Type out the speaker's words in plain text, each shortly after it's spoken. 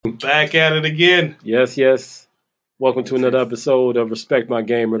Back at it again. Yes. Welcome to another episode of Respect My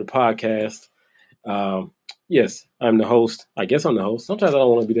Gamer, the podcast. Yes, I'm the host. I guess I'm the host. Sometimes I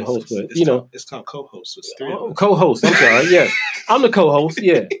don't want to be the host, but it's called co-host. It's three of us. Co-host. I'm sorry. Yes, I'm the co-host.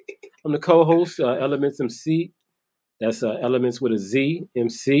 Yeah, I'm the co-host. Elements MC. That's Elements with a Z,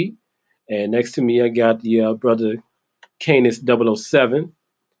 MC. And next to me, I got the brother Canis 007.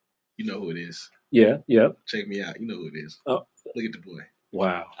 You know who it is. Yeah. Check me out. You know who it is. Oh. Look at the boy.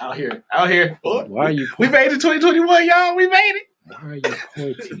 Wow. Out here. Oh, why are you? We made it 2021, y'all. We made it. Why are you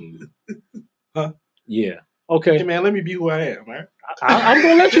pointing? Huh? Yeah. Okay. Hey, man, let me be who I am, man. I'm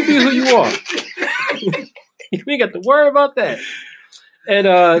going to let you be who you are. You ain't got to worry about that. And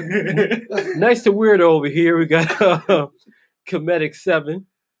next to Weirdo over here, we got Comedic 7.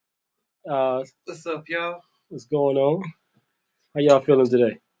 What's up, y'all? What's going on? How y'all feeling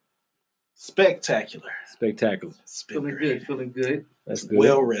today? Spectacular. Feeling good. That's good.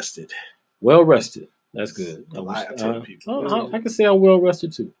 Well rested. That's good. I tell people. I can say I'm well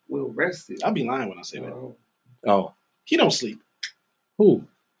rested too. Well rested. I'll be lying when I say that. Oh. He don't sleep. Who?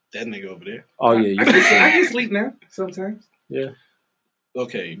 That nigga over there. Oh, yeah. I can sleep now sometimes. Yeah.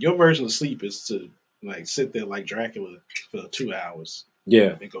 Okay, your version of sleep is to like sit there like Dracula for 2 hours.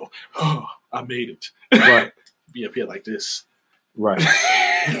 Yeah. And go, oh, I made it. Right. Be up here like this. Right.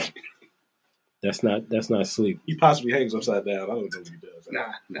 That's not sleep. He possibly hangs upside down. I don't know what he does.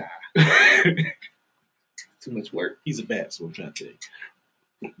 Nah. Too much work. He's a bat, so I'm trying to tell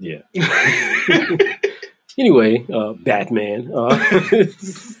you. Yeah. Anyway, Batman.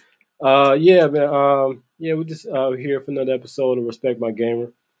 Yeah, man. We're just here for another episode of Respect My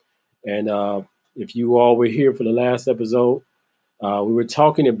Gamer. And if you all were here for the last episode, we were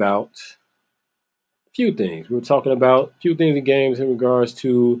talking about a few things. We were talking about a few things in games in regards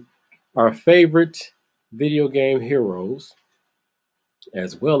to our favorite video game heroes,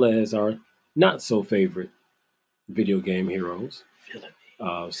 as well as our not so favorite video game heroes.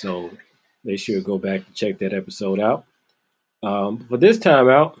 So they should go back and check that episode out. For this time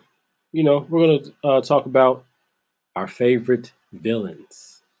out, we're going to talk about our favorite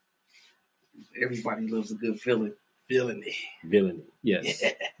villains. Everybody loves a good villain. Villainy. Yes.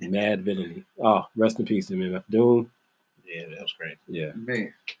 Yeah. MadVillainy. Oh, rest in peace to MF Doom. Yeah, that was great. Yeah.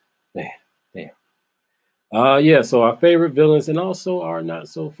 Man. Damn. So our favorite villains and also our not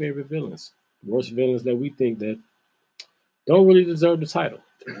so favorite villains. Worst villains that we think that don't really deserve the title.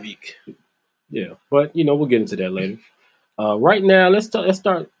 They're weak. Yeah, but we'll get into that later. Right now, let's start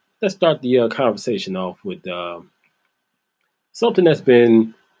the conversation off with something that's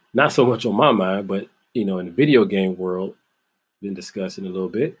been not so much on my mind, but in the video game world, been discussing a little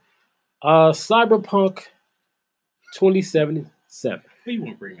bit. Cyberpunk 2077. How you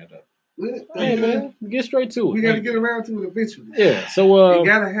want to bring that up? Hey man, get straight to it. We got to get around to it eventually. Yeah, so it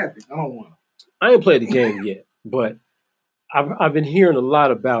gotta happen. I don't want to. I ain't played the game yet, but I've been hearing a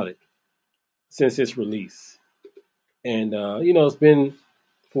lot about it since its release, and it's been,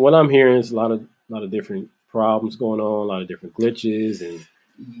 from what I'm hearing, it's a lot of different problems going on, a lot of different glitches,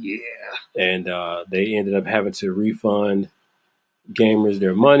 and they ended up having to refund gamers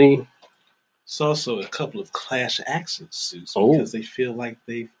their money. It's also a couple of class action suits because they feel like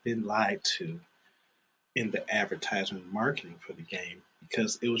they've been lied to in the advertisement and marketing for the game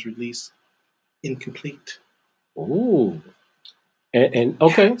because it was released incomplete. Ooh. And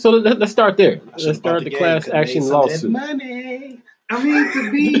okay, so let's start there. Let's start the class action lawsuit. Money. I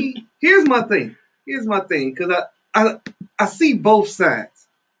mean, here's my thing, because I see both sides.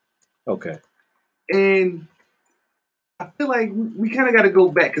 Okay. And I feel like we kind of got to go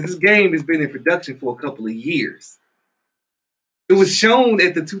back because this game has been in production for a couple of years. It was shown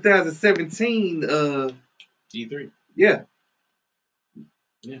at the 2017 E3. Yeah.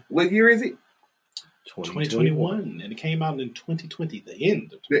 What year is it? 2021, and it came out in 2020, the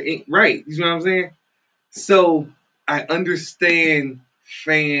end of 2020. Right. You know what I'm saying? So I understand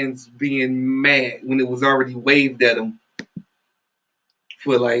fans being mad when it was already waved at them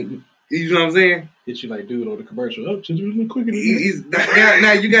for you know what I'm saying? Hit you like dude on the commercial. Oh, just really quick.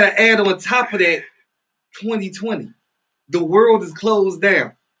 Now you got to add on top of that 2020. The world is closed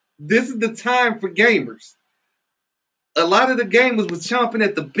down. This is the time for gamers. A lot of the gamers was chomping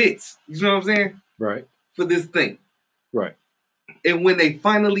at the bits. You know what I'm saying? Right. For this thing. Right. And when they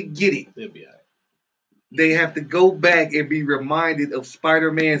finally get it, they'll be all right. They have to go back and be reminded of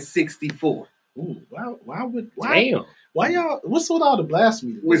Spider-Man 64. Ooh, why? Damn. Why y'all? What's with all the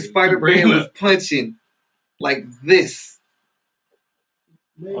blasphemy? Where Spider-Man was punching like this.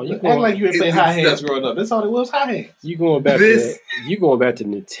 Man, act like you didn't play high hands growing up. That's all it was, high hands. You going back to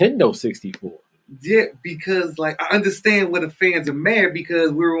Nintendo 64. Yeah, because like I understand where the fans are mad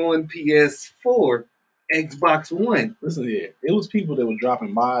because we're on PS4, Xbox One. Listen here, it was people that were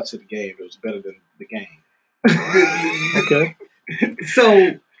dropping mods to the game. It was better than the game. Okay.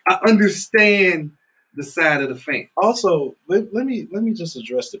 So I understand the side of the fan. Also, let me just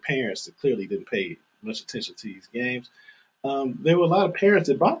address the parents that clearly didn't pay much attention to these games. There were a lot of parents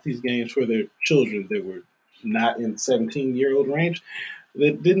that bought these games for their children that were not in the 17-year-old range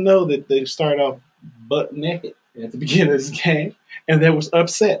that didn't know that they start off butt naked at the beginning of this game, and that was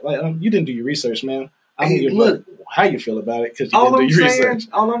upset. Like, you didn't do your research, man. I don't give a fuck how you feel about it because you didn't do your research.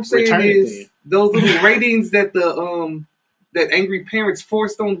 All I'm saying is those little ratings that the that angry parents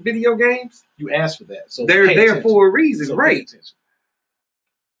forced on video games. You asked for that, so they're there for a reason, so right?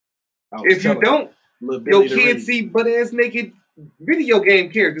 If you don't, your kids see butt ass naked video game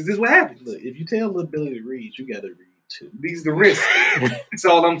characters. This is what happens. Look, if you tell little Billy to read, you got to read too. These the risks. That's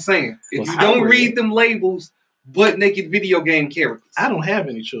all I'm saying. If you don't read them labels, butt naked video game characters. I don't have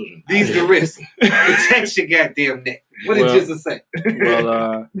any children. These the risks. Protect your goddamn neck. What did you just say?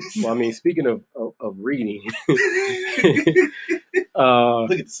 Well, I mean, speaking of reading, look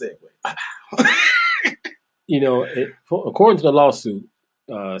at the segue. According to the lawsuit,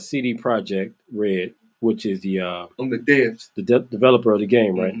 CD Projekt Red, which is the developer of the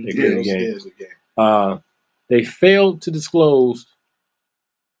game, right? Mm-hmm. They created the game. They failed to disclose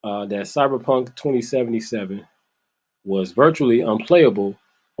that Cyberpunk 2077 was virtually unplayable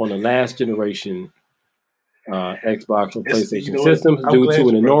on the last generation Xbox or PlayStation systems due to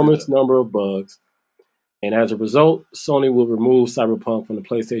an enormous number of bugs. And as a result, Sony will remove Cyberpunk from the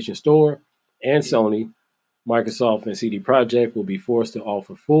PlayStation Store, and Sony, Microsoft, and CD Projekt will be forced to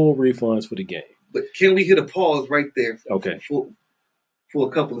offer full refunds for the game. But can we hit a pause right there? Okay. For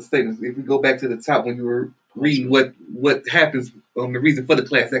a couple of statements. If we go back to the top when you were reading what happens on the reason for the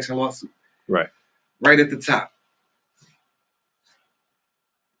class action lawsuit. Right. Right at the top.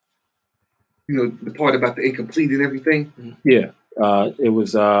 You know, the part about the incomplete and everything? Yeah. It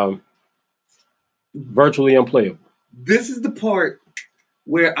was virtually unplayable. This is the part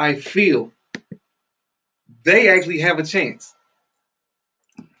where I feel they actually have a chance.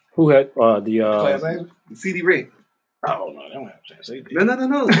 Who had the CD Red? Oh no, they don't have a chance.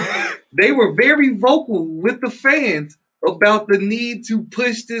 No. They were very vocal with the fans about the need to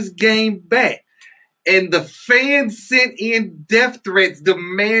push this game back. And the fans sent in death threats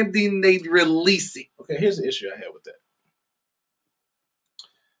demanding they release it. Okay, here's the issue I have with that.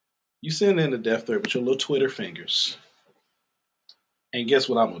 You send in a death threat with your little Twitter fingers. And guess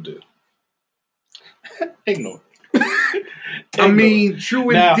what I'm going to do? Ignore. I mean, true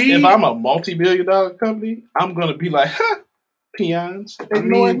now, indeed. If I'm a multi-billion-dollar company, I'm going to be like, peons.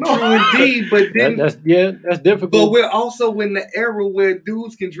 True indeed, but then that's difficult. But we're also in the era where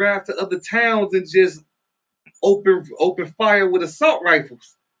dudes can drive to other towns and just open fire with assault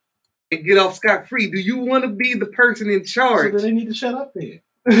rifles and get off scot-free. Do you want to be the person in charge? So then they need to shut up then.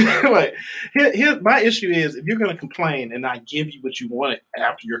 Like, here, my issue is if you're going to complain and I give you what you wanted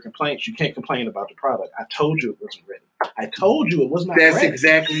after your complaints, you can't complain about the product. I told you it wasn't ready. I told you it was not ready. That's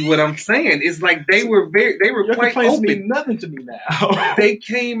exactly what I'm saying. It's like they were your quite complaints open. mean nothing to me now. They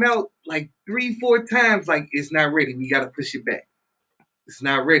came out like 3-4 times like, it's not ready. We got to push it back. It's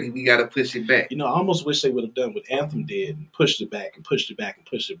not ready. We got to push it back. You know, I almost wish they would have done what Anthem did and pushed it back and pushed it back and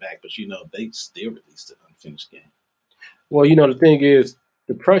pushed it back. But, you know, they still released an unfinished game. Well, you know, the thing is,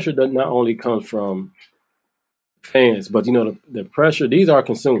 the pressure does not only come from fans, but, you know, the pressure, these are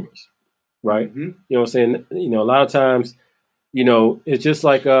consumers, right? Mm-hmm. You know what I'm saying? You know, a lot of times, you know, it's just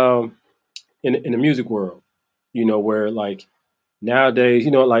like in the music world, you know, where like nowadays,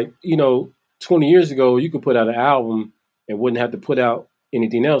 you know, like, you know, 20 years ago, you could put out an album and wouldn't have to put out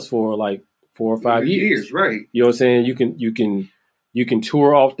anything else for like 4 or 5 years. Right. You know what I'm saying? You can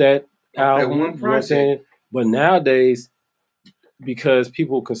tour off that album. That one project. You know what I'm saying? But nowadays, because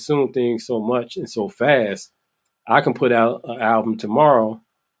people consume things so much and so fast, I can put out an album tomorrow.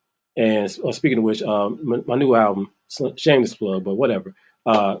 And speaking of which, my new album, shameless plug, but whatever,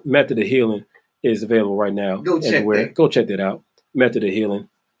 Method of Healing is available right now. Go check that. Go check that out. Method of Healing,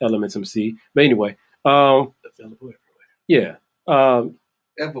 Elements MC. But anyway, yeah.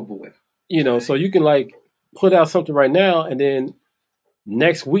 Everywhere. You know, so you can like put out something right now, and then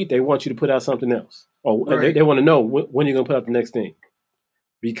next week they want you to put out something else. Or right. they want to know when you're going to put out the next thing.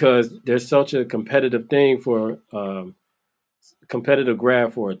 Because there's such a competitive thing for competitive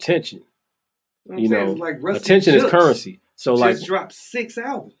grab for attention. You know, like attention is currency. So just like dropped 6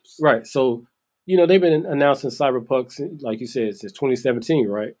 albums. Right. So, you know, they've been announcing Cyberpunk, like you said, since 2017,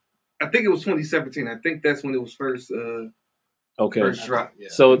 right? I think it was 2017. I think that's when it was first okay. First drop. Yeah.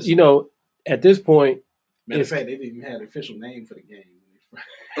 So, you know, at this point, matter of fact, they didn't even have an official name for the game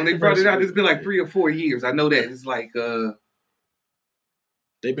when they brought it out. It's been like 3 or 4 years. I know that it's like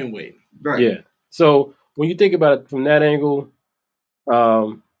they've been waiting. Right. Yeah. So when you think about it from that angle,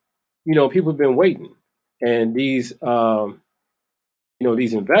 people have been waiting, and these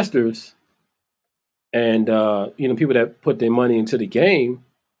these investors and people that put their money into the game,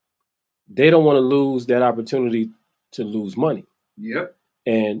 they don't want to lose that opportunity to lose money. Yep.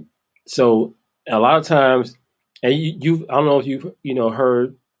 And so a lot of times, and you I don't know if you've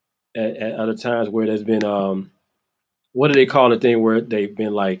heard at other times where there's been what do they call the thing where they've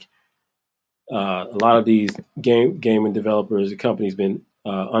been like a lot of these gaming developers and companies been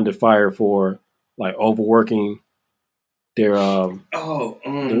under fire for like overworking their I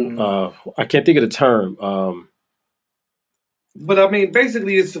can't think of the term. But I mean,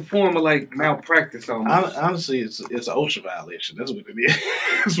 basically, it's a form of like malpractice almost. Honestly, it's an OSHA violation. That's what it is.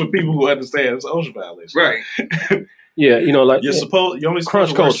 It's for people who understand. It's an OSHA violation, right? Yeah, like you're only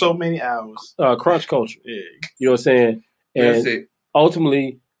supposed to work so many hours. Crunch culture. Yeah, you know what I'm saying. And that's it.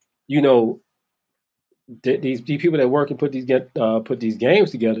 Ultimately, these people that work and put these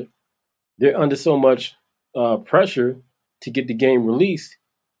games together, they're under so much pressure to get the game released.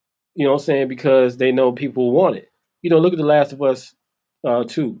 You know what I'm saying? Because they know people want it. Look at The Last of Us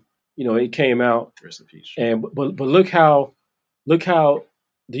 2. It came out. Rest in peace. And but look how. Do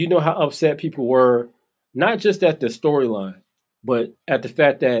you know how upset people were? Not just at the storyline, but at the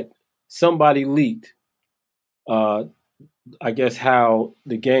fact that somebody leaked. I guess how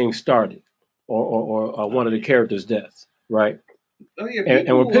the game started, or one of the characters' deaths, right? Oh yeah,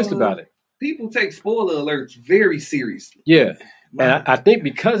 and we're pissed about it. People take spoiler alerts very seriously. Yeah, and I think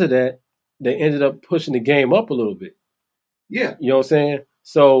because of that, they ended up pushing the game up a little bit. Yeah, you know what I'm saying.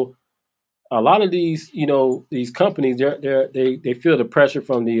 So a lot of these, these companies, they feel the pressure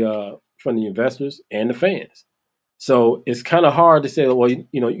from the investors and the fans. So it's kind of hard to say, well,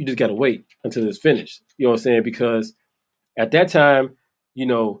 you just got to wait until it's finished. You know what I'm saying? Because at that time,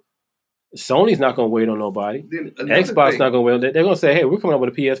 Sony's not going to wait on nobody. Xbox not going to wait. They're going to say, hey, we're coming out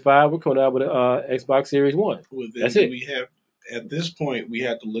with a PS5. We're coming out with a Xbox Series One. Well, that's it. At this point, they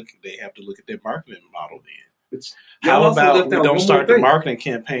have to look at their marketing model then. How about we don't start the marketing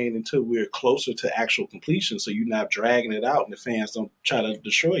campaign until we're closer to actual completion, so you're not dragging it out and the fans don't try to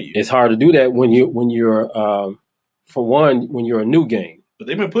destroy you. It's hard to do that when you're for one, when you're a new game. But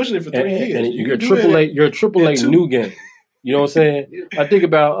they've been pushing it for 3 years. And you're a AAA new game. You know what I'm saying? I think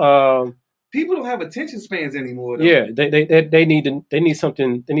about people don't have attention spans anymore, though. Yeah, they need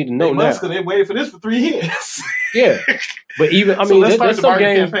something. They need to know now. Because they waited for this for 3 years. Yeah, but even so let's start the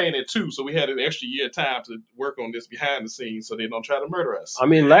marketing campaign at 2, so we had an extra year time to work on this behind the scenes, so they don't try to murder us. I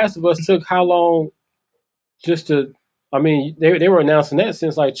mean, Last of Us took how long? They were announcing that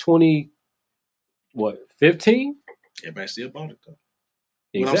since like 2015. Everybody still bought it though.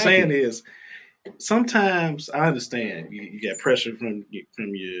 Exactly. What I'm saying is, sometimes I understand you get pressure from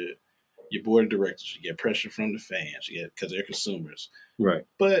your board of directors, you get pressure from the fans, because they're consumers, right?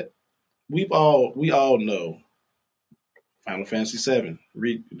 But we all know Final Fantasy VII,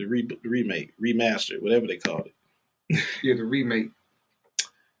 the remake, remastered, whatever they called it. Yeah, the remake.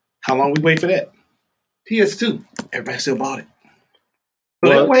 How long we wait for that? PS2. Everybody still bought it.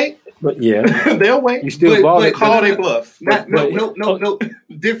 Well, they'll wait. But yeah, they'll wait. You still bought it. Call they bluff. No.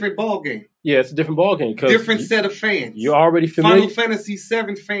 Different ball game. Yeah, it's a different ball game. Different set of fans. You're already familiar. Final Fantasy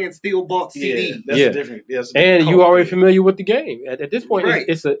VII fans still bought CDs. Yeah, that's different. And you already familiar with the game. At this point, right.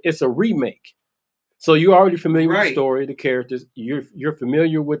 it's a remake. So you're already familiar with the story, the characters. You're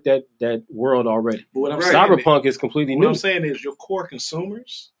familiar with that world already. But what I'm Cyberpunk is completely new. What I'm saying is your core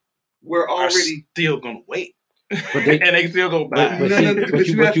consumers are still going to wait. But they still go buy. But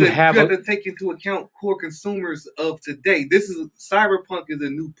you have to take into account core consumers of today. Cyberpunk is a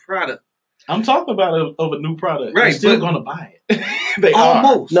new product. I'm talking about a new product. Right, they're still going to buy it. They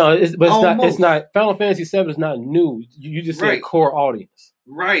almost. Are. No, it's not. Final Fantasy VII is not new. You just said core audience.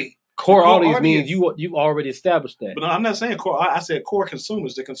 Right. Core audience means you've already established that. But no, I'm not saying core. I said core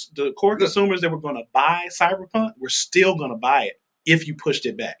consumers. The core consumers that were going to buy Cyberpunk were still going to buy it if you pushed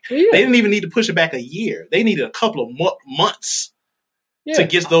it back. Yeah. They didn't even need to push it back a year. They needed a couple of months to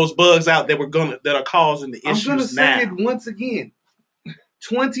get those bugs out that are causing the issues now. I'm going to say it once again.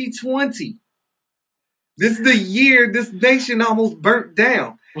 2020. This is the year this nation almost burnt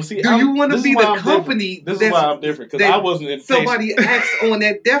down. Well, see, do you want to be the company? This is why I'm different, because I wasn't in somebody acts on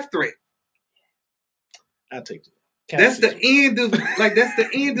that death threat. I take it. That's the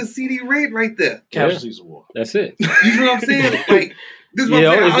end of CD Red right there. Casualties of war. That's it. You know what I'm saying? Like this is what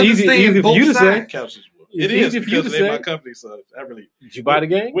it's easy for you to say. Casualties of war. It is because they're my company, so I really. Did you buy the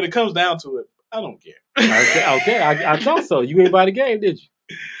game? When it comes down to it, I don't care. Okay. I thought so. You ain't buy the game, did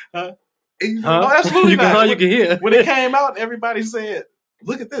you? Huh? No, absolutely not. You can hear. When it came out, everybody said,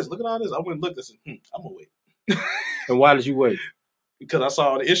 "Look at this! Look at all this!" I went and looked and said, "I'm gonna wait." And why did you wait? Because I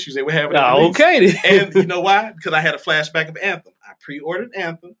saw the issues they were having. Okay. And you know why? Because I had a flashback of Anthem. I pre-ordered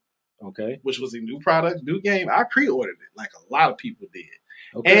Anthem. Okay. Which was a new product, new game. I pre-ordered it, like a lot of people did.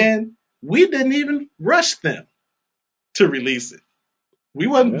 Okay. And we didn't even rush them to release it. We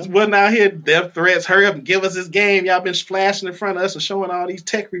wasn't out here death threats, hurry up and give us this game. Y'all been flashing in front of us and showing all these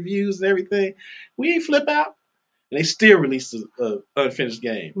tech reviews and everything. We ain't flip out. And they still released an unfinished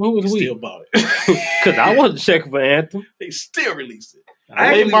game. Who was we? Still bought it. Because I wasn't checking for Anthem. They still released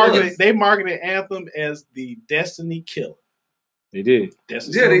it. They marketed Anthem as the Destiny killer. They did.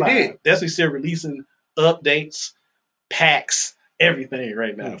 Destiny's did. Destiny's still releasing updates, packs, everything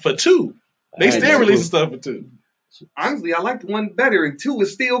right now. For 2. They still releasing stuff for 2. Honestly, I liked 1 better, and 2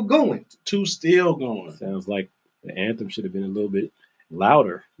 is still going. 2 still going. Sounds like the Anthem should have been a little bit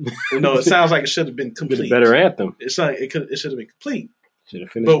louder. No, it sounds like it should have been complete. A better Anthem. It's like it should have been complete. Should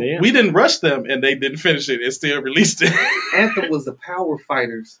have finished but the Anthem. We didn't rush them, and they didn't finish it and still released it. Anthem was the power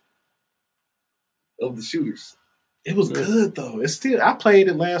fighters of the shooters. It was good though. It's still. I played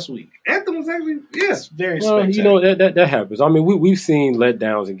it last week. Anthem was actually very spectacular. You know that happens. I mean, we've seen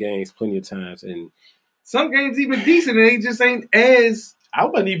letdowns in games plenty of times, and some games even decent, and they just ain't as. I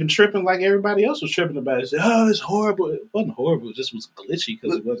wasn't even tripping like everybody else was tripping about it. Said, "Oh, it's horrible." It wasn't horrible. It just was glitchy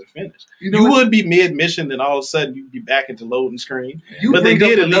because it wasn't finished. You would be mid-mission, and all of a sudden you'd be back into loading screen. But they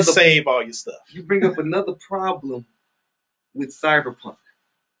did at least save all your stuff. You bring up another problem with Cyberpunk.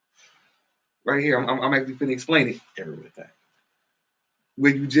 Right here, I'm actually going to explain it. Everything.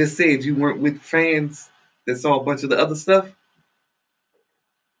 Where you just said you weren't with fans that saw a bunch of the other stuff.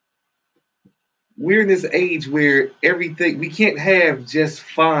 We're in this age where everything, we can't have just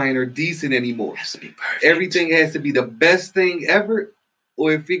fine or decent anymore. It has to be perfect. Everything has to be the best thing ever,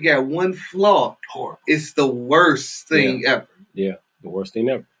 or if it got one flaw, it's the worst thing ever. Yeah, the worst thing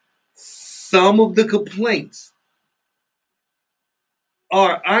ever. Some of the complaints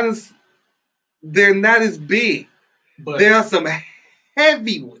are honest. They're not as big. But there are some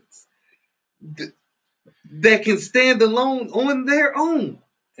heavy ones that can stand alone on their own.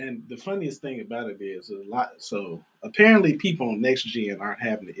 And the funniest thing about it is a lot. So apparently, people on next gen aren't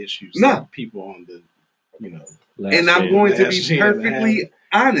having the issues. No, people on the, and I'm going to be perfectly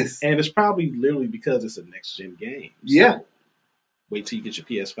honest. And it's probably literally because it's a next gen game. So yeah. Wait till you get your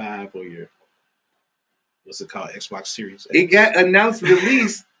PS5 or your what's it called, Xbox Series X. It got announced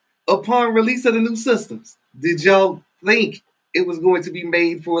release upon release of the new systems. Did y'all think it was going to be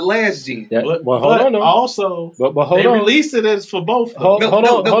made for last gen? Hold on. Also, hold they on. released it as for both. Hold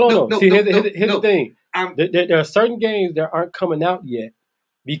on. See, here's the thing. There are certain games that aren't coming out yet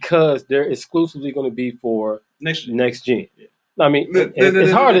because they're exclusively going to be for next gen. Yeah. I mean,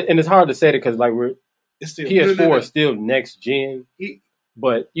 it's hard to say that because like PS4 is still next gen,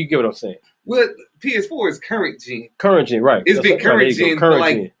 but you get what I'm saying. Well, PS4 is current gen. Current gen, right? It's been current gen for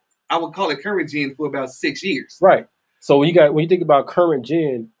like I would call it current gen for about 6 years. Right. So when you think about current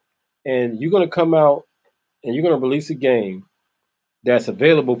gen, and you're going to come out and you're going to release a game that's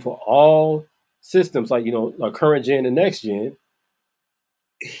available for all systems, like current gen and next gen.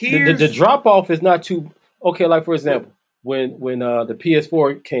 The drop off is not too okay. Like for example, when the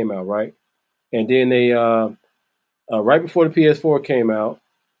PS4 came out, right, and then they right before the PS4 came out,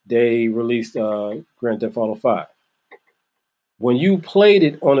 they released Grand Theft Auto 5. When you played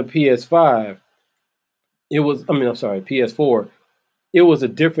it on a PS5, PS4, it was a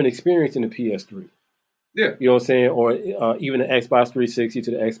different experience than the PS3. Yeah. You know what I'm saying? Or even the Xbox 360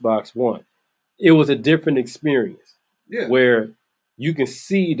 to the Xbox One. It was a different experience. Yeah. Where you can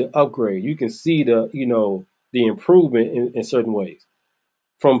see the upgrade. You can see the improvement in certain ways.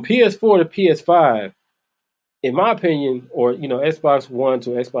 From PS4 to PS5, in my opinion, or Xbox One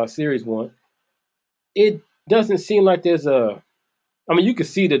to Xbox Series One, it doesn't seem like there's you can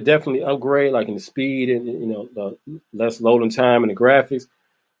see the definitely upgrade, like in the speed and the less loading time and the graphics,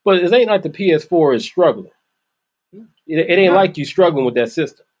 but it ain't like the PS4 is struggling. It ain't like you struggling with that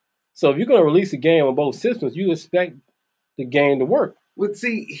system. So if you're going to release a game on both systems, you expect the game to work. But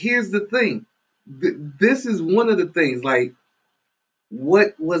see, here's the thing. This is one of the things. Like,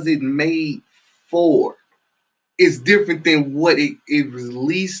 what was it made for? It's different than what it was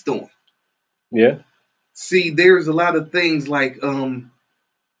released on. Yeah. See, there's a lot of things like I'm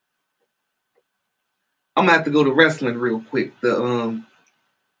gonna have to go to wrestling real quick. The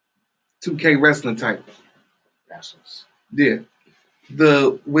 2K wrestling title. Wrestlers. Yeah.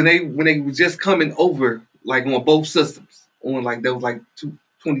 when they were just coming over, like on both systems, on like that was like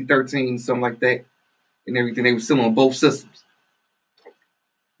 2013, something like that, and everything. They were still on both systems.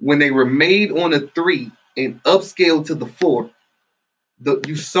 When they were made on a 3 and upscaled to the 4,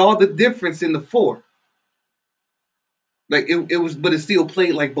 you saw the difference in the 4. Like it was, but it still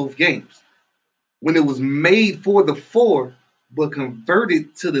played like both games. When it was made for the 4, but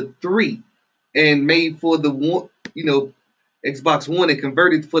converted to the 3, and made for the one, Xbox One and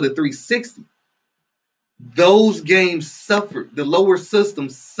converted for the 360, those games suffered. The lower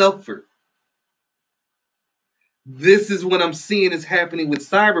systems suffered. This is what I'm seeing is happening with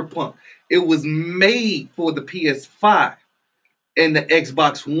Cyberpunk. It was made for the PS5 and the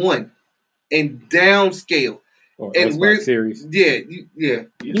Xbox One and downscale. Or and Xbox Series. Yeah.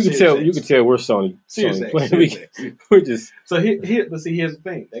 You can tell we're Sony. We're just so here. But see, here's the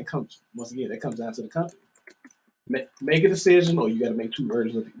thing. That comes down to the company. Make a decision, or you got to make two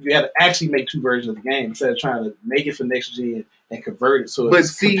versions of it. You got to actually make two versions of the game instead of trying to make it for next gen and convert it so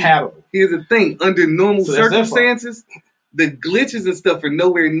it's compatible. Here's the thing: under normal circumstances, the glitches and stuff are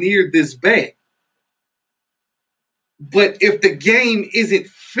nowhere near this bad. But if the game isn't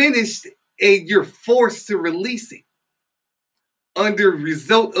finished and you're forced to release it under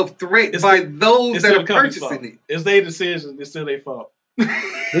result of threat by those that are purchasing it, it's their decision. It's still their fault.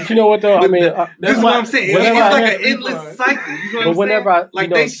 But you know what though? This is what I'm saying. It's like an endless cycle. You know what I'm saying?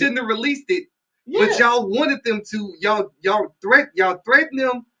 They shouldn't have released it, but y'all wanted them to. Y'all threatened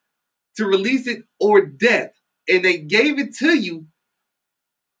them to release it or death, and they gave it to you,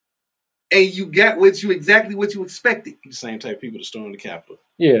 and you got exactly what you expected. The same type of people that stormed the Capitol.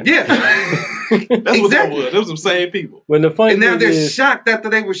 Yeah. That's exactly what that was. Those are the same people. When the funny and now they're shocked after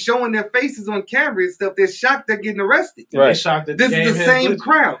they were showing their faces on camera and stuff. They're shocked they're getting arrested. Right. They're shocked that this is the same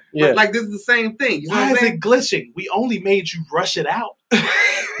crowd. Yeah. Like this is the same thing. You know Why is it glitching? We only made you rush it out.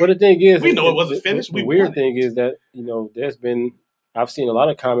 Well, the thing is, we know it wasn't finished. The weird thing is that I've seen a lot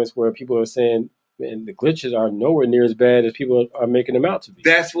of comments where people are saying, man, the glitches are nowhere near as bad as people are making them out to be.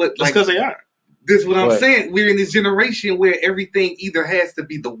 That's because they are. This is what I'm saying. We're in this generation where everything either has to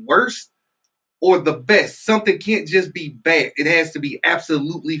be the worst or the best. Something can't just be bad. It has to be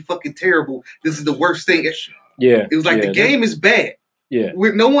absolutely fucking terrible. This is the worst thing. Yeah. It was like the game is bad. Yeah.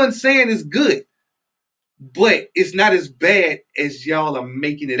 No one's saying it's good. But it's not as bad as y'all are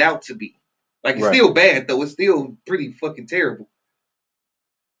making it out to be. Like, it's still bad, though. It's still pretty fucking terrible.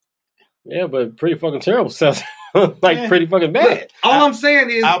 Yeah, but pretty fucking terrible sounds pretty fucking bad. Look, all I'm saying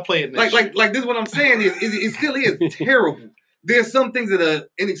is, I'll play it next year. Like this is what I'm saying is it still is terrible. There's some things that are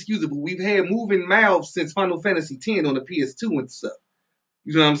inexcusable. We've had moving mouths since Final Fantasy X on the PS2 and stuff.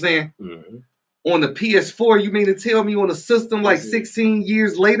 You know what I'm saying? Mm-hmm. On the PS4, you mean to tell me on a system like 16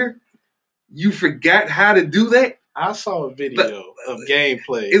 years later, you forgot how to do that? I saw a video of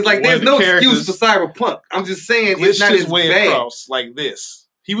gameplay. It's like there's no excuse for Cyberpunk. I'm just saying it's not as bad. Across like this.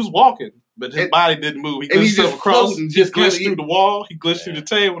 He was walking, but his body didn't move. He glitched himself across. He glitched through the wall. He glitched through the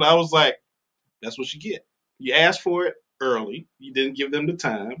table. And I was like, that's what you get. You asked for it early. You didn't give them the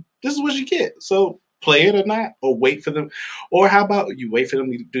time. This is what you get. So play it or not, or wait for them. Or how about you wait for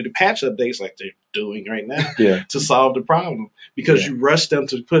them to do the patch updates like they're doing right now to solve the problem. Because you rushed them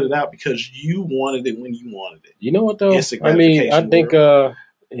to put it out because you wanted it when you wanted it. You know what, though? I mean, I think, I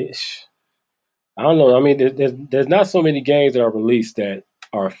don't know. I mean, there's not so many games that are released that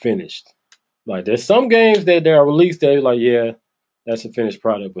are finished. Like, there's some games that are released that are like, yeah, that's a finished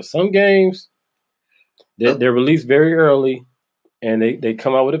product. But some games, they're released very early, and they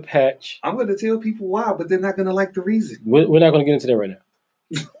come out with a patch. I'm going to tell people why, but they're not going to like the reason. We're not going to get into that right now.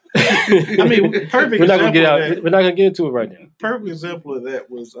 I mean, perfect. We're not going to get out. We're not going to get into it right now. Perfect example of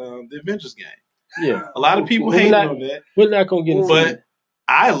that was the Avengers game. Yeah, a lot of people hated on that. We're not going to get into it.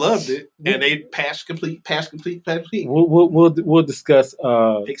 I loved it, and they patch complete. We'll discuss.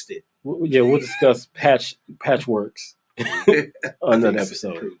 Fixed it. We'll discuss patchworks on that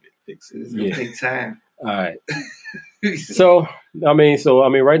episode. It's gonna take time. All right. So I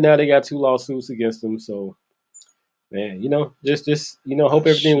mean, right now they got 2 lawsuits against them. So, man, just hope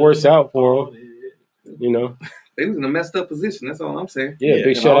everything works out for them. They was in a messed up position. That's all I'm saying. Yeah,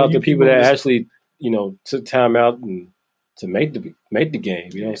 big shout out to people that actually took time out and to make the game.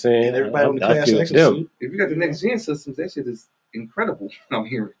 You know what I'm saying? And everybody on the class action. If you got the next gen systems, that shit is incredible. I'm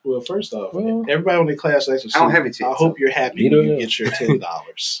hearing. Well, first off, everybody on the class action. I don't have it yet. I hope you're happy when you get your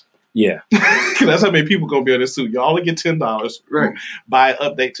 $10. Yeah, that's how many people gonna be on this suit. Y'all get $10. Right. Buy an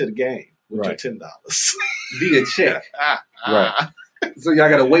update to the game with your $10 via check. Right. So y'all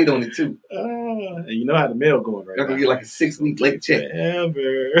gotta wait on it too. And you know how the mail going right now. Y'all gonna get like a 6-week late check.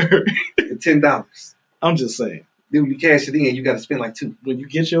 Ever $10. I'm just saying. Then when you cash it in, you got to spend like $2. When you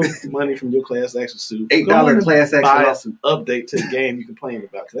get your money from your class action suit, $8 class action buy lawsuit. an update to the game you complain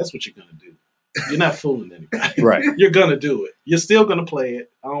about. Cause that's what you're gonna do. You're not fooling anybody. Right. You're gonna do it. You're still gonna play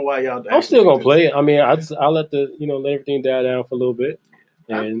it. I don't know why y'all. I'm still gonna play it. I mean, I'll let let everything die down for a little bit.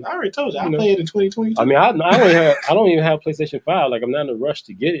 And I already told you, I played it in 2022. I mean, I don't even have PlayStation 5. Like, I'm not in a rush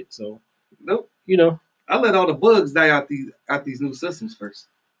to get it. So, nope. I let all the bugs die out these new systems first.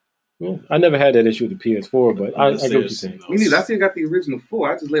 Yeah, I never had that issue with the PS4, but I get what you're saying. Me neither. I still got the original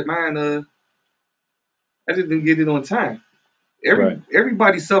 4. I just let mine. I just didn't get it on time.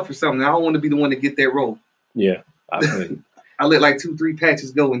 Everybody suffers something. I don't want to be the one to get that role. Yeah, I feel I let like 2-3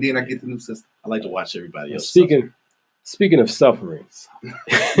 patches go, and then I get the new system. I like to watch everybody else. Speaking of suffering,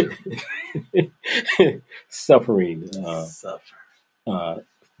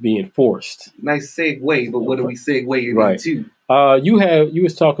 being forced. Nice segue, but what do we segue into? You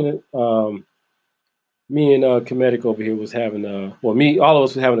was talking. Me and Comedic over here was having all of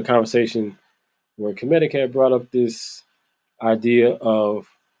us were having a conversation where Comedic had brought up this idea of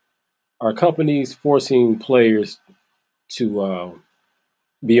our companies forcing players to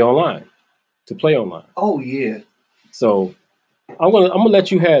be online, to play online. Oh yeah. So I'm gonna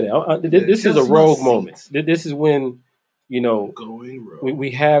let you have it. This is a rogue moment. This is when going rogue.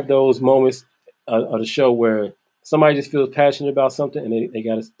 We have those moments of the show where somebody just feels passionate about something and they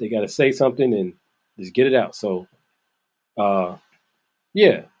gotta say something and just get it out. So,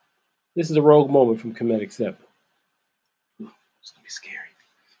 yeah, this is a rogue moment from Comedic 7. It's gonna be scary.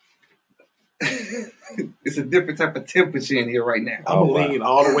 It's a different type of temperature in here right now. I'm leaning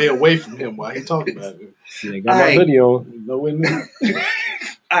all the way away from him while he's talking about it. Yeah, got my hoodie on. Nowhere near.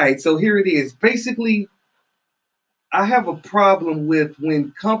 All right, so here it is. Basically, I have a problem with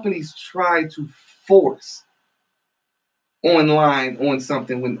when companies try to force online on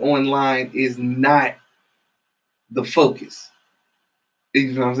something when online is not the focus.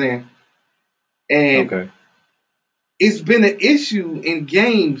 You know what I'm saying? And it's been an issue in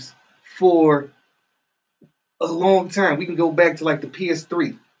games for a long time. We can go back to like the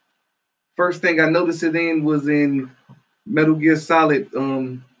PS3. First thing I noticed it in was in Metal Gear Solid,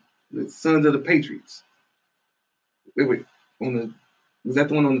 the Sons of the Patriots. Wait, was that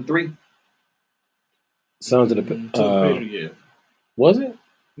the one on the 3? Sons of the Patriots. Yeah. Was it?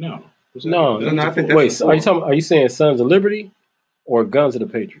 No. No. I think that's wait. So are you saying Sons of Liberty or Guns of the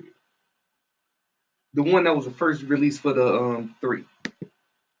Patriot? The one that was the first release for the 3.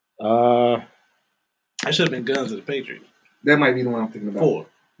 That should have been Guns of the Patriot. That might be the one I'm thinking about. 4.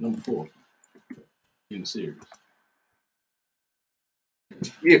 Number 4 in the series.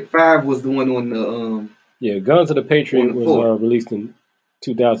 Yeah, 5 was the one on the Guns of the Patriot was released in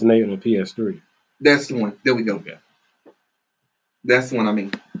 2008 on the PS3. That's the one. There we go. Okay. That's the one I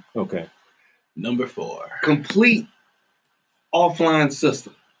mean. Okay. Number 4. Complete offline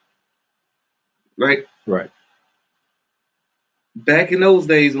system. Right? Right. Back in those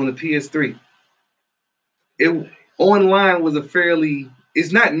days on the PS3, online was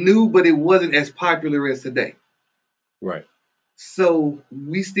it's not new, but it wasn't as popular as today. Right. So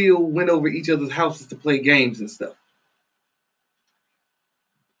we still went over each other's houses to play games and stuff.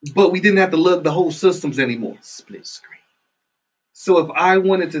 But we didn't have to lug the whole systems anymore. Split screen. So if I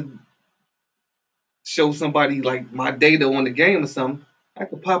wanted to show somebody like my data on the game or something, I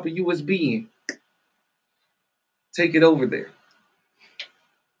could pop a USB in. Take it over there.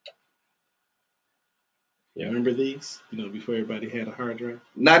 Yeah, remember these? Before everybody had a hard drive?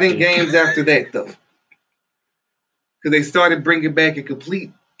 Not in games after that, though. Because they started bringing back in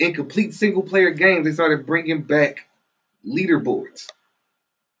complete single-player games, they started bringing back leaderboards.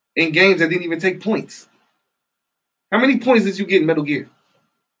 In games that didn't even take points. How many points did you get in Metal Gear?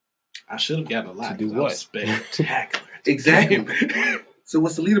 I should have gotten a lot. To do what? Spectacular. Exactly. So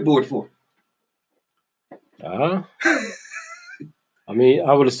what's the leaderboard for? I mean,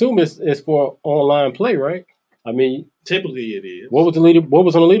 I would assume it's for online play, right? I mean, typically it is. What was on the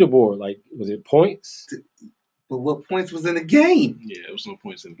leaderboard? Like, was it points? But what points was in the game? Yeah, it was no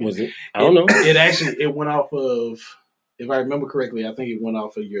points in the game. Was it? I don't know. It went off of, if I remember correctly, I think it went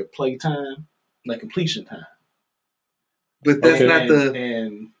off of your play time, like completion time. But that's not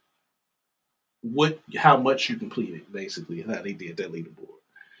and how much you completed, basically, how they did that leaderboard.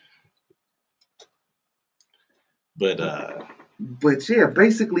 But yeah,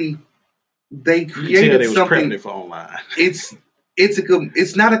 basically they created something for online. It's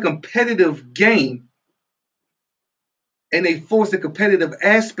not a competitive game, and they forced a competitive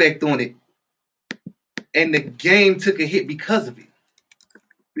aspect on it, and the game took a hit because of it.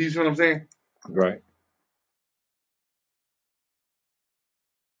 You see what I'm saying? Right.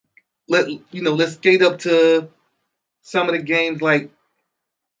 Let's skate up to some of the games, like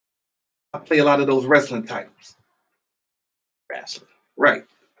I play a lot of those wrestling titles. Wrestling. Right.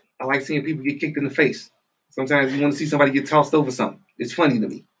 I like seeing people get kicked in the face. Sometimes you want to see somebody get tossed over something. It's funny to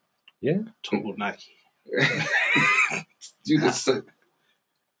me. Yeah. Togonaki.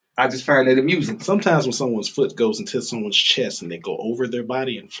 I just find that amusing. Sometimes when someone's foot goes into someone's chest and they go over their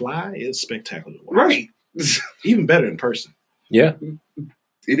body and fly, it's spectacular to watch. Right. Even better in person. Yeah.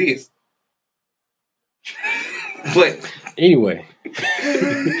 It is. But anyway.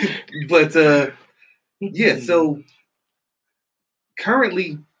 Yeah, so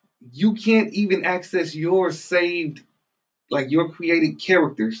currently you can't even access your saved, like your created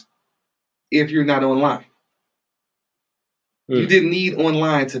characters if you're not online. You didn't need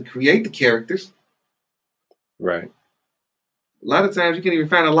online to create the characters. Right. A lot of times you can't even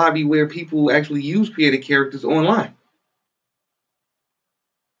find a lobby where people actually use created characters online.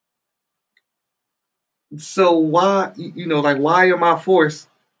 So why, why am I forced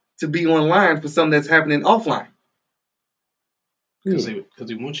to be online for something that's happening offline? Because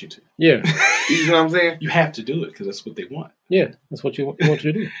they want you to. Yeah. You know what I'm saying? You have to do it because that's what they want. Yeah, that's what you want you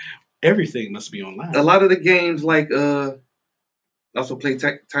to do. Everything must be online. A lot of the games, like also play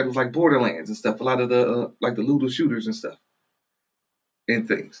titles like Borderlands and stuff. A lot of the like the looter shooters and stuff and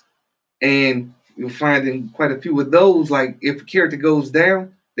things. And you'll find in quite a few of those, like if a character goes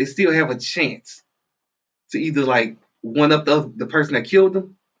down, they still have a chance to either like one up the person that killed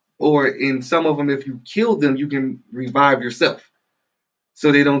them, or in some of them, if you kill them, you can revive yourself.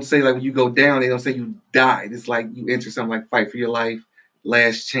 So they don't say like when you go down, they don't say you died. It's like you enter something like fight for your life,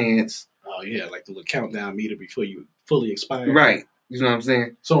 last chance. Oh yeah, like the little countdown meter before you fully expire. Right. You know what I'm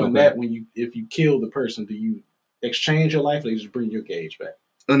saying? So in that, if you kill the person, do you exchange your life, or they just bring your gauge back?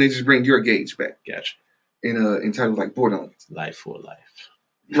 And they just bring your gauge back. Gotcha. In titles like Borderlands. Life for life.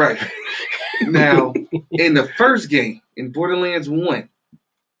 Right. Now, in the first game, in Borderlands 1,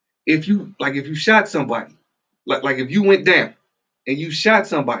 if you shot somebody, like if you went down and you shot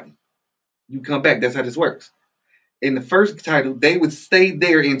somebody, you come back. That's how this works. In the first title, they would stay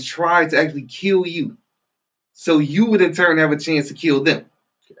there and try to actually kill you. So you would in turn have a chance to kill them.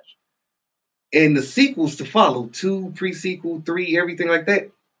 Gotcha. And the sequels to follow, 2, pre-sequel, 3, everything like that.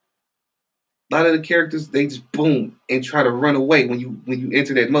 A lot of the characters, they just boom and try to run away when you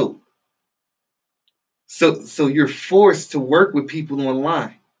enter that mode. So you're forced to work with people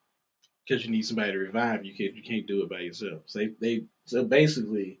online. Because you need somebody to revive you. You can't do it by yourself. So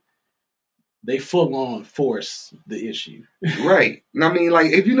basically they full on force the issue. Right. And I mean,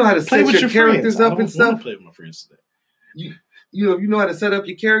 like, if you know how to set your characters up and stuff. I play with my friends today. If you know how to set up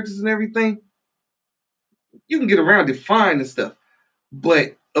your characters and everything, you can get around it fine and stuff.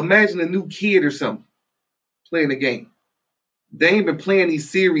 But imagine a new kid or something playing a game. They ain't been playing these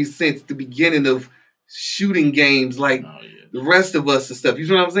series since the beginning of shooting games like the rest of us and stuff. You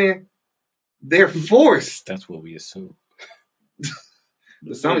know what I'm saying? They're forced. That's what we assume.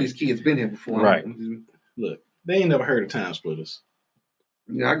 But some of these kids been here before. Right. Look, they ain't never heard of Time Splitters.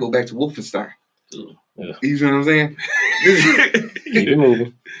 I go back to Wolfenstein. Yeah. You know what I'm saying? Keep it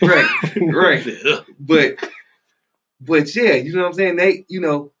moving. Right. But yeah, you know what I'm saying?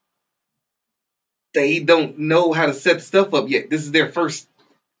 They don't know how to set the stuff up yet. This is their first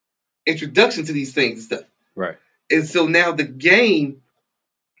introduction to these things and stuff. Right. And so now the game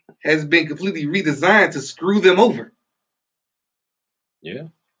has been completely redesigned to screw them over. Yeah.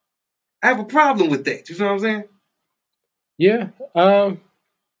 I have a problem with that. You know what I'm saying? Yeah.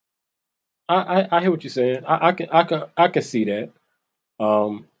 I hear what you're saying. I can see that.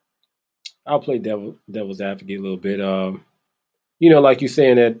 I'll play devil's advocate a little bit. Like you're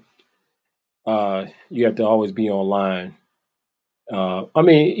saying that you have to always be online. I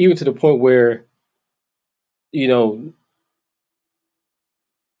mean, even to the point where, you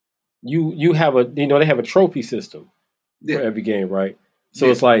have they have a trophy system for every game, right? So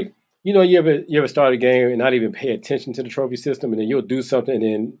it's like, you ever start a game and not even pay attention to the trophy system, and then you'll do something, and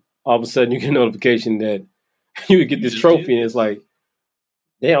then all of a sudden you get a notification that you get this trophy, and it's like,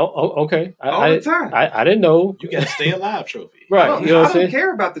 yeah, okay. All the time. I didn't know. You got to stay alive trophy. Right. I don't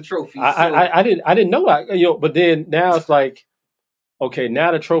care about the trophy. I didn't know that. But then now it's like, okay,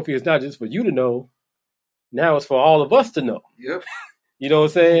 now the trophy is not just for you to know. Now it's for all of us to know. Yep. You know what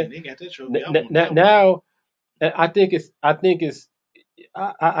I'm saying? They got that trophy. Now, I think it's.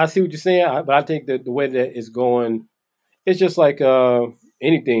 I see what you're saying, but I think that the way that it's going, it's just like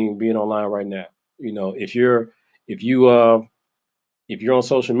anything being online right now. If you're on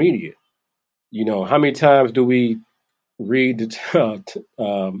social media, how many times do we read the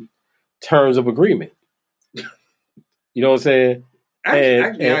terms of agreement? You know what I'm saying?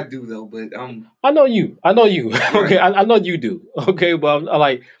 Actually, I do though, but I know you. Right. Okay, I know you do. Okay, but I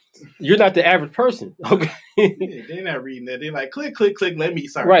like you're not the average person. Okay, Yeah, they're not reading that. They're like, click, click, click. Let me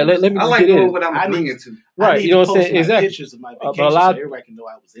start. right. Let me I just like get knowing in. what I'm I agreeing need- to. Right, I need you know to what I'm post saying? my Exactly. pictures of my But a vacation lot- so everybody can know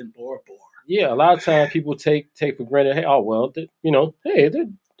I was in Bora Bora. Yeah, a lot of times people take for granted. Hey, oh well, hey, they're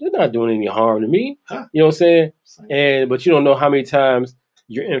not doing any harm to me. Huh. You know what I'm saying? Same. But you don't know how many times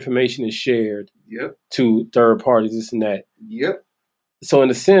your information is shared Yep. to third parties, this and that. Yep. So in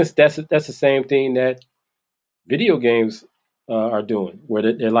a sense, that's the same thing that video games are doing,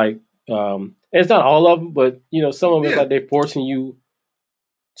 where they're like, it's not all of them, but some of them, it's like they're forcing you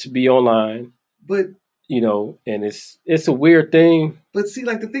to be online, But and it's a weird thing. But see,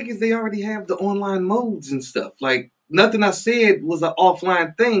 like the thing is, they already have the online modes and stuff. Like nothing I said was an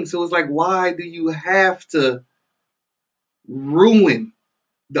offline thing, so it's like, why do you have to ruin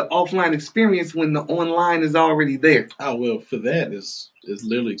the offline experience when the online is already there? Oh well, for that is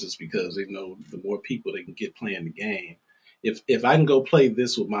literally just because they know the more people they can get playing the game. If I can go play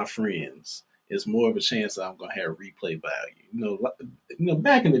this with my friends, it's more of a chance that I'm gonna have replay value.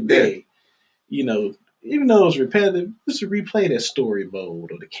 Back in the day, even though it was repetitive, just to replay that story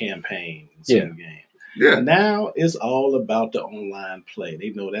mode or the campaign in the game. Yeah. Now it's all about the online play. They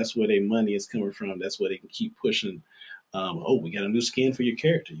know that's where their money is coming from. That's where they can keep pushing. We got a new skin for your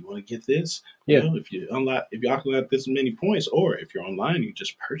character. You want to get this? Yeah. Well, if you unlock this many points, or if you're online, you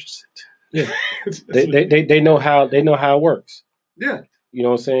just purchase it. Yeah. they know how it works. Yeah. You know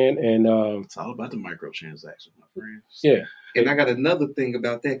what I'm saying? And it's all about the microtransactions, my friends. Yeah. And I got another thing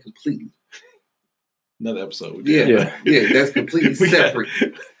about that completely. Another episode. Yeah. That's completely separate.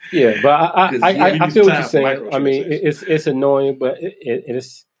 Yeah, but I feel what you're saying. I mean, it's annoying, but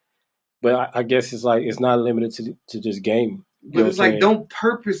it's. But I guess it's like it's not limited to just gaming. But it's like, don't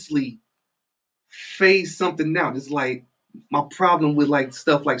purposely phase something out. It's like my problem with like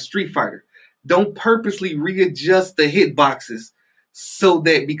stuff like Street Fighter. Don't purposely readjust the hitboxes so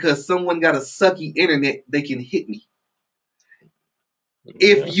that because someone got a sucky internet, they can hit me.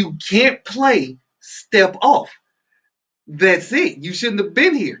 If you can't play, step off. That's it. You shouldn't have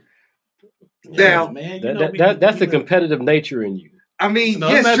been here. Now, that's the competitive nature in you. I mean,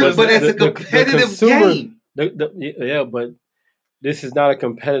 yes, true, but it's a competitive game. But this is not a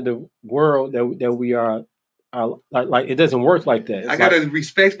competitive world that we are. Like it doesn't work like that. I gotta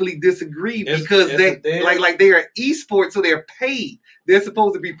respectfully disagree because they are esports, so they're paid. They're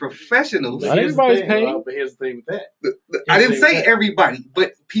supposed to be professionals. Not everybody's paid. But here's the thing with that. I didn't say everybody,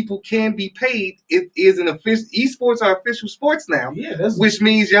 but people can be paid. It is an official. Esports are official sports now. Yeah, which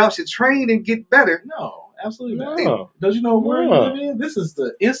means y'all should train and get better. No. Absolutely not. No. Don't you know where you live in? This is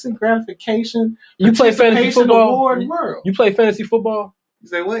the instant gratification. You play fantasy football? World. You play fantasy football? You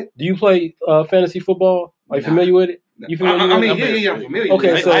say what? Do you play fantasy football? Are you familiar with it? You familiar with it? Yeah, I'm familiar with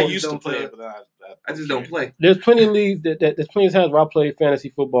it. Okay, so I used to play it, but I just don't play. There's plenty of leagues there's plenty of times where I played fantasy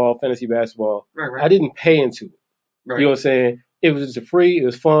football, fantasy basketball. Right. I didn't pay into it. Right. You know what I'm saying? It was just free. It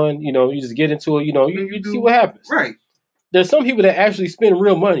was fun. You just get into it. You see what happens. Right. There's some people that actually spend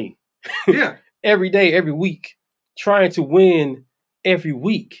real money. Yeah. Every day, every week, trying to win every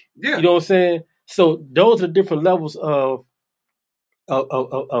week. Yeah. You know what I'm saying? So those are different levels of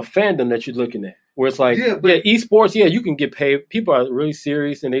fandom that you're looking at. Where it's like, esports, you can get paid. People are really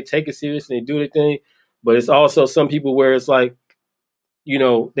serious and they take it serious and they do their thing. But it's also some people where it's like,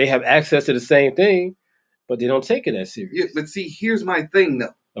 they have access to the same thing, but they don't take it as serious. Yeah, but see, here's my thing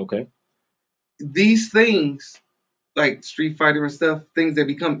though. Okay. These things, like Street Fighter and stuff, things that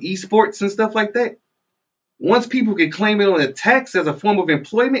become esports and stuff like that, once people can claim it on a tax as a form of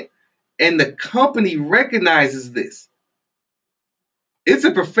employment, and the company recognizes this, it's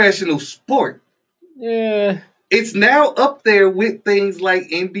a professional sport. Yeah. It's now up there with things like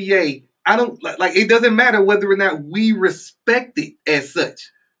NBA. I don't like it doesn't matter whether or not we respect it as such.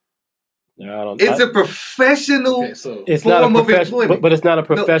 No, it's a professional it's form not a of employment. But it's not a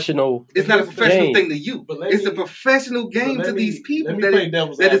professional. It's not a professional thing to you. It's a professional game to these people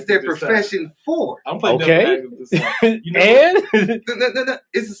that is their profession for. I'm playing okay. And no.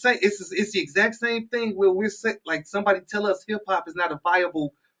 It's the same. It's the exact same thing where we're like somebody tell us hip hop is not a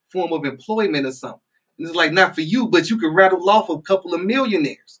viable form of employment or something. And it's like not for you, but you could rattle off a couple of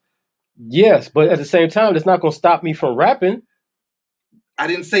millionaires. Yes, but at the same time, it's not going to stop me from rapping. I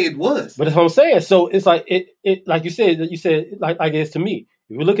didn't say it was, but that's what I'm saying. So it's like it like you said like I guess to me,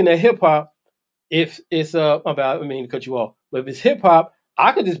 if we're looking at hip hop, if it's I mean to cut you off, but if it's hip hop,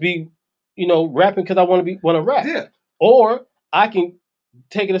 I could just be rapping because I want to rap. Yeah. Or I can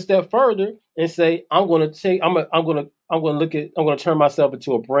take it a step further and say I'm going to turn myself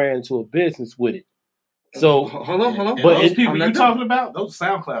into a brand, into a business with it. So hold on. But But those it- people I'm you not talking about, those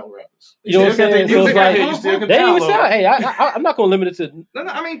SoundCloud rappers. You know what I'm still got saying? their So music it's out like- here, you still can they didn't even download sound. it. Hey, I'm not gonna limit it to. No,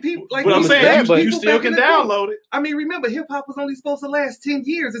 I mean, people like But I'm Limited saying that, but you people still back can in the day. download it. I mean, remember, hip hop was only supposed to last 10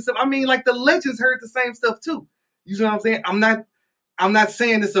 years. I mean, like the legends heard the same stuff too. You know what I'm saying? I'm not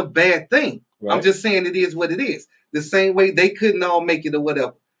saying it's a bad thing. Right. I'm just saying it is what it is. The same way they couldn't all make it or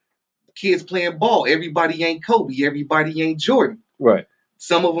whatever. Kids playing ball. Everybody ain't Kobe. Everybody ain't Jordan. Right.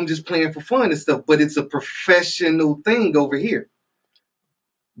 Some of them just playing for fun and stuff, but it's a professional thing over here.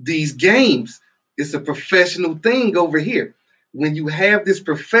 These games, it's a professional thing over here. When you have this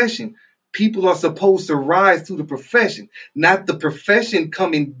profession, people are supposed to rise to the profession, not the profession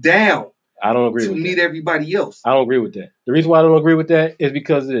coming down I don't agree to with meet that. everybody else. I don't agree with that. The reason why I don't agree with that is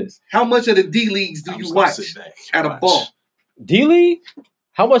because of this. How much of the D leagues do I'm you just gonna watch sit back at and a watch. ball? D League.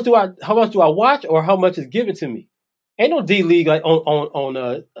 How much do I watch, or how much is given to me? Ain't no D League like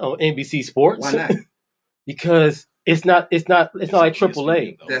on NBC Sports. Why not? Because it's not like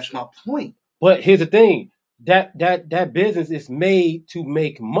AAA. That's my point. But here's the thing: that business is made to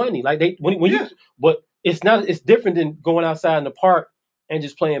make money. Like Yeah. but it's not. It's different than going outside in the park and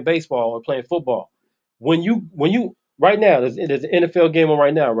just playing baseball or playing football. When you right now, there's an NFL game on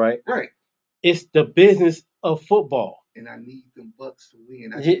right now, right? Right. It's the business of football. And I need them Bucks to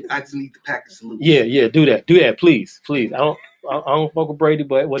win. Yeah. I just need the Packers to lose. Yeah, do that, please. I don't fuck with Brady,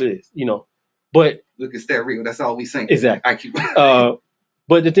 but what it is, But Look, it's that real. That's all we saying. exactly. I keep.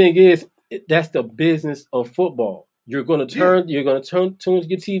 But the thing is, that's the business of football. You're gonna tune to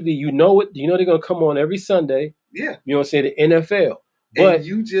your TV. You know it. You know they're gonna come on every Sunday. Yeah. You know what I'm saying? The NFL. But And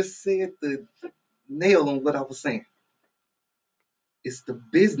you just said the nail on what I was saying. It's the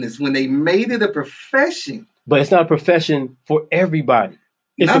business. When they made it a profession, but it's not a profession for everybody.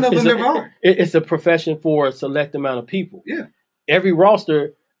 none of them ever are. It's a profession for a select amount of people. Yeah. Every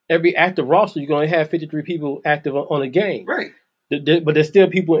active roster, you're going to have 53 people active on a game. Right. But there's still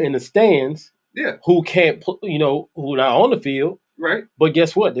people in the stands Yeah. who can't, who are not on the field. Right. But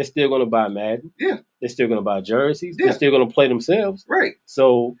guess what? They're still going to buy Madden. Yeah. They're still going to buy jerseys. Yeah. They're still going to play themselves. Right.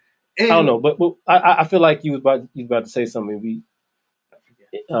 So And I don't know, but I feel like you was about to say something.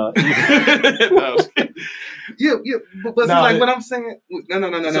 No. Yeah. But see, No, like what I'm saying.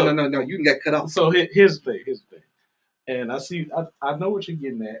 No. You can get cut off. So here's the thing. And I know what you're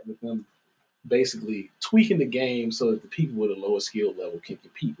getting at with them basically tweaking the game so that the people with a lower skill level can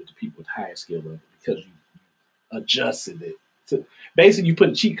compete with the people with higher skill level because you adjusted it. So basically, you put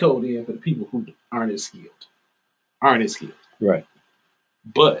a cheat code in for the people who aren't as skilled. Right.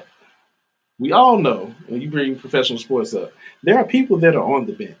 But we all know, when you bring professional sports up, there are people that are on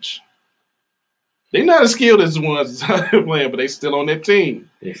the bench. They're not as skilled as the ones playing, but they're still on that team.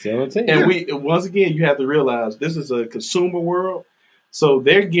 They're still on the team. And once again, you have to realize this is a consumer world. So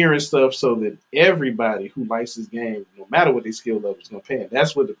they're gearing stuff so that everybody who likes this game, no matter what their skill level, is going to pay. And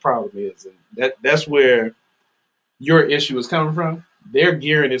that's what the problem is. And that's where your issue is coming from. They're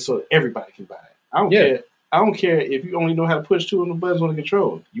gearing it so that everybody can buy it. I don't care. I don't care if you only know how to push two of the buttons on the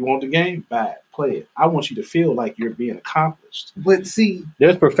controller. You want the game? Buy it. Play it. I want you to feel like you're being accomplished. But see,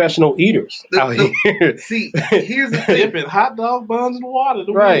 there's professional eaters out here. See, here's the thing. Dipping hot dog buns in water.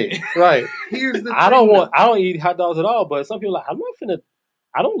 Right. Here's the I thing. don't eat hot dogs at all, but some people are like, I'm not finna.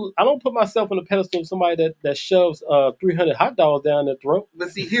 I don't put myself on the pedestal of somebody that shoves 300 hot dogs down their throat.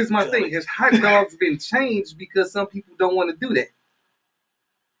 But see, here's my thing. Has hot dogs been changed because some people don't want to do that?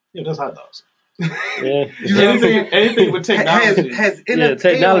 Yeah, that's hot dogs. Yeah. You know what I'm saying? Anything with technology. Has NFL,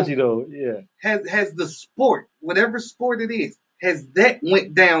 technology though. Yeah. Has the sport, whatever sport it is, has that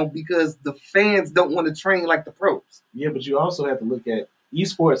went down because the fans don't want to train like the pros? Yeah, but you also have to look at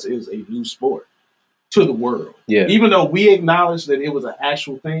esports is a new sport to the world. Yeah. Even though we acknowledge that it was an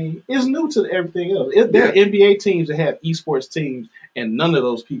actual thing, it's new to everything else. There are NBA teams that have esports teams, and none of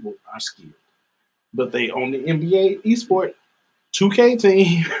those people are skilled. But they on the NBA esport 2K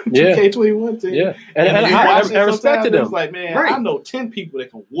team, 2K21 team. Yeah. And I respected them. It's like, man, I know 10 people that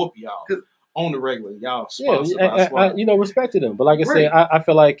can whoop y'all on the regular. Y'all sponsored by Squad. Respected them. But like I said, I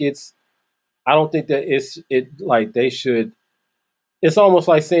feel like I don't think that like they should. It's almost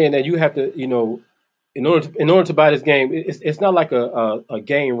like saying that you have to, in order to buy this game, it's not like a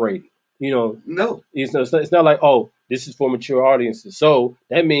game rating. No. It's not like, oh, this is for mature audiences. So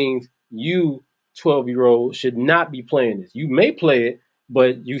that means you 12-year-old should not be playing this. You may play it,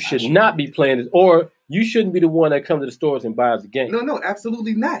 but you should not be playing it, or you shouldn't be the one that comes to the stores and buys the game. No,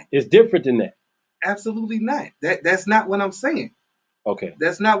 absolutely not. It's different than that. Absolutely not. That's not what I'm saying. Okay.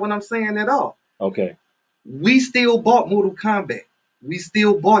 That's not what I'm saying at all. Okay. We still bought Mortal Kombat. We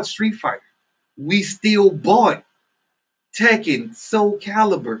still bought Street Fighter. We still bought Tekken, Soul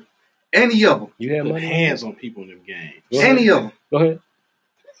Calibur, Any of them. You had Put money hands on people in them games. Any of them. Go ahead.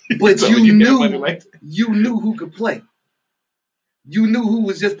 But So you got money knew like that? you knew who could play. You knew who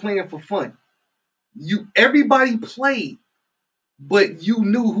was just playing for fun. Everybody played, but you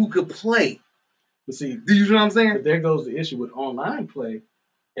knew who could play. But see, Do you know what I'm saying? but there goes the issue with online play.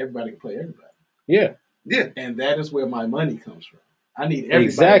 Everybody can play everybody. Yeah. Yeah. And that is where my money comes from. I need everybody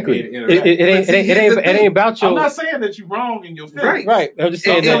Exactly. to interact. It ain't about your. I'm not saying that you're wrong in your feelings. Right. I'm just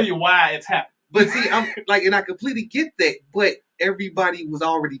I'm saying telling that. you why it's happening. But see, I'm like, and I completely get that, but everybody was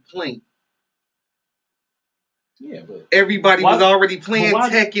already playing. Yeah, but Everybody was already playing why-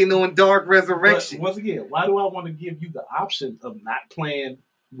 Tekken on Dark Resurrection. But once again, why do I want to give you the option of not playing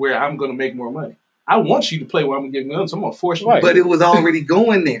where I'm going to make more money? I want you to play where I'm going to get money, so I'm going to force you. Right. But it was already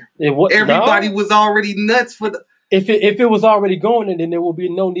going there. Everybody was already nuts for the. If it was already going, then there will be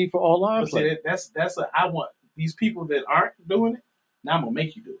no need for online play. See, I want these people that aren't doing it. Now I'm gonna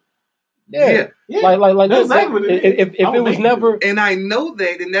make you do it. Yeah. Like That's exactly what it is. if it was never, and I know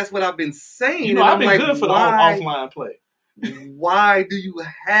that, and that's what I've been saying. You know, I've been good for the offline play. Why do you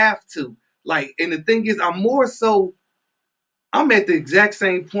have to? Like, and the thing is, I'm at the exact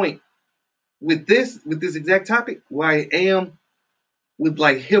same point with this exact topic where I am with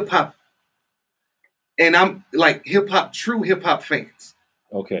like hip hop. And I'm like true hip hop fans.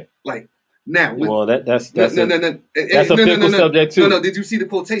 Okay. Like now. That's no, a fickle subject too. No. Did you see the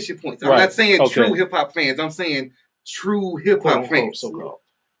quotation points? I'm not saying true hip hop fans. I'm saying true hip hop fans. So-called.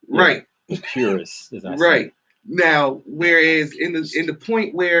 Right. Purists. Right. Now, whereas in the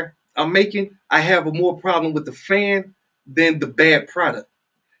point where I'm making, I have a more problem with the fan than the bad product.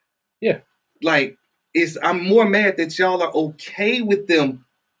 Yeah. Like I'm more mad that y'all are okay with them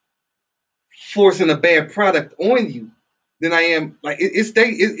forcing a bad product on you than I am. Like it's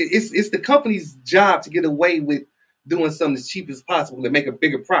the company's job to get away with doing something as cheap as possible to make a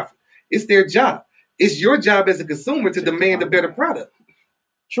bigger profit. It's their job. It's your job as a consumer to demand a better product.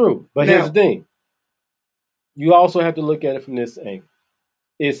 True, but here's the thing: you also have to look at it from this angle.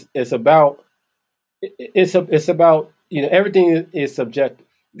 It's about everything is subjective.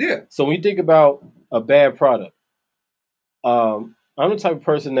 Yeah. So when you think about a bad product, I'm the type of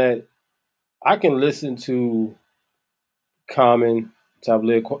person that I can listen to Common,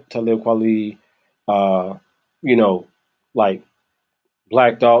 Talib Kweli, like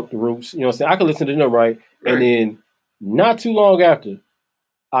Black Dog, The Roots. You know what I'm saying? I can listen to them, right? And then not too long after,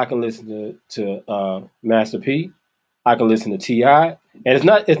 I can listen to Master P. I can listen to T.I. And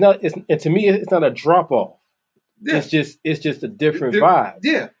to me, it's not a drop off. Yeah. It's just a different vibe.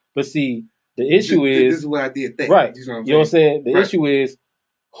 Yeah. But see, the issue is this is where I did that. Right. You know what I'm saying? The issue is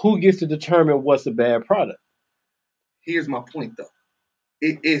who gets to determine what's a bad product. Here's my point, though.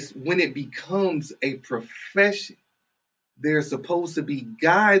 It's when it becomes a profession, there's supposed to be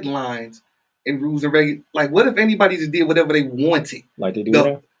guidelines and rules and regulations. Like, what if anybody just did whatever they wanted? Like they do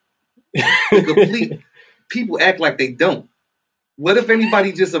now? The complete people act like they don't. What if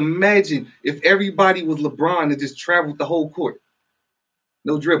anybody just imagine if everybody was LeBron and just traveled the whole court?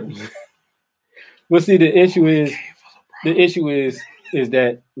 No dribbles. Well, see, the issue is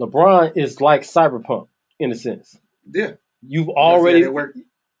that LeBron is like Cyberpunk in a sense. Yeah. You've already, you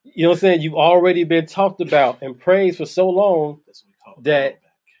know what I'm saying? You've already been talked about and praised for so long that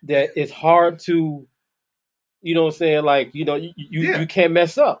it's hard to, you know what I'm saying? Like, you can't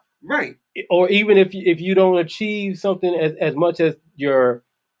mess up. Right. Or even if you don't achieve something as much as your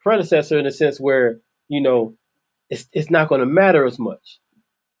predecessor in a sense where, it's not going to matter as much.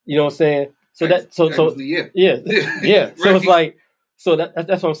 You know what I'm saying? So yeah. So it's like, so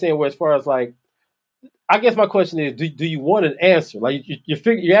that's what I'm saying. Where as far as like, I guess my question is, do you want an answer? Like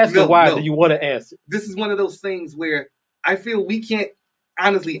you're asking why do you want an answer? This is one of those things where I feel we can't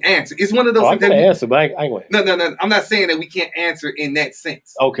honestly answer. It's one of those things that answer, but I ain't going. No. I'm not saying that we can't answer in that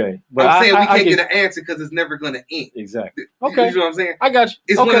sense. Okay, but I'm saying we can't get an answer because it's never going to end. Exactly. Okay, you know what I'm saying? I got you.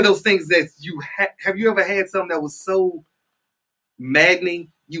 It's one of those things that you have you ever had something that was so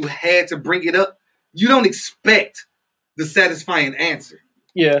maddening you had to bring it up? You don't expect the satisfying answer.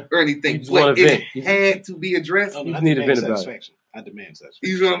 Yeah. Or anything. But it had to be addressed. You just need to vent about it. I demand satisfaction.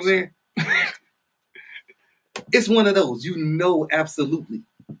 You know what I'm saying? It's one of those. Absolutely.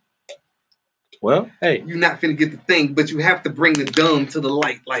 Well, hey. You're not finna get the thing, but you have to bring the dumb to the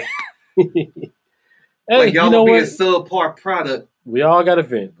light. Like, hey, like y'all will be a subpar product. We all got to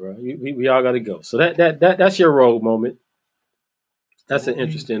vent, bro. We all got to go. So that's your road moment. That's an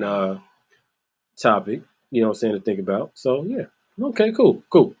interesting topic, you know what I'm saying, to think about. So, yeah. Okay, cool.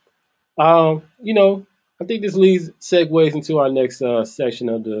 I think this segues into our next section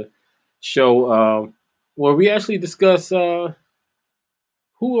of the show where we actually discuss who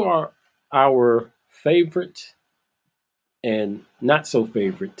are our favorite and not so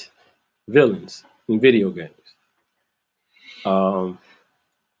favorite villains in video games. What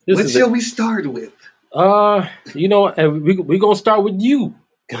shall we start with? You know, and we're gonna start with you,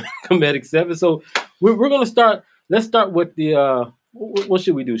 Comedic 7. So we're gonna start. Let's start with the what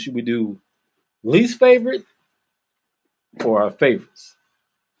should we do? Should we do least favorite or our favorites?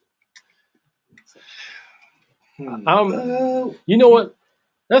 You know what?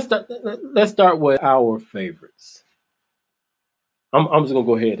 Let's start with our favorites. I'm just gonna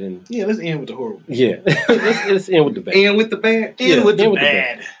go ahead and let's end with the horrible. Yeah, let's end with the bad. End with the bad. End with the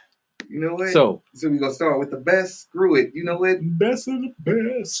bad. You know what? So we're gonna start with the best. Screw it. You know what? Best of the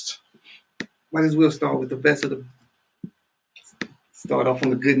best. Might as well start with the best of the. Start off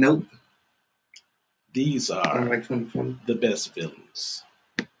on a good note. These are like 2020. The best villains.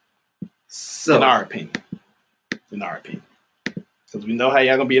 So, in our opinion. Because we know how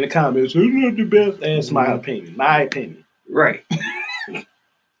y'all gonna be in the comments. Who's not the best? That's my opinion. Right.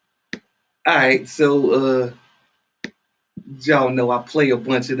 All right. So, y'all know I play a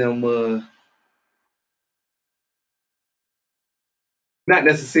bunch of them. Not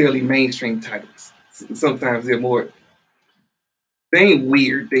necessarily mainstream titles. Sometimes they're more. They ain't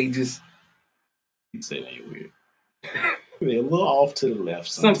weird. They just. You say they ain't weird. They're a little off to the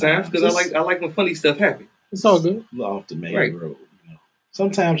left sometimes because I like when funny stuff happens. It's all good. A little off the main road. You know.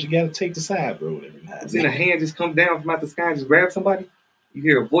 Sometimes you got to take the side road every night. Seen a hand just come down from out the sky and just grab somebody. You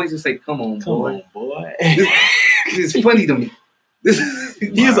hear a voice and say, "Come on, boy." This is funny to me.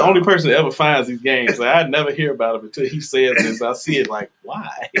 He's the only person that ever finds these games. Like, I never hear about it until he says this. I see it like,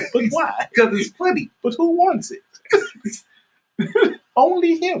 why? But why? Because it's funny. But who wants it?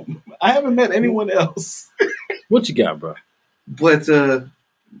 Only him. I haven't met anyone else. What you got, bro? But we're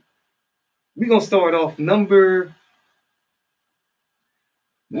gonna start off number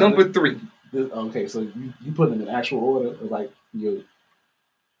 3. Okay, so you put them in actual order, like you.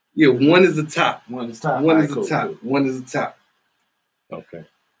 Yeah, one is the top. One is top. One is the top. Cool. One is the top. Okay.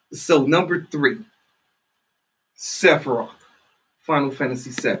 So number 3, Sephiroth, Final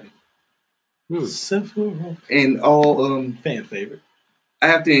Fantasy VII. Sephiroth. And all fan favorite. I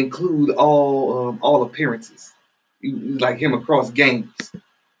have to include all appearances, like him across games,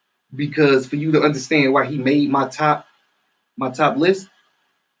 because for you to understand why he made my top list,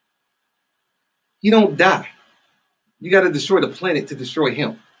 he don't die. You got to destroy the planet to destroy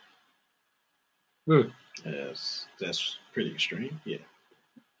him. Yes, that's pretty extreme. Yeah.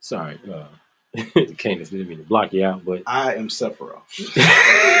 Sorry, Candace didn't mean to block you out, but I am Sephiroth.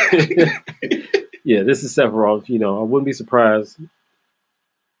 Yeah, this is Sephiroth. You know, I wouldn't be surprised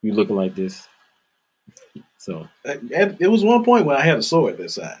you looking like this. So it was one point when I had a sword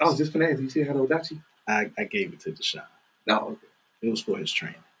that size. I was just gonna ask, you see how to Odachi? I gave it to Deshaun. No, okay. It was for his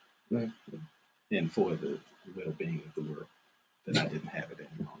training and for the well-being of the world. That I didn't have it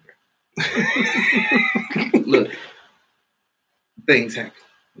any longer. Look, things happen.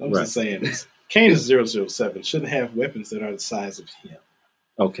 I'm just saying this. Canis 007 shouldn't have weapons that are the size of him.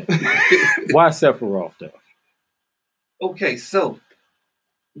 Okay. Why Sephiroth though? Okay, so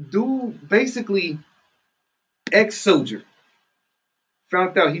dude, basically ex-soldier,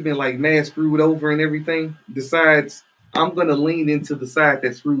 found out he'd been like mad screwed over and everything, decides I'm gonna lean into the side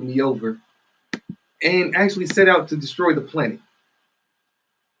that screwed me over and actually set out to destroy the planet.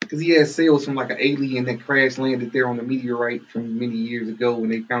 Because he had sales from like an alien that crash landed there on a meteorite from many years ago when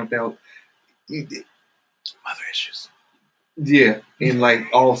they found out mother issues. Yeah, in like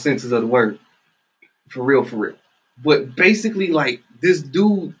all senses of the word. For real. But basically, like, this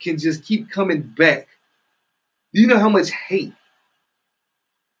dude can just keep coming back. Do you know how much hate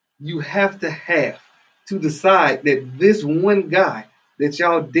you have to decide that this one guy that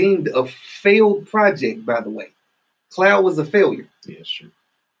y'all deemed a failed project, by the way, Cloud was a failure. Yeah, it's true.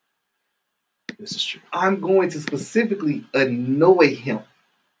 This is true. I'm going to specifically annoy him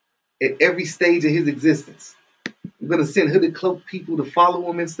at every stage of his existence. I'm going to send hooded cloak people to follow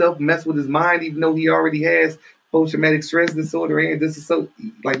him and stuff, mess with his mind, even though he already has post-traumatic stress disorder and this is so,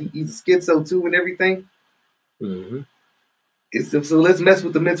 like, he's a schizo too and everything. Mm-hmm. So let's mess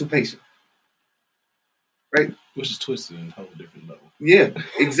with the mental patient. Right? Which is twisted in a whole different level. Yeah,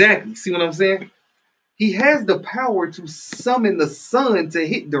 exactly. See what I'm saying? He has the power to summon the sun to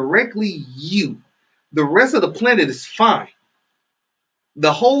hit directly you. The rest of the planet is fine.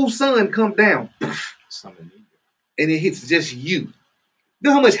 The whole sun come down. Summon you. And it hits just you. You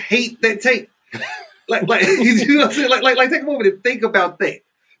know how much hate that takes? like you know what I'm saying? Like take a moment and think about that.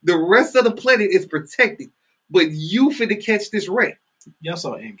 The rest of the planet is protected, but you finna catch this wreck. Y'all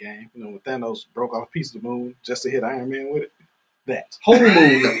saw Endgame, when Thanos broke off a piece of the moon just to hit Iron Man with it. That whole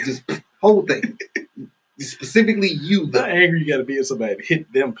moon, just Whole thing. Specifically you, How though. angry you gotta be at somebody to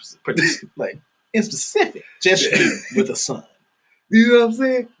hit them, like, in specific, just you with a son. You know what I'm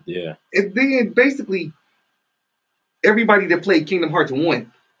saying? Yeah. And then basically, everybody that played Kingdom Hearts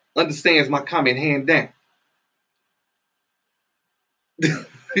 1 understands my comment hand down.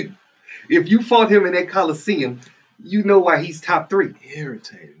 If you fought him in that Coliseum, you know why he's top 3.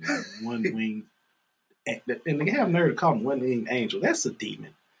 Irritating. One wing. And they have nerve to call him one winged angel. That's a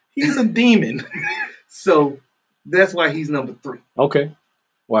demon. He's a demon. So that's why he's number 3. Okay.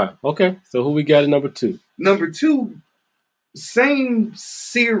 Wow. Okay. So who we got at number 2? Number 2, same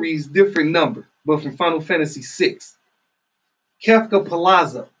series, different number, but from Final Fantasy VI. Kefka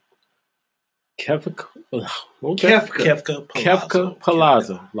Palazzo. Kefka. Okay. Kefka.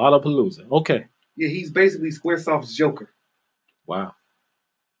 Palazzo. Lollapalooza. Okay. Yeah, he's basically Squaresoft's Joker. Wow.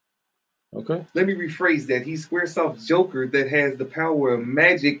 Okay. Let me rephrase that. He's Squaresoft's Joker that has the power of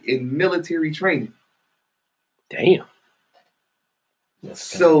magic and military training. Damn.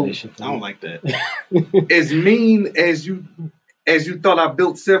 So I don't like that. as mean as you thought I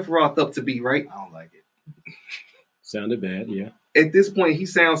built Sephiroth up to be, right? I don't like it. Sounded bad, yeah. At this point, he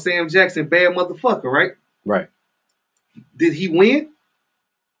sounds Sam Jackson, bad motherfucker, right? Right. Did he win?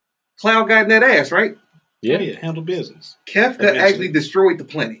 Cloud got in that ass, right? Yeah. Oh, yeah, handle business. Kefka actually destroyed the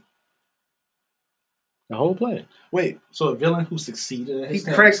planet. The whole planet. Wait, so a villain who succeeded at his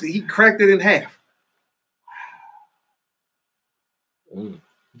task? He cracked it in half.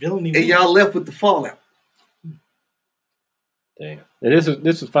 Villainy. And y'all left with the fallout. Damn. And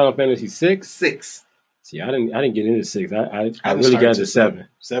this was Final Fantasy 6? 6. See, I didn't get into 6. I really started got to 7.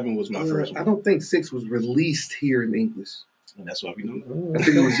 7 was my first one. I don't think 6 was released here in English. And that's why we know. I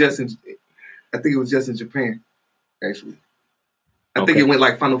think it was just in Japan, actually. I think it went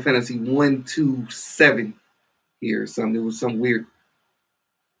like Final Fantasy 1, 2, 7 here or something. It was some weird.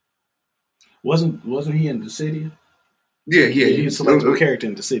 Wasn't he in Dissidia? Yeah. He was a selectable character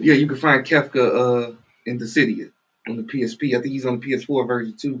in Dissidia. Yeah, you can find Kefka in Dissidia on the PSP. I think he's on the PS4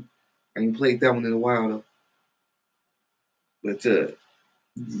 version too. I ain't played that one in a while though. But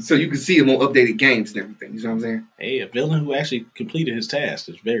so you can see him on updated games and everything. You know what I'm saying? Hey, a villain who actually completed his task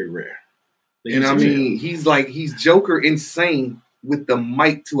is very rare. And I mean, he's Joker insane with the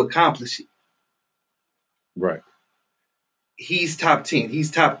might to accomplish it. Right. He's top 10. He's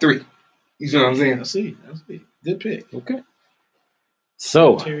top 3. You know what I'm saying? I see. Good pick. Okay.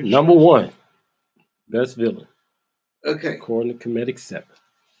 So, number 1. Best villain. Okay. According to Comedic 7.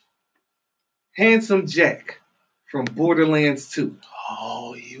 Handsome Jack from Borderlands 2.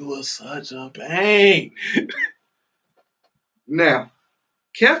 Oh, you were such a pain. Now,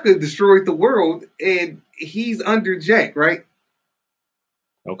 Kefka destroyed the world, and he's under Jack, right?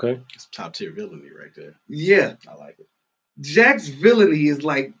 Okay. It's top tier villainy right there. Yeah. I like it. Jack's villainy is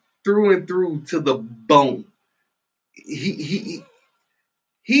like through and through to the bone. He's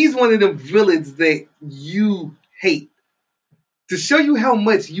one of the villains that you hate. To show you how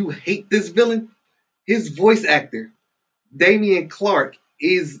much you hate this villain, his voice actor, Damian Clark,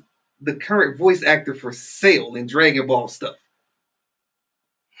 is the current voice actor for Cell in Dragon Ball stuff.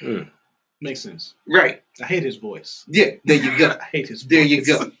 Makes sense. Right. I hate his voice. Yeah, there you go. I hate his voice. There you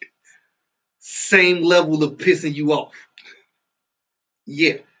go. Same level of pissing you off.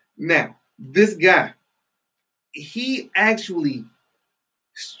 Yeah. Now, this guy, he actually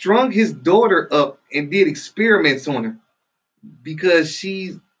strung his daughter up and did experiments on her because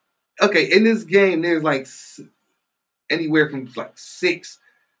she's okay. In this game, there's like anywhere from like 6,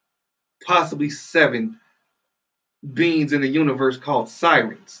 possibly 7 beings in the universe called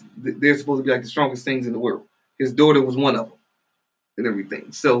sirens. They're supposed to be like the strongest things in the world. His daughter was one of them and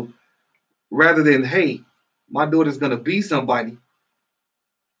everything. So rather than, hey, my daughter's going to be somebody,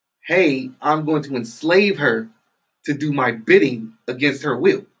 hey, I'm going to enslave her to do my bidding against her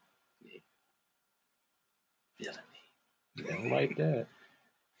will. Villainy. I don't like that.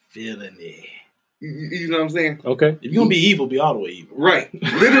 Villainy. You know what I'm saying? Okay. If you're going to be evil, be all the way evil. Right.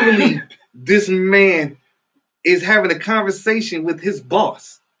 Literally, this man is having a conversation with his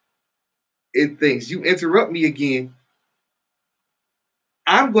boss. It thinks, you interrupt me again,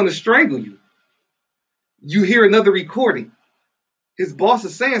 I'm going to strangle you. You hear another recording. His boss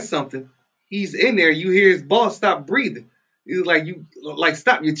is saying something. He's in there. You hear his boss stop breathing. He's like,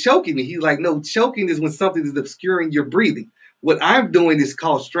 stop, you're choking me. He's like, no, choking is when something is obscuring your breathing. What I'm doing is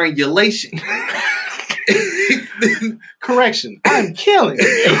called strangulation. Correction. I'm killing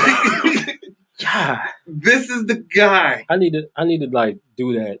you. God. This is the guy. I need to like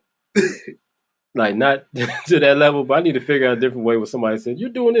do that. Like not to that level, but I need to figure out a different way where somebody says, you're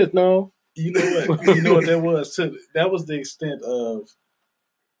doing this, no. You know what? You know what that was too? That was the extent of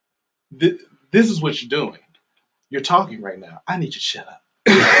this is what you're doing. You're talking right now. I need you to shut up.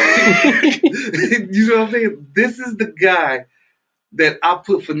 You know what I'm saying? This is the guy that I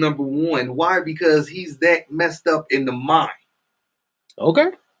put for number one. Why? Because he's that messed up in the mind.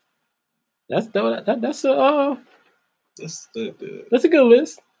 Okay. That's a good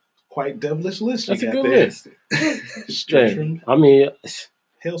list. Quite devilish list. That's a good there. list. Dang. I mean,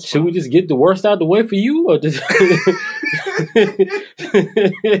 should we just get the worst out of the way for you, or just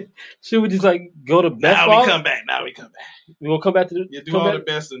should we just like go to best? Now we come back. We gonna come back to the do all the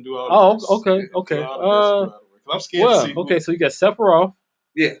best and do all. The best. Okay. I'm scared. Well, to see okay. So you got Sephiroth.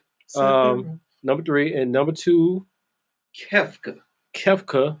 Yeah. Number 3 and number 2, Kefka.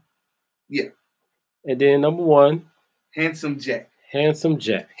 Yeah. And then number 1, Handsome Jack. Yes.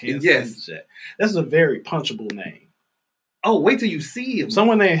 Jack. That's a very punchable name. Oh, wait till you see him.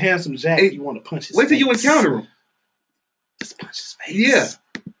 Someone named Handsome Jack, you want to punch his face. Wait till you encounter him. Just punch his face. Yeah.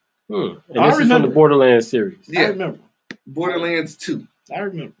 And this is from the Borderlands series. Yeah. I remember. Borderlands 2. I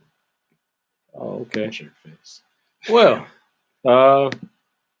remember. Oh, okay. Punch your face. Well, that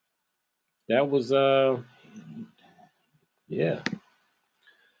was yeah.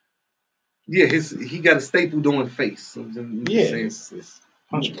 Yeah, he got a stapled on face. It's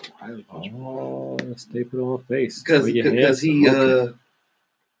punchable. Highly punchable. Oh, stapled on face. Because he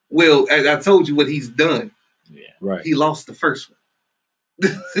well, I told you what he's done. Yeah. Right. He lost the first one.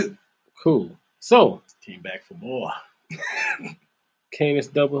 Cool. So came back for more. Canis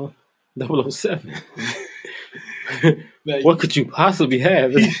 007. What could you possibly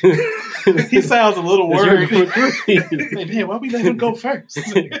have? He sounds a little worried. Hey, man, why we let him go first?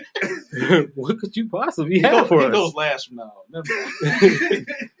 What could you possibly have for us? He goes last from now on.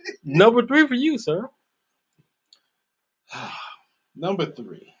 Number 3 for you, sir. Number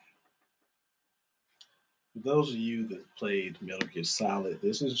 3. For those of you that played Metal Gear Solid,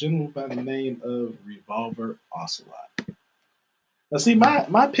 this is general by the name of Revolver Ocelot. Now, see,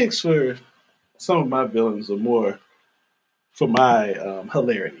 my picks for some of my villains are more for my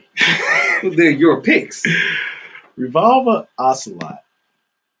hilarity. They're your picks. Revolver Ocelot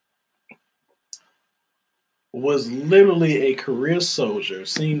was literally a career soldier,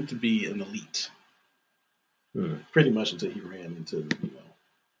 seemed to be an elite. Pretty much until he ran into,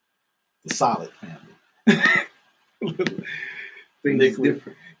 the Solid family. Things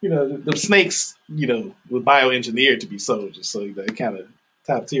different. The snakes, were bioengineered to be soldiers, so they kind of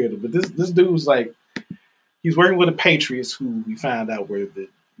top tiered them. But this dude was like, he's working with the Patriots, who we found out were the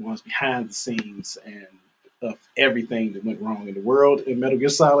ones behind the scenes and of everything that went wrong in the world in Metal Gear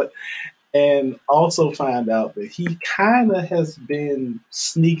Solid. And also find out that he kind of has been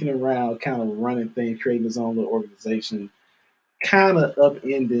sneaking around, kind of running things, creating his own little organization, kind of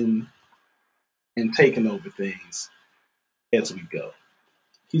upending and taking over things as we go.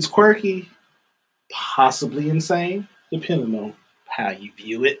 He's quirky, possibly insane, depending on how you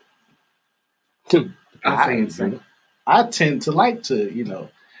view it. I tend to like to,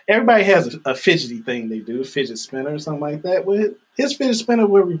 everybody has a fidgety thing they do, fidget spinner or something like that. With his fidget spinner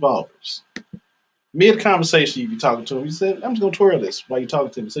were revolvers. Mid conversation, you be talking to him. You said, "I'm just gonna twirl this while you're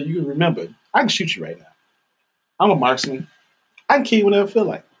talking to me, so you can remember. I can shoot you right now. I'm a marksman. I can kill you whenever I feel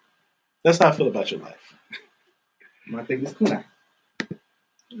like. That's how I feel about your life." My thing is kunai.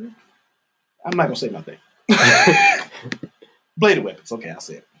 I'm not gonna say my thing. Bladed weapons. Okay, I'll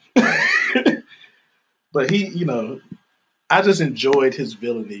say it. But he, I just enjoyed his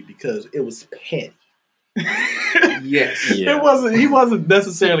villainy because it was petty. Yes. Yeah. He wasn't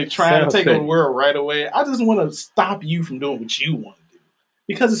necessarily trying to take petty. over the world right away. I just want to stop you from doing what you want to do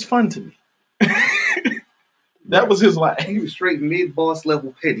because it's fun to me. That was his life. He was straight mid-boss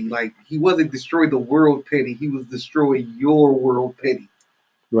level petty. Like, he wasn't destroy the world petty. He was destroy your world petty.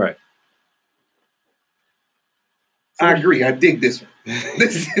 Right. I agree. I dig this one.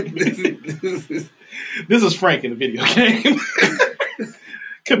 This is Frank in the video game.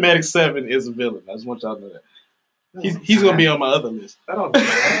 Comedic 7 is a villain. I just want y'all to know that. He's going to be on my other list. I don't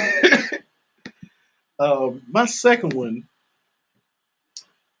know. My second one,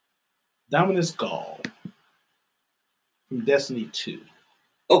 Dominus Gall from Destiny 2.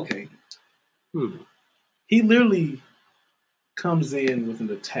 Okay. He literally comes in with an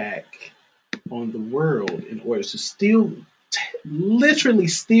attack on the world in order to literally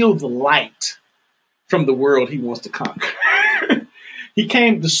steal the light from the world he wants to conquer.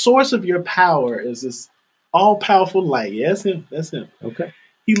 The source of your power is this all-powerful light. Yeah, that's him. Okay.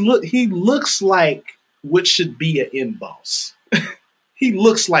 He looks like what should be an end boss. He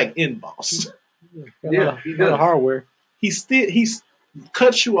looks like end boss. Yeah, he does. Hardware. He's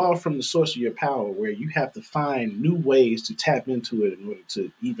cuts you off from the source of your power, where you have to find new ways to tap into it in order to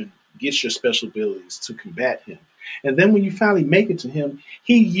even gets your special abilities to combat him. And then when you finally make it to him,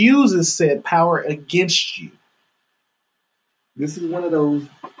 he uses said power against you. This is one of those,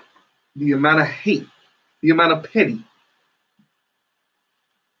 the amount of hate, the amount of petty.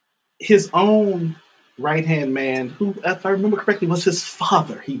 His own right-hand man, who, if I remember correctly, was his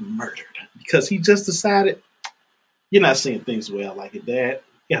father, he murdered. Because he just decided, you're not seeing things well like it, Dad.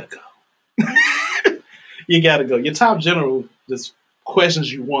 You gotta go. You gotta go. Your top general just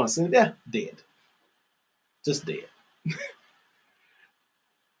questions you once, and dead. Just dead.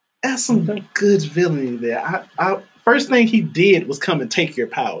 That's some good villainy there. First thing he did was come and take your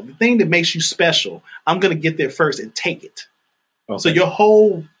power. The thing that makes you special, I'm going to get there first and take it. Okay. So your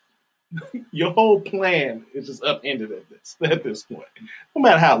whole plan is just upended at this point. No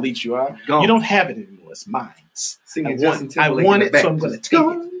matter how elite you are, you don't have it anymore. It's mine. I want it, so I'm going to take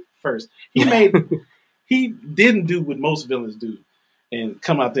it first. He didn't do what most villains do and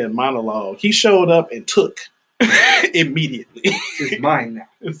come out there and monologue. He showed up and took immediately. It's mine now.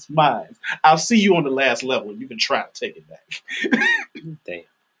 It's mine. I'll see you on the last level. You can try to take it back. Damn.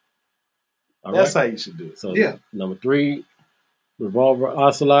 That's how you should do it. So number 3, Revolver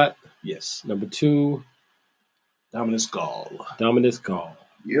Ocelot. Yes. Number 2, Dominus Gall.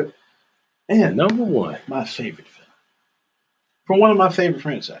 Yep. And number 1, my favorite film from one of my favorite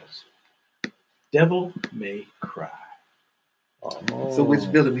franchises, Devil May Cry. Oh. So which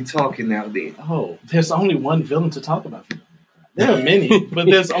villain we talking now then? Oh, there's only one villain to talk about. There are many, but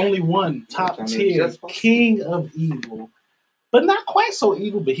there's only one top tier king of evil, but not quite so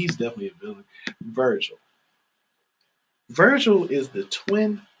evil, but he's definitely a villain. Virgil. Virgil is the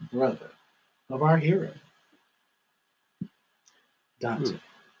twin brother of our hero, Dante.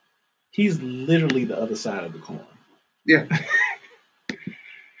 He's literally the other side of the coin. Yeah.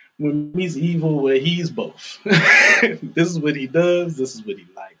 When he's evil, where he's both. This is what he does. This is what he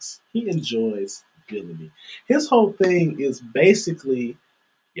likes. He enjoys villainy. His whole thing is basically,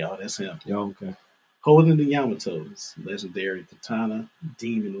 that's him. Okay. Holding the Yamato's legendary katana,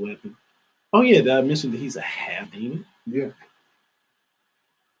 demon weapon. Oh yeah, did I mention that he's a half demon? Yeah.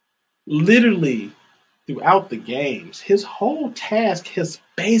 Literally, throughout the games, his whole task has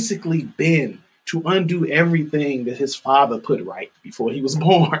basically been to undo everything that his father put right before he was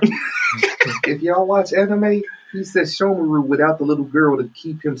born. If y'all watch anime, he says Shomaru without the little girl to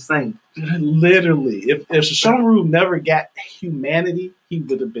keep him sane. Literally, if Shomaru never got humanity, he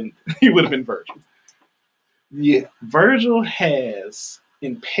would have been Virgil. Yeah, Virgil has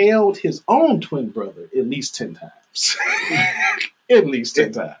impaled his own twin brother at least 10 times. At least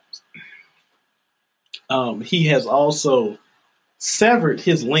 10 times. He has also severed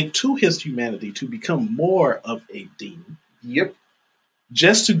his link to his humanity to become more of a demon. Yep.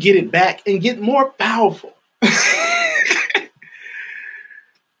 Just to get it back and get more powerful.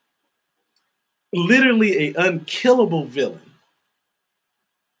 Literally an unkillable villain.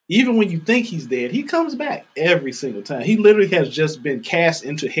 Even when you think he's dead, he comes back every single time. He literally has just been cast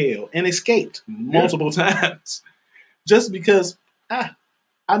into hell and escaped multiple times. Just because I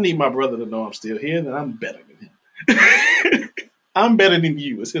need my brother to know I'm still here and I'm better than him. I'm better than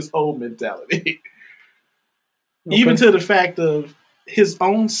you is his whole mentality. Okay. Even to the fact of his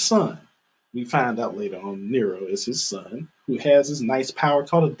own son. We find out later on Nero is his son, who has this nice power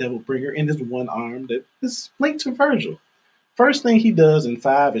called a Devil Bringer in his one arm that is linked to Virgil. First thing he does in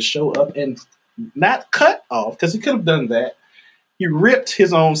 5 is show up and not cut off, because he could have done that. He ripped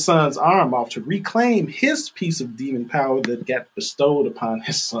his own son's arm off to reclaim his piece of demon power that got bestowed upon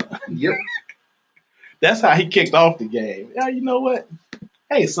his son. Yep. That's how he kicked off the game. Yeah, you know what?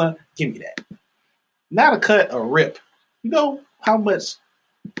 Hey, son, give me that. Not a cut, a rip. You know how much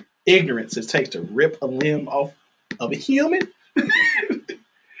ignorance it takes to rip a limb off of a human?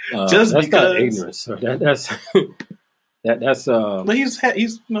 Just that's because not ignorance. So that's But he's half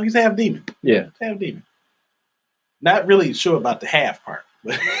demon. Yeah, half demon. Not really sure about the half part,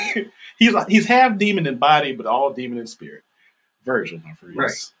 but he's half demon in body, but all demon in spirit. Virgil,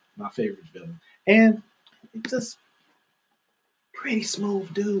 my favorite villain, and just pretty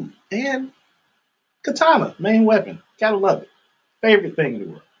smooth dude. And katana, main weapon, gotta love it. Favorite thing in the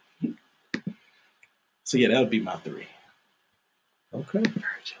world. So yeah, that would be my 3. Okay,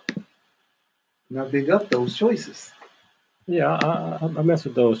 Virgil. Now big up those choices. Yeah, I mess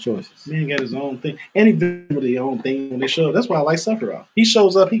with those choices. Man got his own thing. And he did his own thing when they show up. That's why I like Sephiroth. He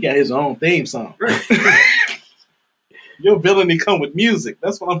shows up, he got his own theme song. Your villainy come with music.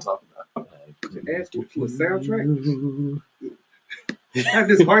 That's what I'm talking about. Ask you for a soundtrack? How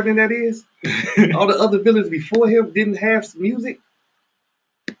disheartening that is. All the other villains before him didn't have music.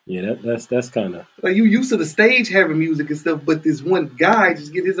 Yeah, that's kind of like you used to the stage having music and stuff, but this one guy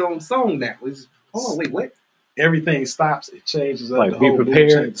just get his own song now. It's, hold on, wait, what? Everything stops. It changes up. like The be whole mood prepared.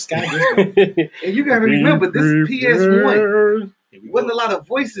 changes. The sky gets And you gotta remember, this PS1 wasn't a lot of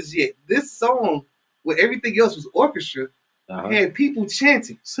voices yet. This song, where everything else was orchestra, had people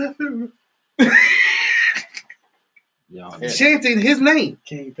chanting. Chanting his name.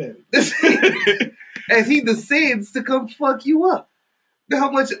 King Petty. As he descends to come fuck you up. You know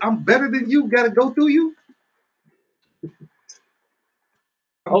how much I'm better than you gotta go through you?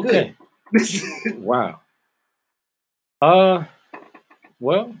 I'm okay. Wow.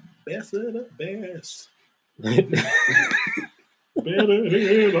 Well. Best of the best.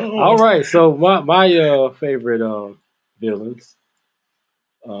 All right. So my favorite villains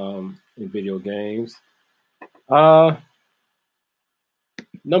in video games. Number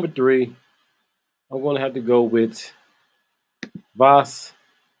 3, I'm gonna have to go with Vas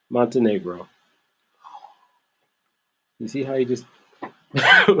Montenegro. You see how he just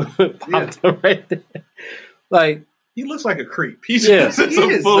popped up right there? Like, he looks like a creep. He's just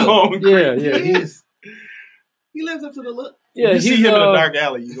a full-on creep. Yeah, he is. He lives up to the look. Yeah, you see him in a dark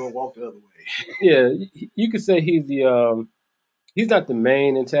alley, you gonna walk the other way. Yeah, you could say he's the he's not the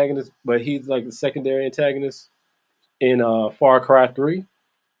main antagonist, but he's like the secondary antagonist in Far Cry 3.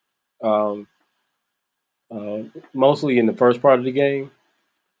 Mostly in the first part of the game.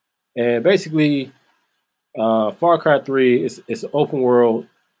 And basically, Far Cry 3 is an open world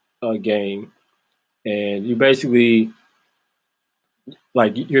game. And you're basically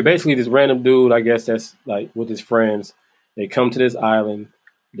this random dude, I guess, that's like with his friends. They come to this island.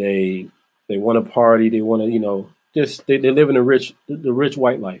 They want to party. They want to, just they live in the rich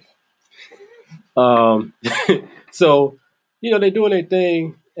white life. So, they're doing their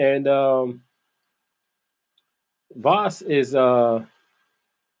thing, and Voss is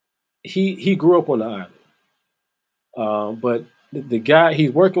he grew up on the island, but the guy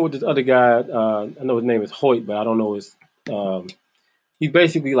he's working with this other guy. I know his name is Hoyt, but I don't know his. He's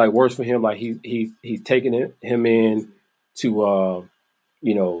basically like works for him. Like he's taking him in to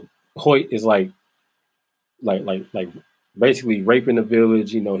Hoyt is like basically raping the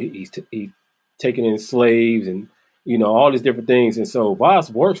village. He's taking in slaves and all these different things. And so Voss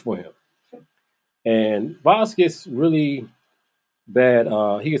works for him, and Voss gets really bad.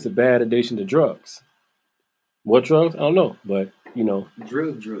 He gets a bad addiction to drugs. What drugs? I don't know, but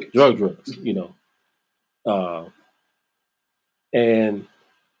drugs. And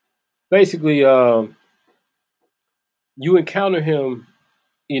basically, you encounter him.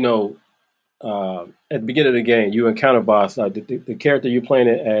 At the beginning of the game, you encounter Voss. The character you're playing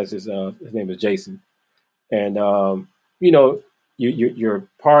it as is his name is Jason, and you're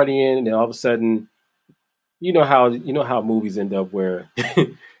partying, and then all of a sudden, you know how movies end up where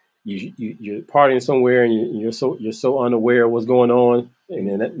you're partying somewhere and you're so unaware of what's going on,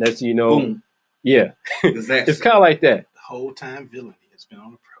 and then that's boom. Yeah, it's kind of like that. The whole time villainy has been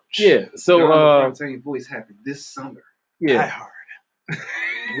on approach. Yeah, so voice happened this summer. Yeah, Die Hard.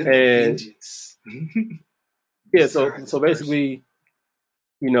 With and vengeance. Yeah, so basically,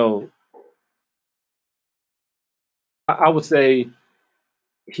 I would say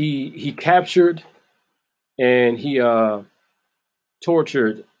he captured and he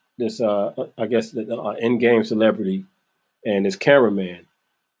tortured this I guess the in-game celebrity and his cameraman.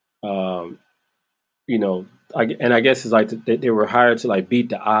 I guess it's like they were hired to like beat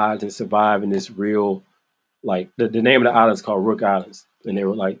the odds and survive in this real, like the name of the island is called Rook Islands, and they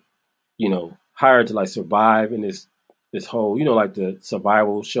were like hired to like survive in this whole like the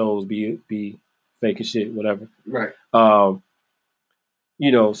survival shows, be fake and shit, whatever. Right. So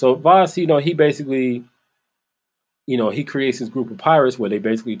Voss, he basically, he creates this group of pirates where they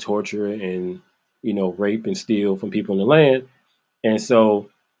basically torture and, rape and steal from people in the land. And so,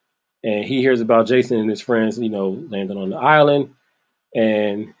 and he hears about Jason and his friends, landing on the island.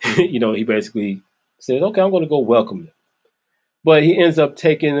 And, he basically says, okay, I'm going to go welcome them. But he ends up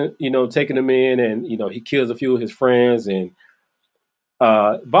taking them in, and, he kills a few of his friends. And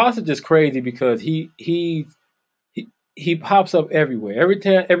Voss is just crazy because he pops up everywhere.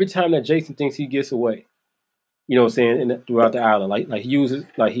 Every time that Jason thinks he gets away, what I'm saying, throughout the island.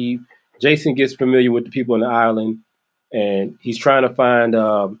 Jason gets familiar with the people on the island, and he's trying to find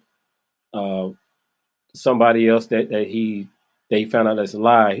somebody else that they found out that's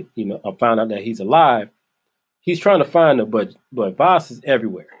alive. Found out that he's alive. He's trying to find them, but Voss is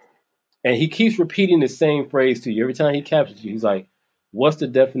everywhere, and he keeps repeating the same phrase to you every time he captures you. He's like, "What's the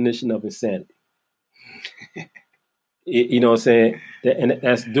definition of insanity?" You know what I'm saying? And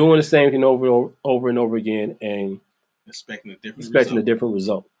that's doing the same thing over and over again, and expecting a different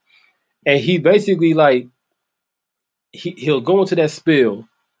result. and he basically like he'll go into that spill,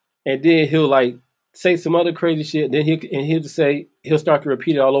 and then he'll like say some other crazy shit. Then he'll start to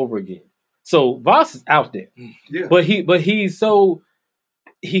repeat it all over again. So Voss is out there, Yeah. but he's so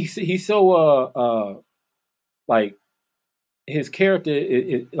like his character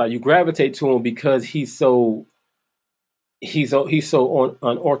is like you gravitate to him because he's so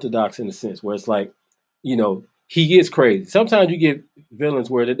unorthodox in a sense where it's like, you know, he is crazy. Sometimes you get villains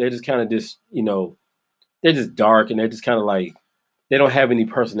where they're just kind of just, you know, they're just dark and they're just kind of like they don't have any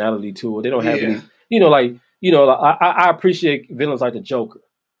personality to it. They don't have any, you know, like, you know, like, I appreciate villains like the Joker.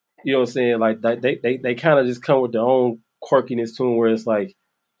 You know what I'm saying? Like they kind of just come with their own quirkiness to them where it's like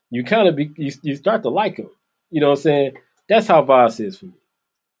you kind of you start to like them. You know what I'm saying? That's how Voss is for me.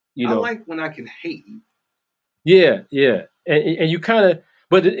 You know, I like when I can hate you. Yeah, yeah, and you kind of,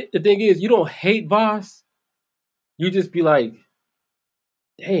 but the thing is, you don't hate Voss. You just be like,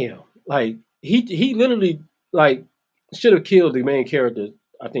 damn, like he literally like should have killed the main character.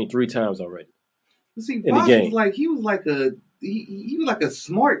 I think 3 times already. See, in the Voss game. was like he was like a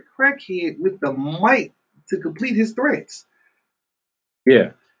smart crackhead with the might to complete his threats.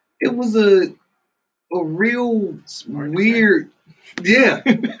 Yeah, it was a real Smart weird. Yeah,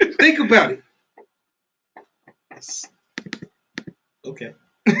 think about it. Okay.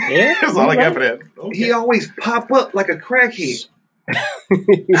 yeah. That's all I got for that. Okay. He always pop up like a crackhead.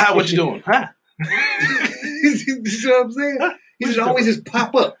 Hi, what you doing? Huh? You know what I'm saying? He just always just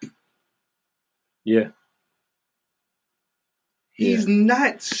pop up. Yeah. He's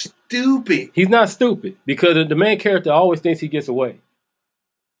not stupid. He's not stupid because the main character always thinks he gets away.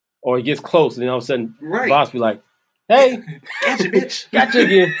 Or he gets close, and then all of a sudden, Voss be like, hey, Gotcha, bitch. Gotcha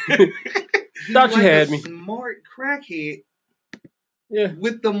again. Thought you had me. Smart crackhead. Yeah.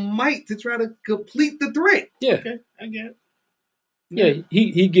 With the might to try to complete the threat. Yeah. Okay, I get it. Yeah,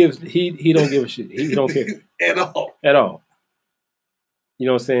 he don't give a shit. He don't care. At all. At all. You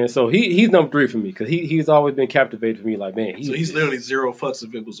know what I'm saying? So he's number 3 for me because he's always been captivated for me. Like, man, so he's literally 0 fucks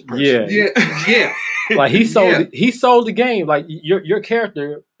if it was a person. Yeah. Like he sold the game. Like your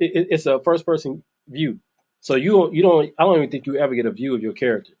character, it's a first person view. So you don't. I don't even think you ever get a view of your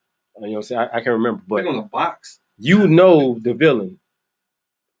character. You know what I'm saying? I can't remember, but on a box. You know the villain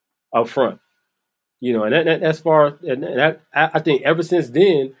up front. You know, and that's far. And that I think ever since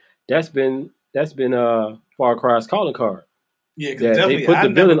then, that's been Far Cry's calling card. Yeah, because definitely they put the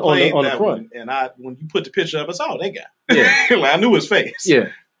villain on the front. One, and when you put the picture up, I saw that guy. Yeah, like, I knew his face. Yeah.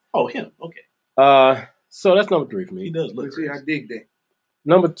 Oh, him. Okay. So that's number 3 for me. He does look. I dig that.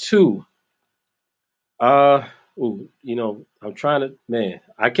 Number 2. You know, I'm trying to. Man,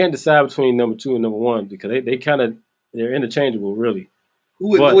 I can't decide between number 2 and number 1 because they're interchangeable, really.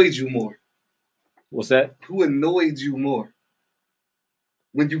 Who annoyed you more? What's that? Who annoyed you more?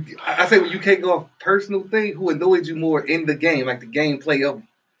 When you can't go off personal thing, who annoyed you more in the game, like the gameplay of?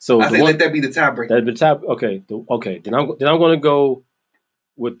 So let that be the tiebreaker. That the top. Okay. Then I'm going to go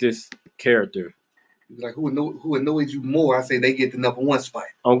with this character. Like who annoyed you more? I say they get the number 1 spot.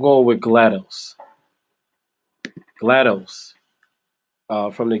 I'm going with GLaDOS. GLaDOS,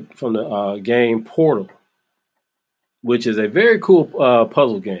 from the game Portal, which is a very cool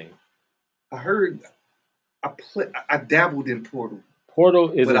puzzle game. I heard. I dabbled in Portal.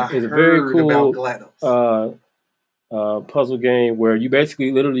 Portal is a very cool puzzle game where you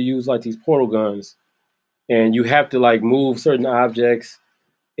basically literally use like these portal guns, and you have to like move certain objects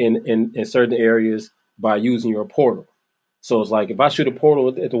in certain areas by using your portal. So it's like if I shoot a portal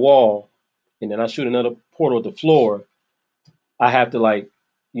at the wall, and then I shoot another portal at the floor, I have to like,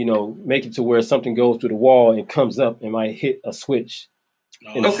 you know, make it to where something goes through the wall and comes up and might hit a switch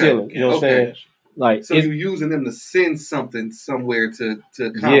in the ceiling. You know what I'm saying? Like, so you're using them to send something somewhere to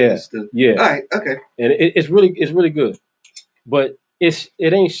accomplish yeah. All right, okay. And it's really good, but it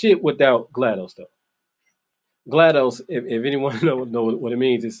ain't shit without GLaDOS though. GLaDOS, if anyone know what it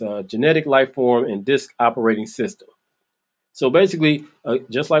means, it's a genetic life form and disk operating system. So basically,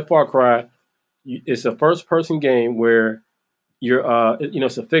 just like Far Cry, it's a first person game where you're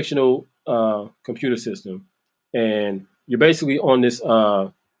it's a fictional computer system, and you're basically on this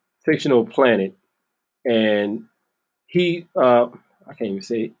fictional planet. And she. Yeah,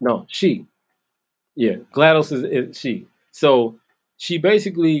 GLaDOS is she. So she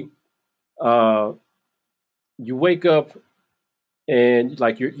basically, you wake up and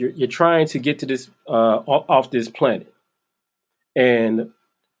like you're trying to get to this off this planet, and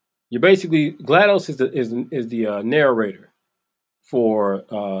you're basically GLaDOS is the narrator for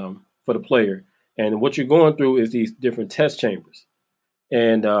the player, and what you're going through is these different test chambers,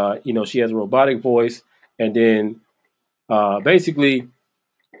 and she has a robotic voice. And then basically,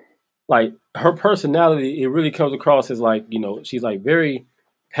 like her personality, it really comes across as like, she's like very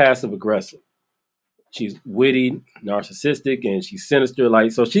passive aggressive. She's witty, narcissistic, and she's sinister.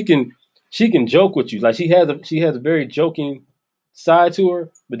 Like, so she can joke with you. Like, she has a very joking side to her,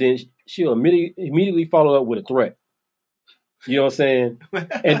 but then she'll immediately follow up with a threat. You know what I'm saying?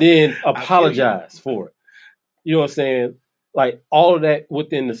 And then apologize for it. You know what I'm saying? Like, all of that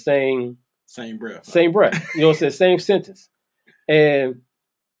within the same breath. Same breath. You know what I'm saying? Same sentence. And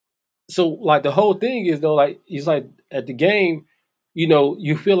so, like, the whole thing is though, like, it's like at the game,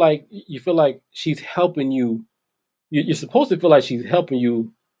 you feel like she's helping you. You're supposed to feel like she's helping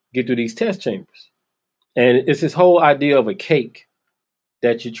you get through these test chambers, and it's this whole idea of a cake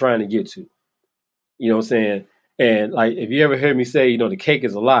that you're trying to get to. You know what I'm saying? And like, if you ever heard me say, the cake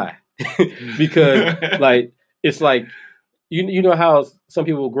is a lie, because like, it's like, you know how some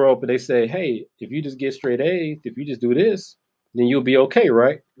people grow up and they say, hey, if you just get straight A's, if you just do this, then you'll be okay,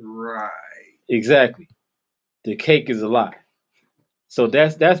 right? Right. Exactly. The cake is a lie. So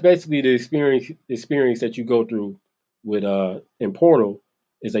that's basically the experience that you go through with in Portal,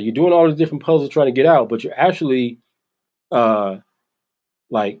 is that you're doing all these different puzzles trying to get out, but you're actually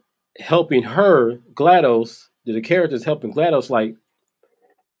like helping her, GLaDOS, the character's helping GLaDOS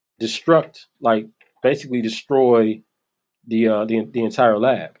like basically destroy the entire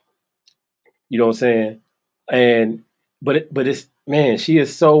lab. You know what I'm saying? And but it's, man, she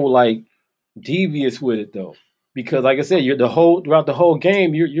is so like devious with it though, because like I said, throughout the whole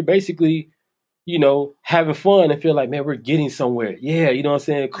game, you're basically, having fun and feel like, man, we're getting somewhere. Yeah, you know what I'm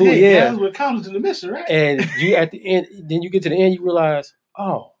saying? Cool, hey, yeah. That's what counts in the mission, right? And you at the end, then you get to the end, you realize,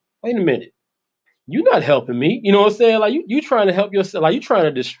 oh, wait a minute, you're not helping me. You know what I'm saying? Like you trying to help yourself, like you trying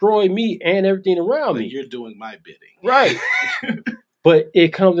to destroy me and everything around me. You're doing my bidding, right? But it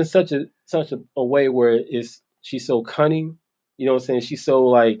comes in such a way where she's so cunning. You know what I'm saying? She's so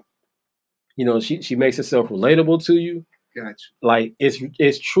like, she makes herself relatable to you. Gotcha. Like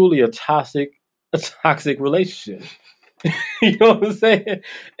it's truly a toxic relationship. You know what I'm saying?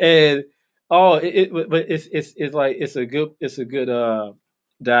 And but it's like it's a good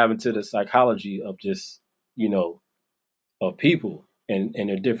dive into the psychology of just of people and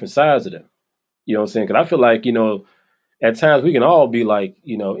their different sides of them. You know what I'm saying? Because I feel like at times we can all be like,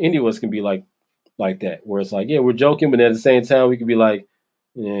 any of us can be like that, where it's like, yeah, we're joking, but at the same time we can be like,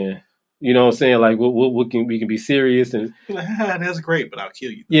 yeah. You know what I'm saying? Like we can be serious and like, that's great, but I'll kill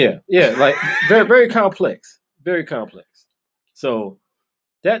you. Yeah, like very, very complex, very complex. So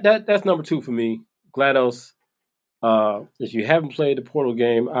that's number 2 for me, GLaDOS. If you haven't played the Portal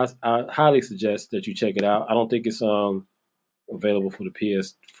game, I highly suggest that you check it out. I don't think it's available for the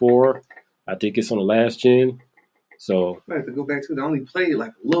PS4. I think it's on the last gen. So I have to go back to it. I only played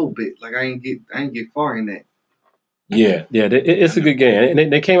like a little bit. Like I ain't get far in that. Yeah, it's a good game,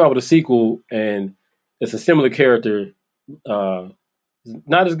 and they came out with a sequel, and it's a similar character, not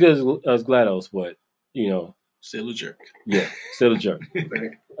as good as GLaDOS, but still a jerk. Yeah, still a jerk.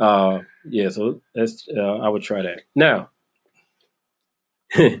 Yeah, so that's I would try that. Now,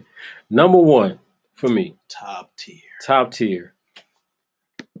 number 1 for me, top tier.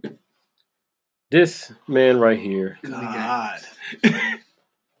 This man right here. God.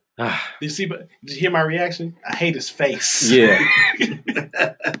 Did you hear my reaction? I hate his face. Yeah.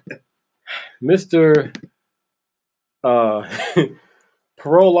 Mr.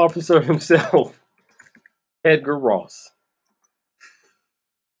 Parole officer himself, Edgar Ross,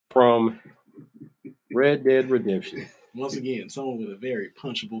 from Red Dead Redemption. Once again, someone with a very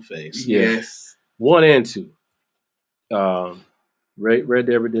punchable face. Yes. 1 and 2. Red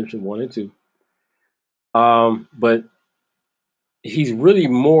Dead Redemption 1 and 2. But he's really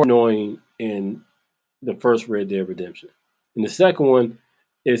more annoying in the first Red Dead Redemption. And the second one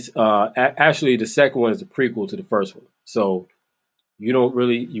is actually the second one is a prequel to the first one. So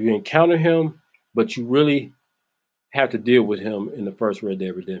you encounter him, but you really have to deal with him in the first Red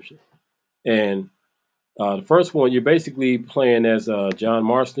Dead Redemption. And the first one, you're basically playing as John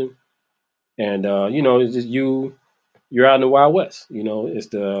Marston, and it's just you're out in the Wild West. It's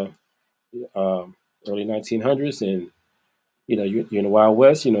the early 1900s, and you're in the Wild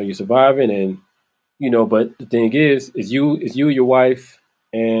West. You're surviving, and but the thing is you, your wife,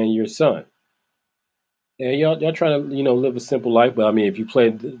 and your son, and y'all trying to live a simple life. But I mean, if you play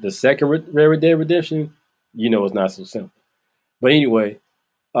the second Red Dead Redemption, it's not so simple. But anyway,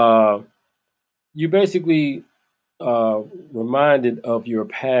 you basically reminded of your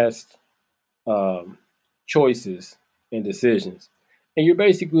past choices and decisions, and you're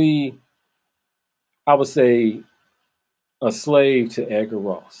basically, I would say, a slave to Edgar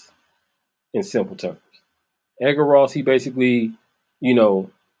Ross, in simple terms. Edgar Ross, he basically,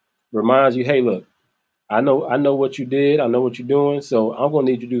 reminds you, hey, look, I know what you did. I know what you're doing. So I'm going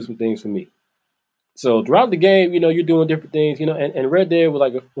to need you to do some things for me. So throughout the game, you're doing different things, and Red Dead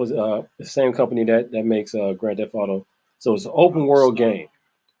was the same company that makes Grand Theft Auto. So it's an open world game.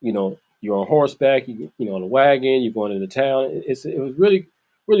 You're on horseback, on a wagon, you're going into town. It was really,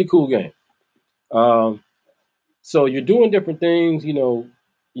 really cool game. So you're doing different things, you're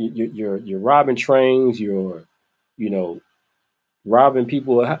robbing trains, you're, robbing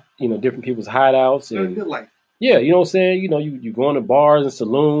people, different people's hideouts, and good life. Yeah, you know what I'm saying. You going to bars and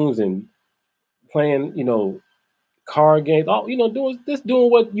saloons and playing, card games. All doing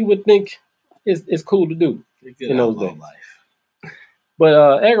what you would think is cool to do in those days. Life.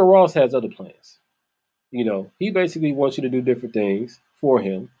 But Edgar Ross has other plans. He basically wants you to do different things for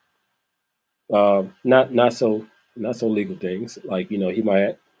him. Not so legal things. Like, he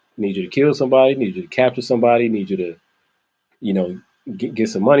might need you to kill somebody, need you to capture somebody, need you to, get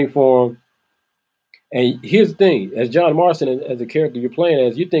some money for him. And here's the thing: as John Marston, as the character you're playing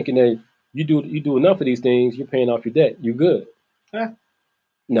as, you're thinking that you do enough of these things, you're paying off your debt, you're good. Huh?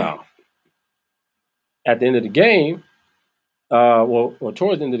 No. At the end of the game, or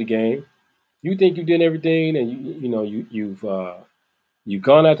towards the end of the game, you think you did everything, and you've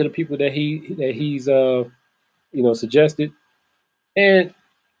gone after the people that he's suggested, and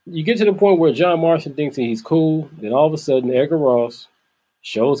you get to the point where John Marston thinks that he's cool. Then all of a sudden, Edgar Ross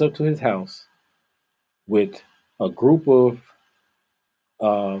shows up to his house with a group of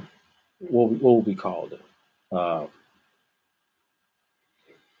what would we call them?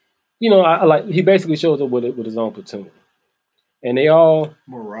 I like, he basically shows up with his own platoon, and they all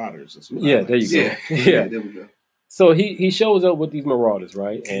marauders. Yeah, there you go. Yeah, there we go. So he shows up with these marauders,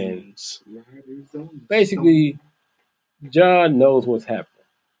 right? And basically, John knows what's happening.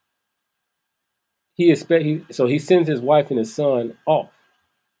 So he sends his wife and his son off.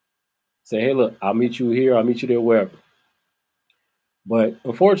 Say, hey, look, I'll meet you here. I'll meet you there, wherever. But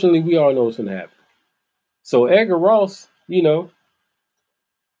unfortunately, we all know what's going to happen. So Edgar Ross, he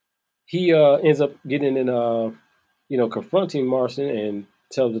ends up getting in, confronting Marston and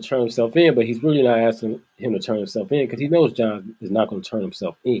tells him to turn himself in, but he's really not asking him to turn himself in because he knows John is not going to turn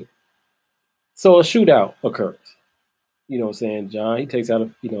himself in. So a shootout occurs. You know what I'm saying? John, he takes out,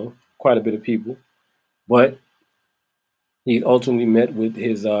 quite a bit of people, but he ultimately met with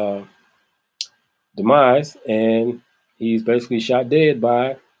his demise, and he's basically shot dead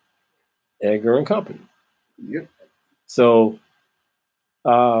by Edgar and company. Yep. So,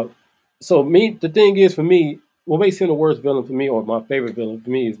 the thing is, for me, what makes him the worst villain for me, or my favorite villain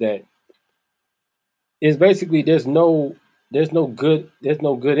for me, is that it's basically there's no good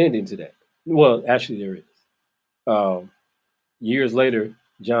ending to that. Well, actually, there is. Years later,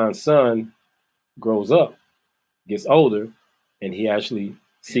 John's son grows up, gets older, and he actually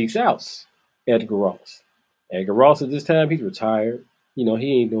seeks out Edgar Ross. Edgar Ross at this time, he's retired. He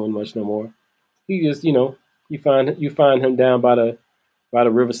ain't doing much no more. He just, you find him down by the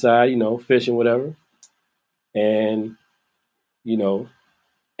riverside, fishing, whatever. And, and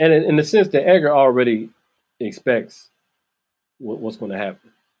in the sense that Edgar already expects what's going to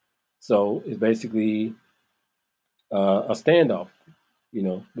happen. So it's basically a standoff,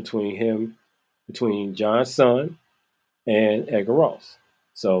 between John's son and Edgar Ross.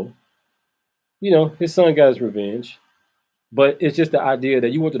 So, his son got his revenge, but it's just the idea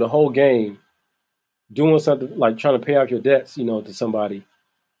that you went through the whole game doing something like trying to pay off your debts, to somebody,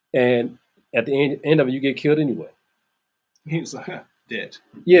 and at the end of it, you get killed anyway. He was dead.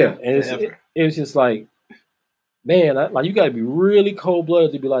 Yeah, and it was just like, man, like you got to be really cold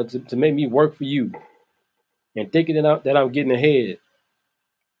blooded to be like to make me work for you, and thinking that I'm getting ahead,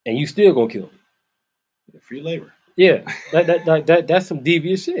 and you still gonna kill me. Free labor. Yeah, that's some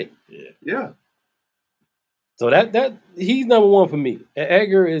devious shit. Yeah. So that he's number one for me.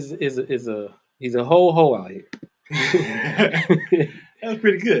 Edgar he's a whole hoe out here. That was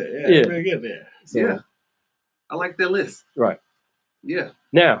pretty good. Yeah, pretty good there. So, yeah, I like that list. Right. Yeah.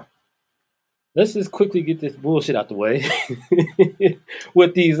 Now, let's just quickly get this bullshit out the way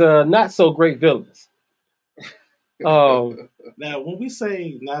with these not so great villains. Now, when we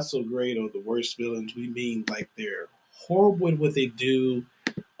say not so great or the worst villains, we mean like they're horrible at what they do.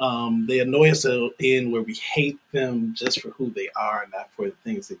 They annoy us at the end where we hate them just for who they are, not for the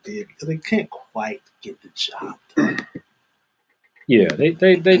things they did, because they can't quite get the job done. Yeah, they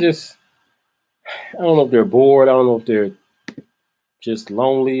just, I don't know if they're bored. I don't know if they're just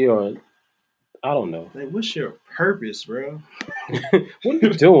lonely, or I don't know. Like, what's your purpose, bro? What are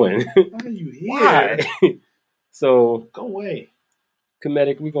you doing? Why are you here? Why? So go away.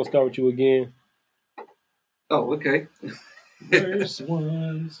 Comedic, we're gonna start with you again. Oh, okay. Worst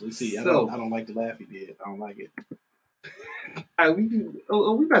ones. Let's see. So- I don't like the laugh he did. I don't like it. All right,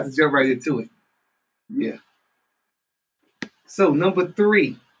 we about to jump right into it. Yeah. So number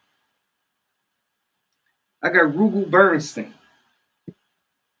 3, I got Rugal Bernstein.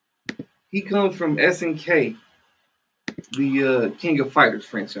 He comes from SNK, the King of Fighters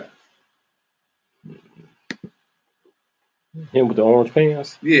franchise. Him with the orange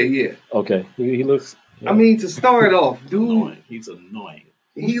pants. Yeah. Okay, he looks. I mean, to start off, dude, Annoying. He's annoying.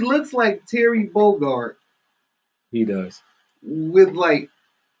 he looks like Terry Bogard he does. with like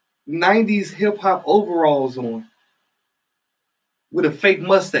 90s hip hop overalls on with a fake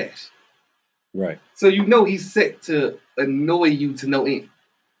mustache. Right. So you know he's set to annoy you to no end.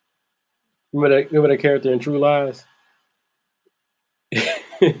 Remember that character in True Lies?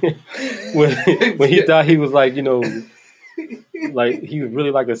 when he thought he was like, like he was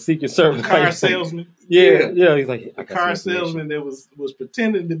really like a Secret Service Car salesman. Yeah. He's like A car salesman that was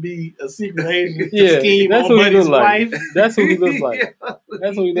pretending to be a secret agent to Yeah, scheme that's on who he Buddy's looks like. wife. That's who he looks like. Yeah.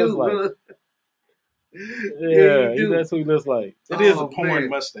 That's who he looks like. Yeah, That's who he looks like. It is a Oh, porn man.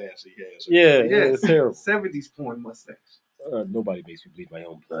 mustache he has. Yeah, Yeah, it's terrible. 70s porn mustache. Nobody makes me bleed my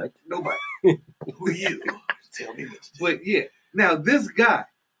own blood. Nobody. Who are you? Tell me what to do. But yeah, now this guy,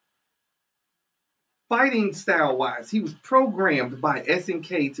 fighting style wise, he was programmed by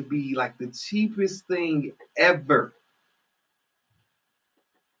SNK to be like the cheapest thing ever.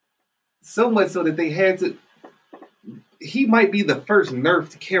 So much so that they had to. He might be the first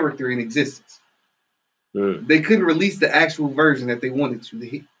nerfed character in existence. They couldn't release the actual version that they wanted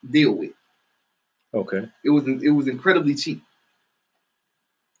to deal with. Okay. It was incredibly cheap.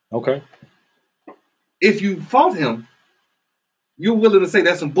 Okay. If you fought him, you're willing to say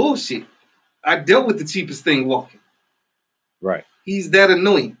that's some bullshit. I dealt with the cheapest thing walking. Right. He's that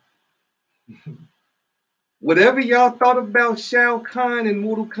annoying. Whatever y'all thought about Shao Kahn and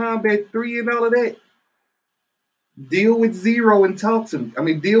Mortal Kombat 3 and all of that, deal with Zero and talk to me. I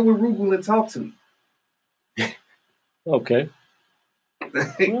mean, deal with Rugal and talk to me. Okay.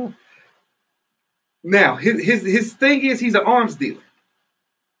 Well, Now, his thing is he's an arms dealer.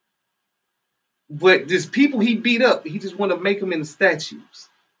 But just people he beat up, he just want to make them into statues.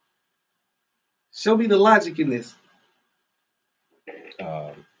 Show me the logic in this.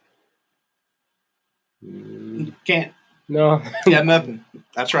 Can't. No. Got nothing.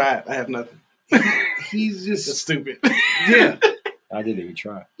 I tried. I have nothing. He's It's just, stupid. yeah. I didn't even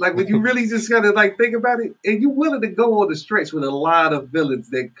try. Like when you really just gotta like think about it, and you're willing to go on the stretch with a lot of villains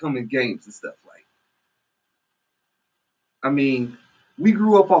that come in games and stuff like. I mean, we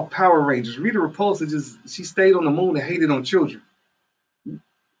grew up off Power Rangers. Rita Repulsa she stayed on the moon and hated on children.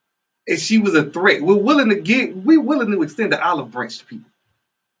 And she was a threat. We're willing to extend the olive branch to people.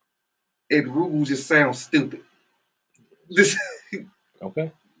 And Rugal just sounds stupid. This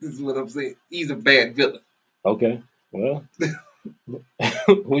Okay. is what I'm saying. He's a bad villain. Okay. Well,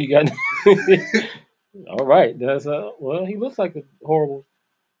 who you got? All right. That's well, he looks like a horrible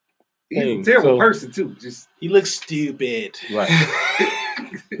He's thing. a terrible So- person too. Just He looks stupid. Right.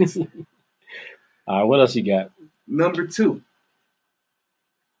 All right. What else you got? Number 2.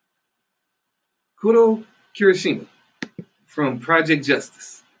 Kuro Kirishima from Project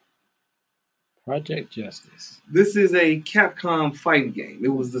Justice. Project Justice. This is a Capcom fighting game. It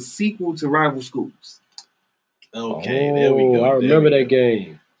was the sequel to Rival Schools. Okay, there we go. I remember that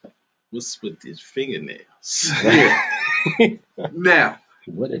game. What's with his fingernails? Yeah. Now,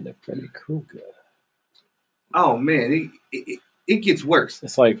 What in the Freddy Krueger? oh man, it gets worse.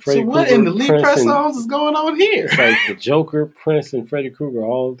 It's like Freddy So what Krueger, in the Lee Prince, press and songs is going on here? it's like the Joker, Prince, and Freddy Krueger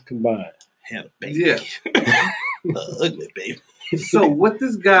all combined. Had a baby. Yeah. Ugly baby. So what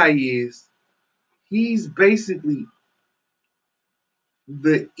this guy is, he's basically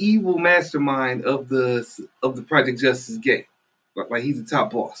the evil mastermind of the Project Justice game. Like he's the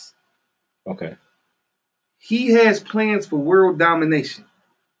top boss. Okay. He has plans for world domination.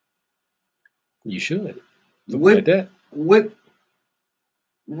 You should. Look What like that. what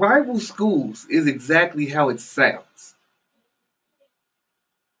Rival Schools is exactly how it sounds.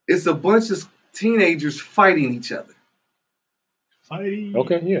 It's a bunch of teenagers fighting each other. Fighting.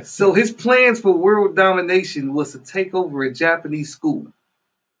 Okay, yeah. So his plans for world domination was to take over a Japanese school.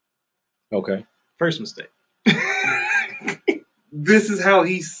 Okay. First mistake. This is how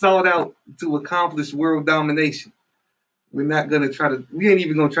he sought out to accomplish world domination. We ain't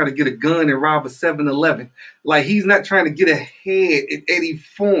even gonna try to get a gun and rob a 7-Eleven. Like he's not trying to get ahead in any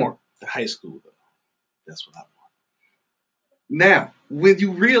form. The high school, though. That's what I want. Now, when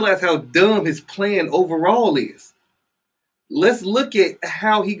you realize how dumb his plan overall is, let's look at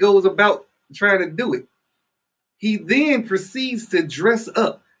how he goes about trying to do it. He then proceeds to dress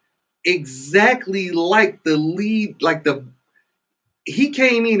up exactly like the lead, he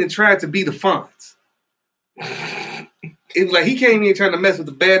came in and tried to be the Fonz. It was like he came in trying to mess with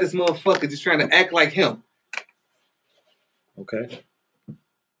the baddest motherfucker, just trying to act like him. Okay.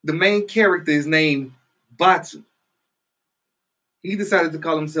 The main character is named Batsu. He decided to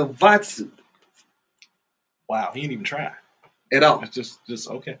call himself Vatsu. Wow, he didn't even try. At all. It's just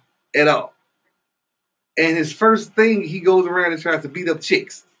okay. At all. And his first thing, he goes around and tries to beat up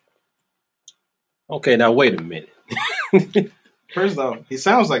chicks. Okay, now wait a minute. First off, he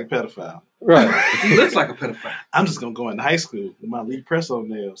sounds like a pedophile. Right. He looks like a pedophile. I'm just going to go into high school with my Lee Presso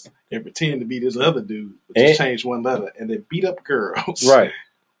nails and pretend to be this other dude, but just change one letter, and then beat up girls. Right.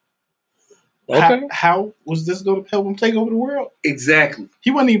 Okay. How was this going to help him take over the world? Exactly.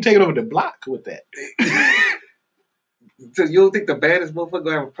 He wasn't even taking over the block with that. So you don't think the baddest motherfucker going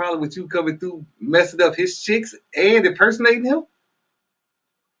to have a problem with you coming through, messing up his chicks and impersonating him?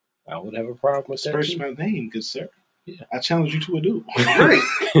 I would have a problem with that. First my name, good sir. Yeah. I challenge you to a duel. Right.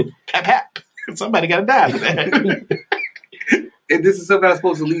 Pap, pap. Somebody got to die for that. And this is somehow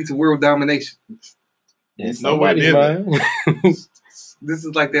supposed to lead to world domination. Yes, nobody did that. This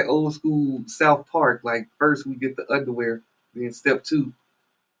is like that old school South Park. Like, first we get the underwear, then step 2,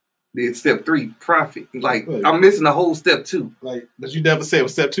 then step 3, profit. Like, I'm missing the whole step 2. Like, but you never said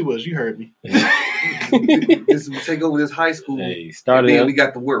what step 2 was. You heard me. This we take over this high school. Hey, and then we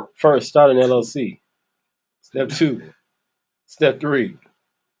got the world. First, start an LLC. Step 2. Step 3.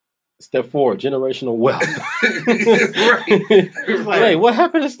 Step 4, generational wealth. Right. Like, wait, what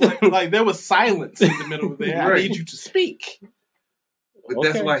happened to step? Like, there was silence in the middle of there. Right. I need you to speak. But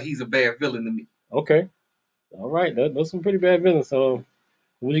Okay. that's why he's a bad villain to me. Okay. All right. Those some pretty bad villains. So,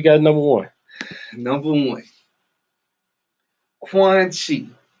 what you got at number 1? Number 1. Quan Chi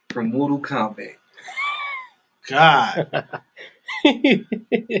from Mortal Kombat. God. You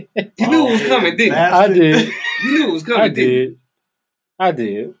knew it was coming, didn't you? I did. You knew it was coming, didn't you? I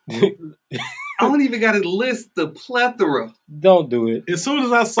did. I don't even got to list the plethora. Don't do it. As soon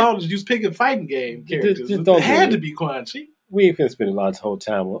as I saw that you was picking fighting game characters, Just don't it had do to it. be Quan Chi. We ain't finna spend a lot of whole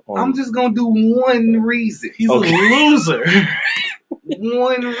time on. I'm just going to do one reason. He's Okay. a loser.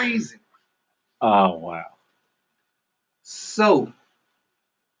 One reason. Oh wow. So,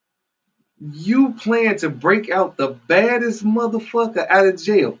 you plan to break out the baddest motherfucker out of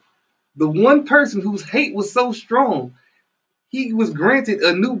jail. The one person whose hate was so strong, he was granted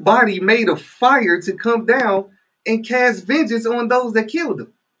a new body made of fire to come down and cast vengeance on those that killed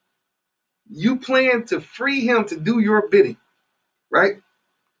him. You plan to free him to do your bidding, right?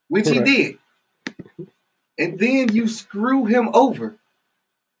 Which he did. And then you screw him over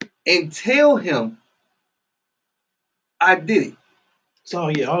and tell him, I did it. So,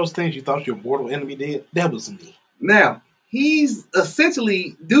 yeah, all those things you thought your mortal enemy did, that was me. Now, he's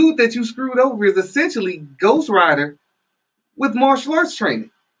essentially, dude that you screwed over is essentially Ghost Rider with martial arts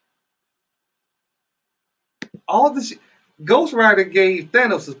training. All the shit. Ghost Rider gave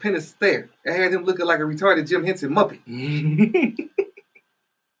Thanos a penis stare. It had him looking like a retarded Jim Henson Muppet.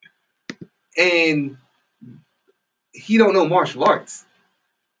 And he don't know martial arts.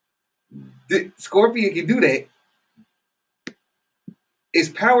 Scorpion can do that. It's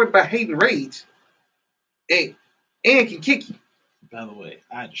powered by hate and rage. And can kick you. By the way,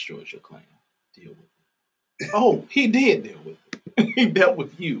 I destroyed your clan. Deal with it. Oh, he did deal with it. He dealt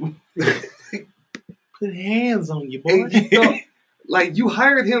with you. Put hands on you, boy. And you thought, like, you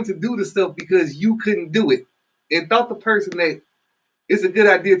hired him to do the stuff because you couldn't do it. And thought the person that it's a good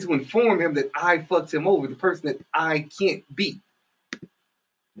idea to inform him that I fucked him over, the person that I can't beat.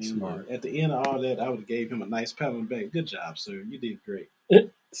 Smart. At the end of all that, I would have gave him a nice pat on the back. Good job, sir. You did great.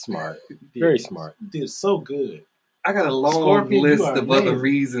 Smart. Very smart. You did so good. I got a long Scorpion, list you are of other amazing.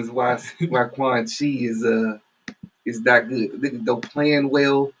 reasons why Quan Chi is not good. The nigga don't plan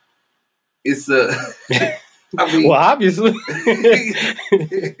well. It's I mean, Well, obviously.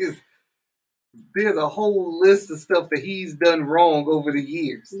 there's a whole list of stuff that he's done wrong over the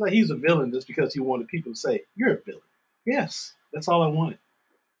years. It's like he's a villain just because he wanted people to say, you're a villain. Yes, that's all I wanted.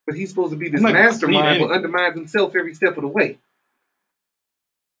 But he's supposed to be this I'm not gonna mastermind, concede but undermines himself every step of the way.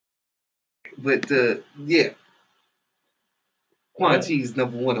 But yeah, Quan Chi's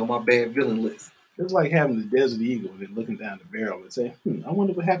number 1 on my bad villain list. It's like having the Desert Eagle and then looking down the barrel and saying, I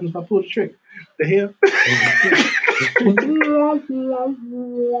wonder what happens if I pull the trigger. The hell?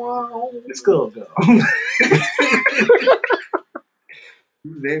 The skull gone.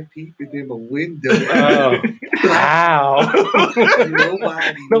 Who's that peeping in my window? Wow.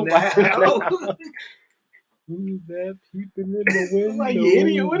 Nobody now. Who's that peeping in the window? Like, you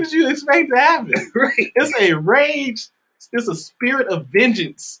idiot, what did you expect to happen? Right. It's a rage. It's a spirit of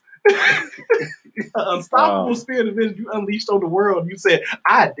vengeance. An unstoppable spirit of vengeance you unleashed on the world. You said,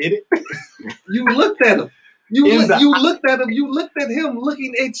 I did it. You looked at him. You looked at him. You looked at him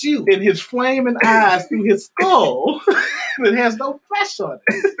looking at you. In his flaming eyes through his skull that has no flesh on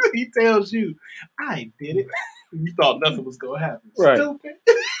it. He tells you, I did it. You thought nothing was going to happen. Right. Stupid.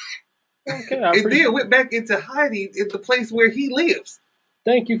 Okay, And then went back into hiding in the place where he lives.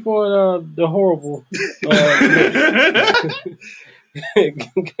 Thank you for the horrible.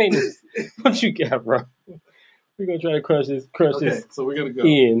 What you got, bro? We're gonna try to crush this. So we're gonna go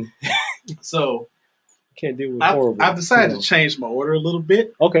in. So can't deal with horrible. I've decided to change my order a little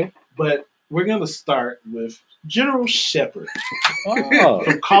bit. Okay, but we're gonna start with General Shepard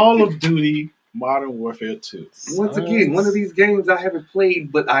from Call of Duty Modern Warfare 2. Once again, one of these games I haven't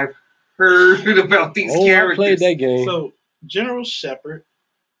played, but I've heard about these characters. I played that game. So General Shepard,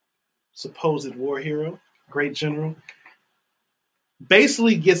 supposed war hero, great general,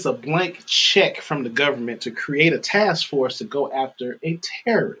 basically gets a blank check from the government to create a task force to go after a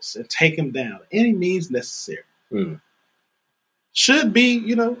terrorist and take him down any means necessary. Should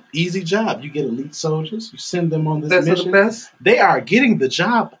be, easy job. You get elite soldiers, you send them on this mission. The best. They are getting the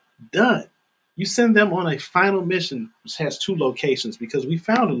job done. You send them on a final mission, which has 2 locations, because we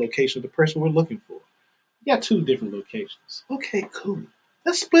found a location of the person we're looking for. We got 2 different locations. Okay, cool.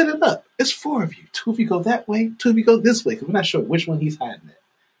 Let's split it up. It's 4 of you. 2 of you go that way, 2 of you go this way, because we're not sure which one he's hiding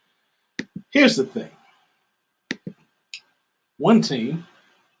at. Here's the thing. One team,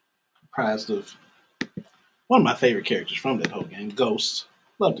 comprised of one of my favorite characters from that whole game, Ghost.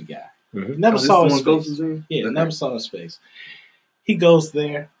 Love the guy. Never saw his face. Never saw his face. He goes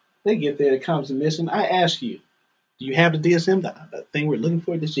there. They get there. It comes a mission. I ask you, do you have the DSM, the thing we're looking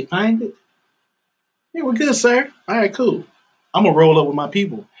for? Did you find it? Yeah, we're good, sir. All right, cool. I'm going to roll up with my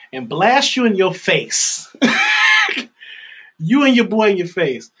people and blast you in your face. You and your boy in your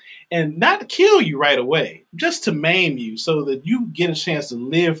face. And not to kill you right away, just to maim you so that you get a chance to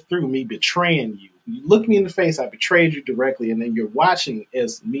live through me betraying you. You look me in the face, I betrayed you directly, and then you're watching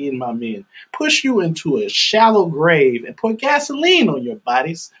as me and my men push you into a shallow grave and put gasoline on your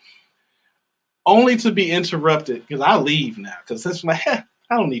bodies, only to be interrupted, because I leave now, because it's like, I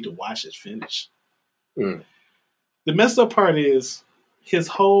don't need to watch it finish. The messed up part is his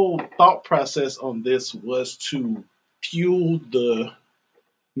whole thought process on this was to fuel the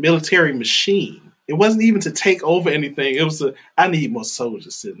military machine. It wasn't even to take over anything. It was I need more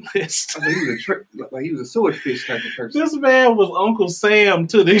soldiers to enlist. He was a swordfish type of person. This man was Uncle Sam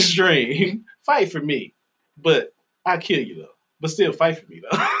to the extreme. Fight for me, but I'll kill you though. But still fight for me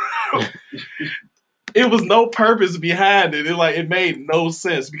though. It was no purpose behind it. It made no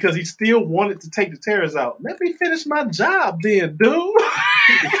sense because he still wanted to take the terrorists out. Let me finish my job then, dude.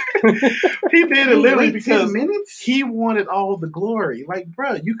 He did it literally because he wanted all the glory. Like,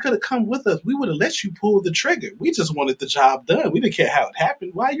 bro, you could have come with us. We would have let you pull the trigger. We just wanted the job done. We didn't care how it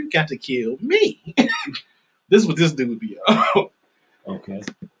happened. Why you got to kill me? This is what this dude be on. Okay.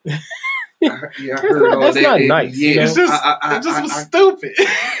 I heard all that's that. Not nice. Yeah, it just was stupid.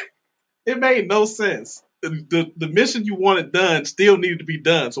 It made no sense. The mission you wanted done still needed to be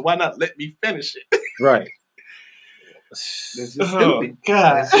done. So why not let me finish it? Right. That's just stupid.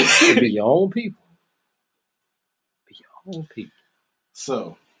 God. Be your own people. Be your own people.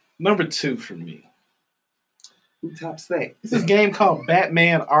 So, number 2 for me. Who tops that? It's this game called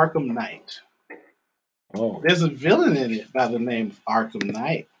Batman Arkham Knight. Oh. There's a villain in it by the name of Arkham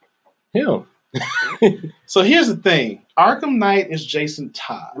Knight. Him. So here's the thing. Arkham Knight is Jason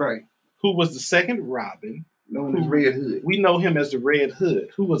Todd. Right. Who was the second Robin. Known as Red Hood. We know him as the Red Hood,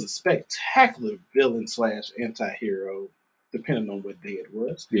 who was a spectacular villain / anti-hero, depending on what day it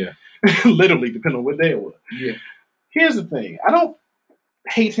was. Yeah. Literally, depending on what day it was. Yeah. Here's the thing. I don't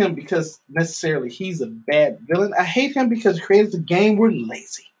hate him because necessarily he's a bad villain. I hate him because creators of the game were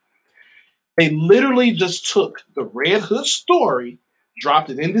lazy. They literally just took the Red Hood story, dropped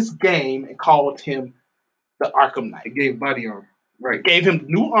it in this game, and called him the Arkham Knight. It gave body armor. Right. Gave him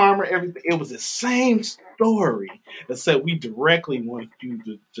new armor, everything. It was the same story that said we directly want you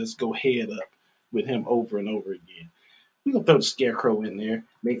to just go head up with him over and over again. We're going to throw the Scarecrow in there,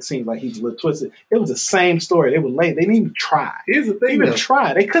 make it seem like he's a little twisted. It was the same story. They were late. They didn't even try. Here's the thing, they didn't even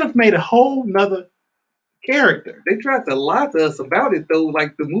try. They could have made a whole nother character. They tried to lie to us about it, though.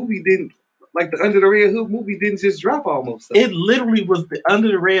 Like, the movie didn't, like, the Under the Red Hood movie didn't just drop almost. So. It literally was the Under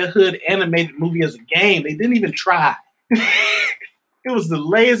the Red Hood animated movie as a game. They didn't even try. It was the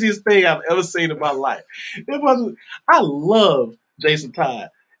laziest thing I've ever seen in my life. It wasn't. I love Jason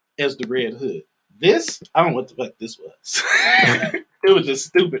Todd as the Red Hood. This, I don't know what the fuck this was. It was just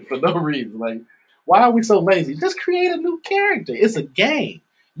stupid for no reason. Like, why are we so lazy? Just create a new character. It's a game.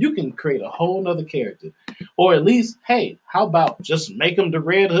 You can create a whole nother character. Or at least, hey, how about just make him the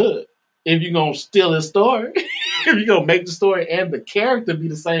Red Hood? If you're going to steal his story, if you're going to make the story and the character be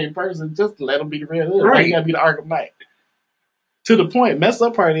the same person, just let him be the Red Hood. Right. Why you got to be the Arkham Knight? To the point, messed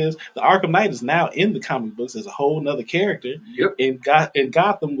up part is the Arkham Knight is now in the comic books as a whole nother character. Yep. And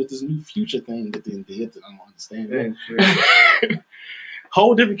Gotham with this new future thing that they did that I don't understand. Yeah.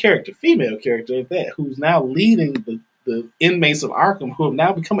 Whole different character, female character at that, who's now leading the inmates of Arkham, who have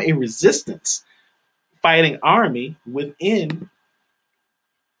now become a resistance fighting army within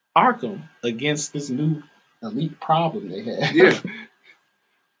Arkham against this new elite problem they have. Yeah.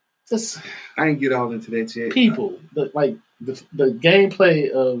 Just I ain't get all into that yet. People, the gameplay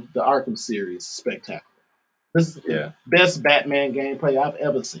of the Arkham series is spectacular. This is the best Batman gameplay I've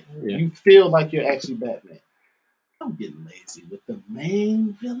ever seen. Yeah. You feel like you're actually Batman. Don't get lazy with the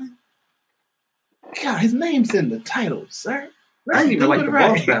main villain. God, his name's in the title, sir. I ain't even like the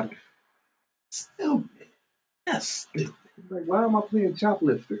boss battle. Stupid. That's stupid. Like, why am I playing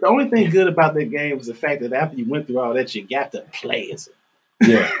Choplifter? The only thing good about that game was the fact that after you went through all that, you got to play as it.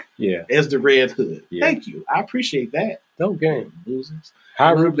 Yeah. As the Red Hood. Yeah. Thank you. I appreciate that. Dope game. Losers.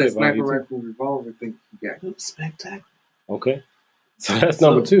 I love that sniper rifle revolver thing you got. It's spectacular. Okay. So that's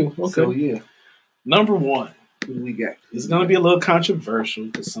number 2. Okay. So, yeah. Number 1. Who do we got? It's going to be a little controversial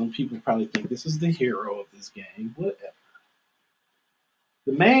because some people probably think this is the hero of this game. Whatever.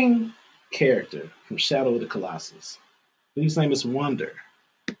 The main character from Shadow of the Colossus, his name is Wonder,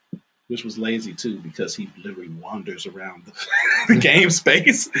 which was lazy too because he literally wanders around the game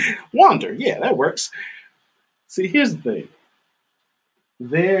space. Wander, yeah, that works. See, here's the thing.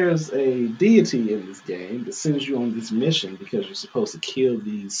 There's a deity in this game that sends you on this mission because you're supposed to kill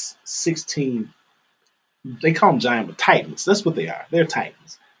these 16, they call them giant, but titans. That's what they are. They're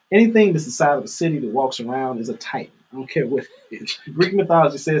titans. Anything that's inside of a city that walks around is a titan. I don't care what it is. Greek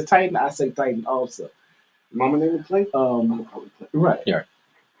mythology says titan, I say titan also. Mama name would play? Right. Yeah.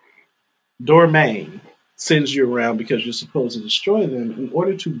 Dormain sends you around because you're supposed to destroy them in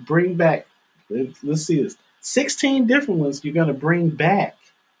order to bring back, let's see this, 16 different ones you're going to bring back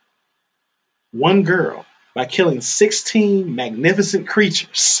one girl by killing 16 magnificent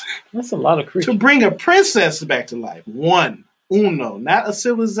creatures. That's a lot of creatures. To bring a princess back to life. Uno, not a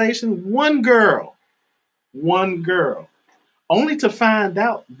civilization, one girl. One girl. Only to find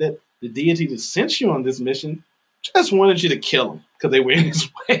out that the deity that sent you on this mission just wanted you to kill them because they were in his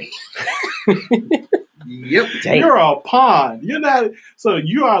way. Yep. You're a pawn. You're not. So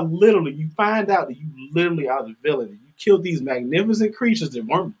you are literally, you find out that you literally are the villain. You killed these magnificent creatures that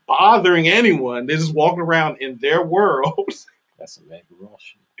weren't bothering anyone. They just walked around in their world. That's a mega raw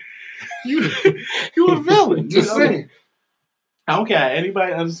shit. You're a villain. Just saying. I don't care.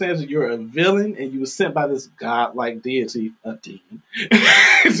 Anybody understands that you're a villain and you were sent by this godlike deity, a demon,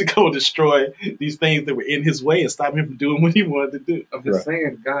 to go destroy these things that were in his way and stop him from doing what he wanted to do. I'm just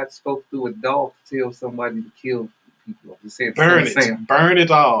saying, God spoke through a dog to tell somebody to kill people. I'm just saying, burn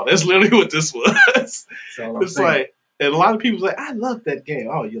it all. That's literally what this was. It's saying. Like, and a lot of people's like, I love that game.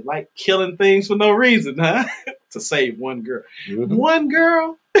 Oh, you like killing things for no reason, huh? To save one girl. Mm-hmm. One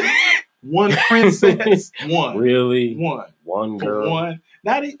girl? One princess? One. Really? One girl? One.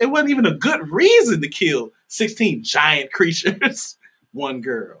 It wasn't even a good reason to kill 16 giant creatures. One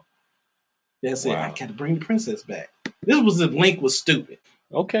girl. That's it. I got to bring the princess back. This was if Link was stupid.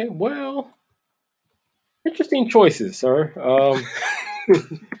 Okay, well, interesting choices, sir.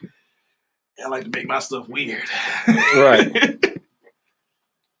 I like to make my stuff weird. Right.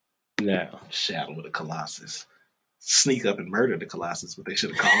 Now. Shadow of the Colossus. Sneak up and murder the Colossus, what they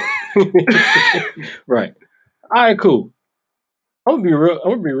should have called it. Right. All right, cool. I'm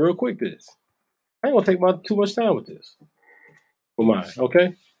gonna be real quick with this. I ain't gonna take too much time with this. For mine,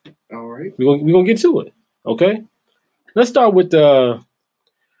 okay? All right. We're gonna get to it. Okay? Let's start with an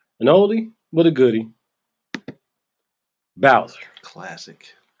oldie but a goodie. Bowser.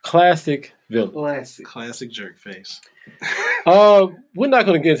 Classic villain. Classic jerk face. We're not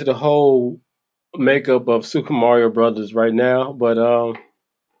gonna get into the whole makeup of Super Mario Brothers right now, but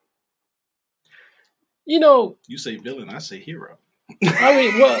you say villain, I say hero. I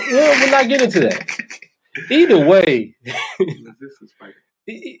mean, well, we're not getting into that. Either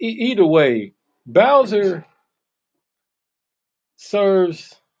way, Bowser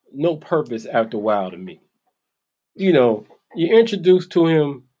serves no purpose after a while to me. You're introduced to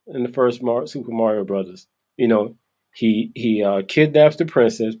him in the first Super Mario Brothers. He kidnaps the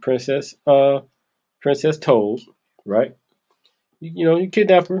Princess Toad, right? You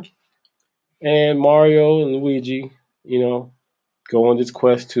kidnap her. and Mario and Luigi, go on this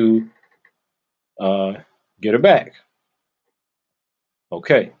quest to get her back.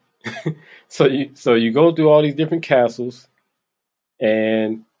 Okay, so you go through all these different castles,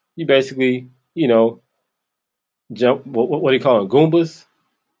 and you basically jump. What do you call them? Goombas.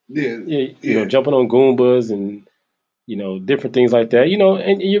 Yeah. Jumping on Goombas and different things like that.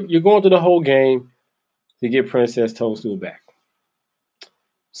 And you're going through the whole game to get Princess Toadstool back.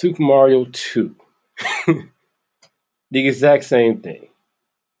 Super Mario 2. The exact same thing.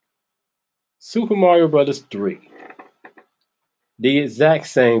 Super Mario Brothers 3. The exact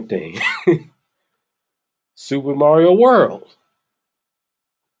same thing. Super Mario World.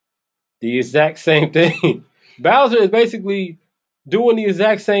 The exact same thing. Bowser is basically doing the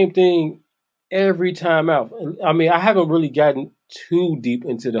exact same thing every time out. I mean, I haven't really gotten too deep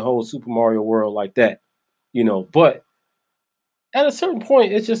into the whole Super Mario World like that, but at a certain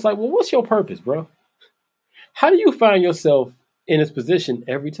point, it's just like, well, what's your purpose, bro? How do you find yourself in this position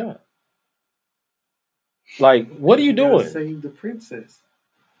every time? Like, what are you doing? Save the princess.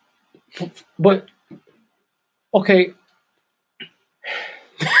 But, okay.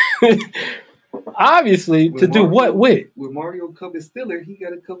 Obviously, to do what with? When Mario come and steal her, he got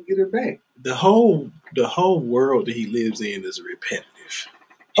to come get her back. The whole world that he lives in is repetitive.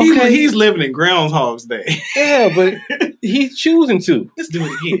 He's living in Groundhog's Day. Yeah, but he's choosing to. Let's do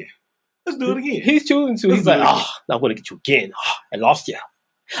it again. He's choosing to. He's like, I'm going to get you again. I lost you.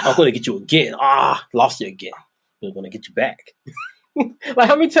 I'm going to get you again. Lost you again. I'm going to get you back. Like,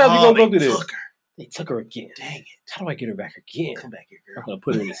 how many times are you going to go through this? They took her again. Dang it. How do I get her back again? Come back here, girl. I'm going to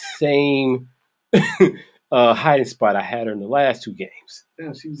put her in the same hiding spot I had her in the last 2 games.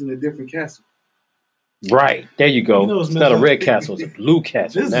 Yeah, she was in a different castle. Right. There you go. It's not a red castle. It's a blue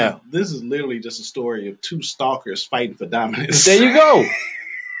castle This is literally just a story of 2 stalkers fighting for dominance. There you go.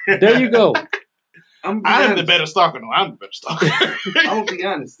 There you go. I'm the better stalker. No, I'm the better stalker. I'll be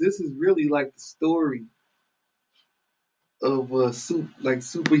honest. This is really like the story of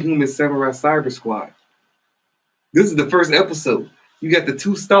Superhuman Samurai Cyber Squad. This is the first episode. You got the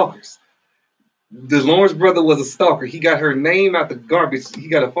 2 stalkers. The Lawrence brother was a stalker. He got her name out the garbage. He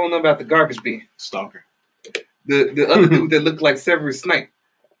got a phone number out the garbage bin. Stalker. The other dude that looked like Severus Snape.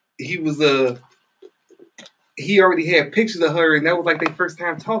 He was he already had pictures of her, and that was like their first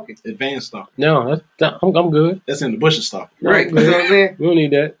time talking. Advanced stalker. No, I'm good. That's in the bushes stalker. Right. You know what I'm saying? We don't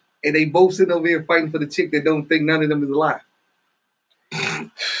need that. And they both sitting over here fighting for the chick that don't think none of them is alive.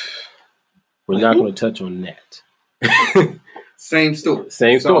 We're not going to touch on that. Same story.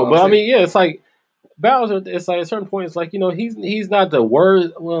 But I mean, yeah, it's like Bowser. It's like at a certain point, it's like he's not the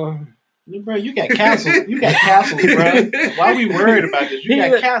worst. Well, bro, you got castles. You got castles, bro. Why are we worried about this? You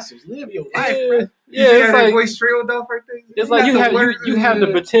got castles. Live your life, bro. Yeah, it's like voice trailed off right there. It's like you have the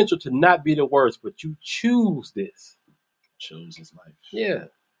potential to not be the worst, but you choose this. Chose his life. Yeah.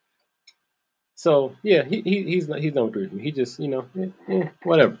 So yeah, he's not agree with me. He just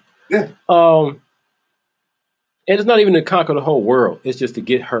whatever. Yeah. And it's not even to conquer the whole world. It's just to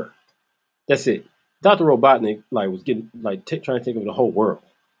get her. That's it. Dr. Robotnik was getting trying to take over the whole world.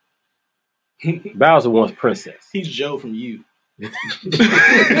 Bowser wants Princess. He's Joe from You.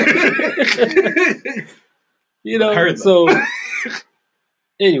 So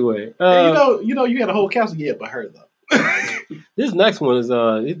anyway, you got a whole castle, but her though. This next one is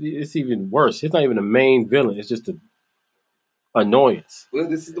it's even worse. It's not even a main villain. It's just an annoyance. Well,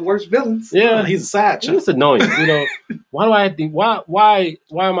 this is the worst villains. Yeah, he's a side chick. It's annoyance. Why do I have to? Why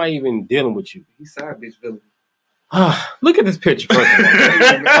am I even dealing with you? He's side bitch villain. Look at this picture first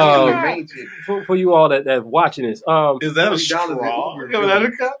of all. For you all that watching this, is that a straw coming out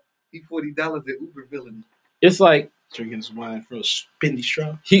of the cup? He $40 at Uber villain. It's like drinking his wine from a spinny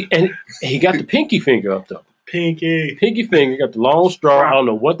straw. He got the pinky finger up though. Pinky finger, got the long straw. I don't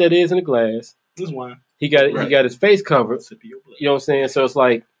know what that is in the glass. This wine. He got his face covered. You know what I'm saying? So it's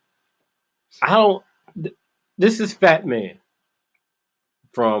like this is Fat Man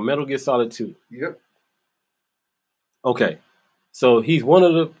from Metal Gear Solid 2. Yep. Okay, so he's one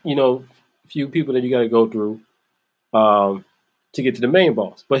of the few people that you got to go through to get to the main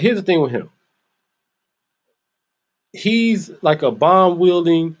boss. But here's the thing with him: he's like a bomb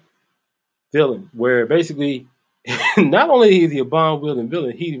wielding villain, where basically not only is he a bomb wielding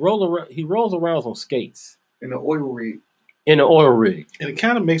villain, he rolls around on skates in an oil rig. And it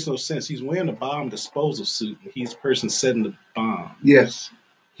kind of makes no sense. He's wearing a bomb disposal suit, and he's the person setting the bomb. Yes,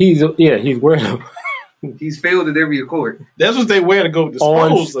 he's wearing. He's failed at every accord. That's what they wear to go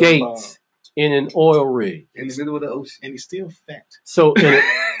dispose on skates in an oil rig in the middle of the ocean, and he's still fat. So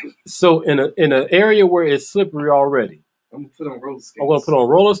in an area where it's slippery already, I'm gonna put on roller skates. I'm gonna put on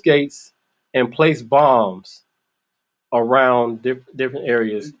roller skates and place bombs around different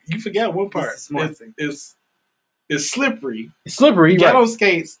areas. You forgot one part. It's slippery. It's slippery. You got right. on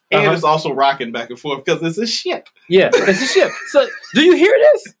skates, and it's also rocking back and forth because it's a ship. Yeah, it's a ship. So, do you hear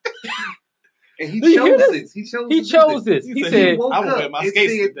this? And he chose this. He chose this. He said, "I will wear my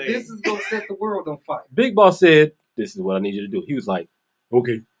skates today. This is gonna set the world on fire." Big Boss said, "This is what I need you to do." He was like,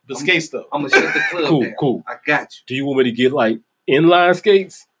 "Okay, the skates though. I'm gonna shut the club down. Cool. I got you. Do you want me to get like inline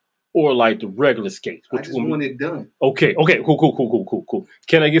skates or like the regular skates? I just want it done. Okay. Cool.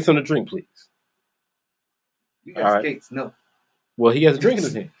 Can I get something to drink, please? You got skates? No. Well, he has a drink in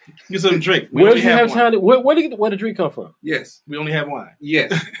his hand. Get some drink. Where do you have time? Where the drink come from? Yes. We only have wine.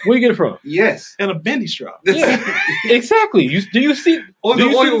 Yes. Where you get it from? Yes. And a bendy straw. Yeah. Exactly. Do you see on the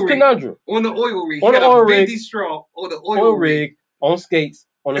oil rig? Conundrum? On the oil rig. On the oil rig. Bendy straw on the oil rig. On skates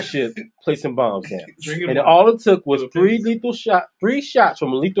on a ship, placing bombs down. And wine. all it took was three shots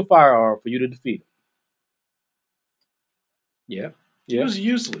from a lethal firearm for you to defeat him. Yeah. It was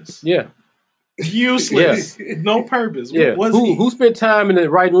useless. Yeah. Useless. Yeah. No purpose. Yeah. Who spent time in the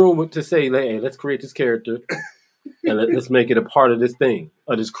right room to say, hey, let's create this character and let's make it a part of this thing,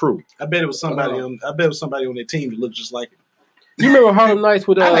 of this crew? I bet it was somebody on their team that looked just like him. You remember Harlem Nights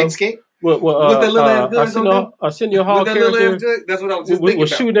with I like skate. With the little Arsenio Hall character. That's what I was just thinking was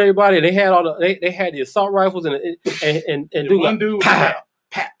shooting everybody. They had they had the assault rifles and one dude pap.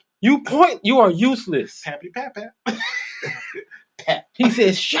 You point. You are useless. Pappy pap. He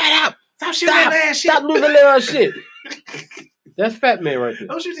says, "Shut up! Stop shooting that ass shit! Stop losing that shit!" That's Fat Man right there.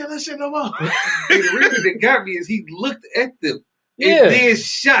 Don't shoot that shit no more. The reason that got me is he looked at them and then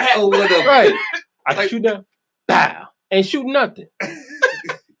shot over them. Right. I shoot them. Bow. Ain't shoot nothing.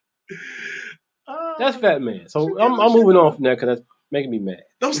 That's Fat Man. So I'm moving on from that because that's making me mad.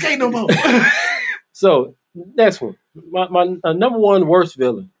 Don't skate no more. So next one, my number one worst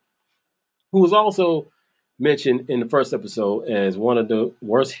villain, who was also mentioned in the first episode as one of the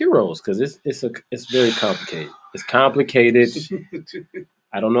worst heroes because it's very complicated. It's complicated.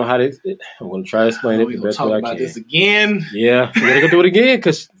 I don't know how to. I'm going to try to explain it the best way I can. About this again. Yeah, we're going to go do it again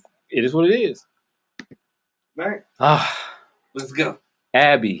because it is what it is. Right. Let's go.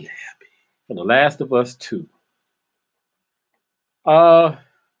 Abby from The Last of Us 2. The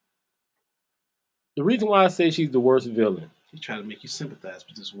reason why I say she's the worst villain. He's trying to make you sympathize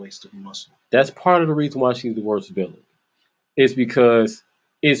with this waste of muscle. That's part of the reason why she's the worst villain. It's because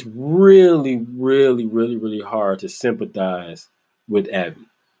it's really, really, really, really hard to sympathize with Abby.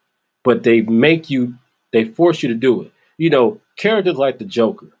 But they force you to do it. You know, characters like the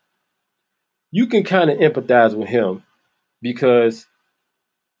Joker, you can kind of empathize with him because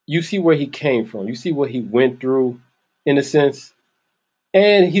you see where he came from. You see what he went through, in a sense.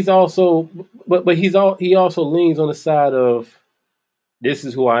 And he's also, he also leans on the side of, this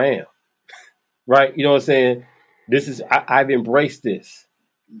is who I am, right? You know what I'm saying? I've embraced this.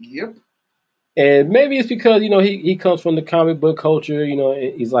 Yep. And maybe it's because, you know, he comes from the comic book culture, you know,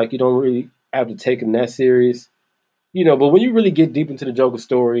 he's like, you don't really have to take him that serious, you know, but when you really get deep into the Joker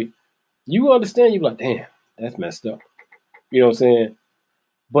story, you understand, you're like, damn, that's messed up. You know what I'm saying?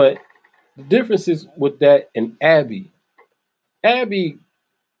 But the difference is with that and Abby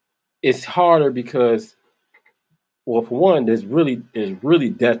is harder because, well, for one, there's really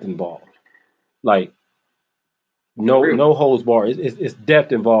depth involved. Like, no holds barred. It's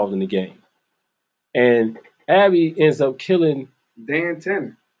depth involved in the game. And Abby ends up killing Dan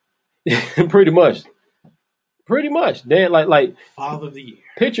Tanner. pretty much. Dan, like Father of the Year.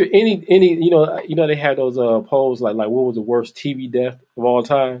 Picture any you know they had those polls like what was the worst TV death of all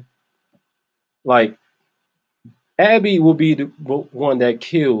time? Like Abby will be the one that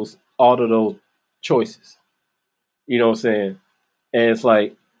kills all of those choices. You know what I'm saying? And it's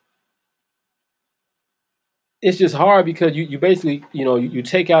like it's just hard because you basically, you know, you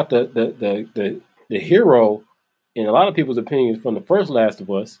take out the hero in a lot of people's opinions from the first Last of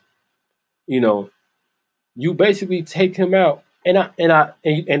Us, you know, you basically take him out. And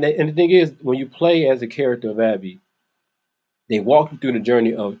the thing is, when you play as a character of Abby, they walk you through the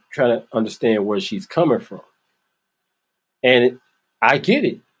journey of trying to understand where she's coming from. And I get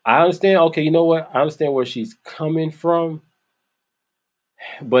it. I understand. Okay, you know what? I understand where she's coming from,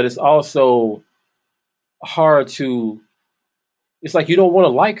 but it's also hard to. It's like you don't want to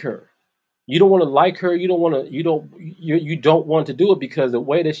like her. You don't want to like her. You don't want to do it because the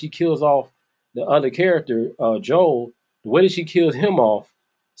way that she kills off the other character, Joel, the way that she kills him off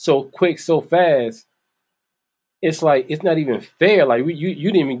so quick, so fast, it's like it's not even fair. Like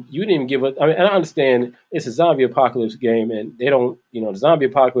you didn't even give up. I mean, I understand it's a zombie apocalypse game, and they don't, you know, the zombie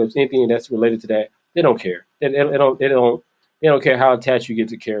apocalypse, anything that's related to that, they don't care. They don't They don't care how attached you get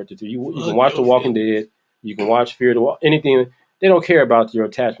to character. You can watch The Walking Dead. You can watch Fear the anything. They don't care about your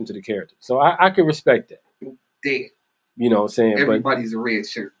attachment to the character. So I can respect that. Dead. You know what I'm saying? Everybody's a red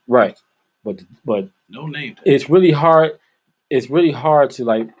shirt. Right. But no name tag. It's really hard. It's really hard to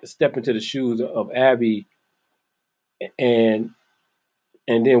like step into the shoes of Abby and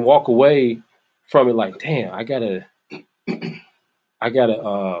then walk away from it like, damn, I gotta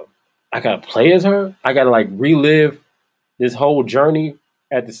play as her. I gotta like relive this whole journey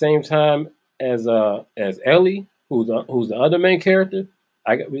at the same time as Ellie, who's the other main character.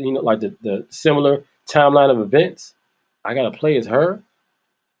 I got like the similar timeline of events. I gotta play as her,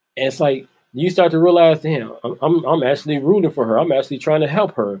 and it's like you start to realize, damn, I'm actually rooting for her. I'm actually trying to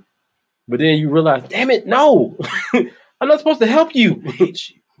help her, but then you realize, damn it, no, I'm not supposed to help you. I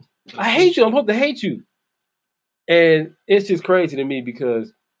hate you. I hate you. I'm supposed to hate you, and it's just crazy to me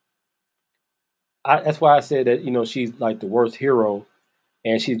because that's why I said that she's like the worst hero,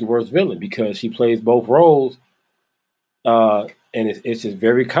 and she's the worst villain because she plays both roles, and it's just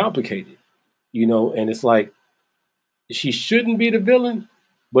very complicated, and it's like. She shouldn't be the villain,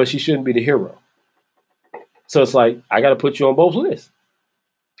 but she shouldn't be the hero. So it's like I got to put you on both lists.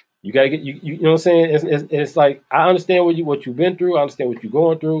 You got to get you know what I'm saying. It's like I understand what you've been through. I understand what you're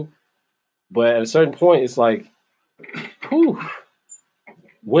going through, but at a certain point, it's like, whew,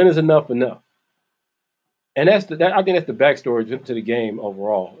 when is enough? And I think that's the backstory to the game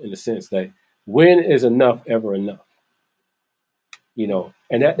overall, in the sense that when is enough ever enough?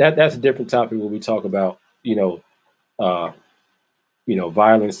 And that's a different topic when we talk about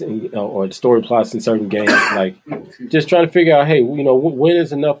violence or the story plots in certain games, like just trying to figure out, hey, when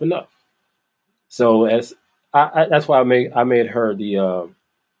is enough? So that's why I made her the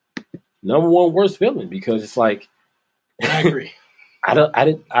number one worst villain, because it's like I agree.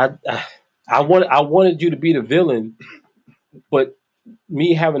 I wanted you to be the villain, but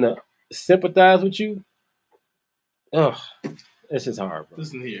me having to sympathize with you, it's just hard, bro.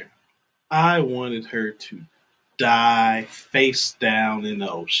 Listen here, I wanted her to die face down in the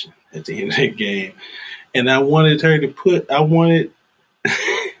ocean at the end of the game, and I wanted Ellie to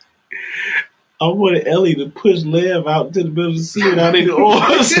push Lev out into the middle of the sea without any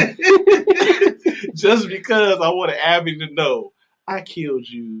oars, just because I wanted Abby to know I killed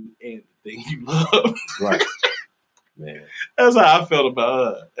you and the thing you love. Right, man. That's how I felt about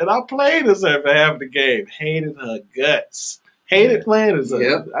her, and I played as her for half the game. Hated her guts. Hated playing as her.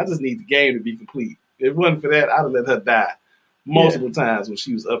 Yep. I just need the game to be complete. If it wasn't for that, I'd have let her die multiple times when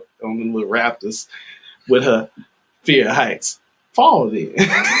she was up on the little raptors with her fear of heights. Fall then.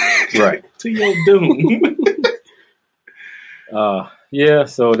 Right. To your doom. Yeah,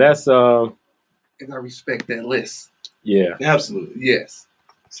 so that's and I respect that list. Yeah. Absolutely. Yes.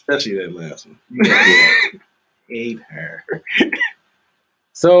 Especially that last one. Yeah. Hate her.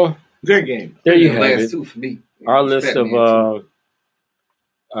 So great game. There you have it. Two for me. Our list of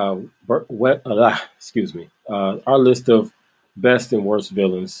our list of best and worst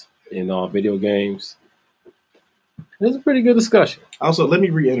villains in video games. It's a pretty good discussion. Also, let me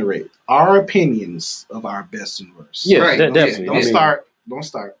reiterate our opinions of our best and worst. Yeah, right. Definitely. Don't start.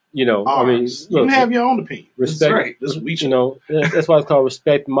 Look, you have your own opinion. Respect. Right. That's why it's called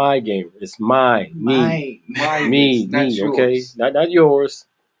respect my gamer. It's me. Okay, not yours.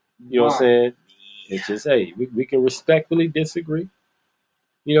 You know what I'm saying? It's just, hey, we can respectfully disagree.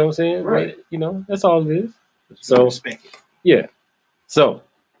 You know what I'm saying? Right. But, that's all it is. So, yeah. So,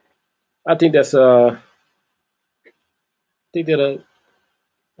 I think that's I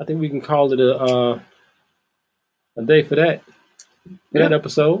think we can call it a day for that. That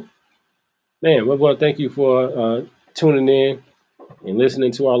episode. Man, we want to thank you for tuning in and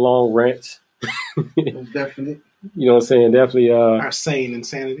listening to our long rants. Definitely. You know what I'm saying? Definitely. Our sane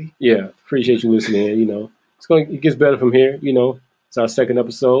insanity. Yeah, appreciate you listening. It gets better from here. It's our second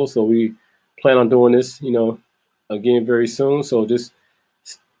episode, so we plan on doing this, again very soon. So just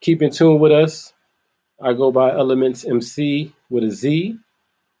keep in tune with us. I go by Elements MC with a Z.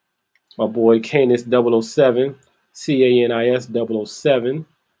 My boy Canis 007, Canis 007.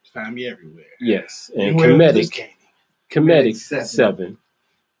 Find me everywhere. Yes, and Comedic 7.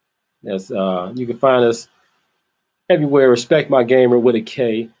 That's you can find us everywhere. Respect My Gamer with a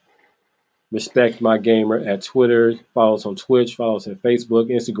K. Respect My Gamer at Twitter. Follow us on Twitch. Follow us on Facebook,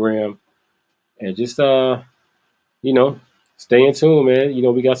 Instagram, and just stay in tune, man.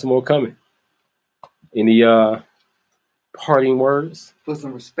 We got some more coming. Any parting words? Put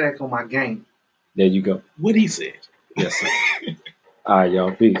some respect on my game. There you go. What he said. Yes, sir. All right,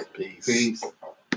 y'all. Peace. Peace.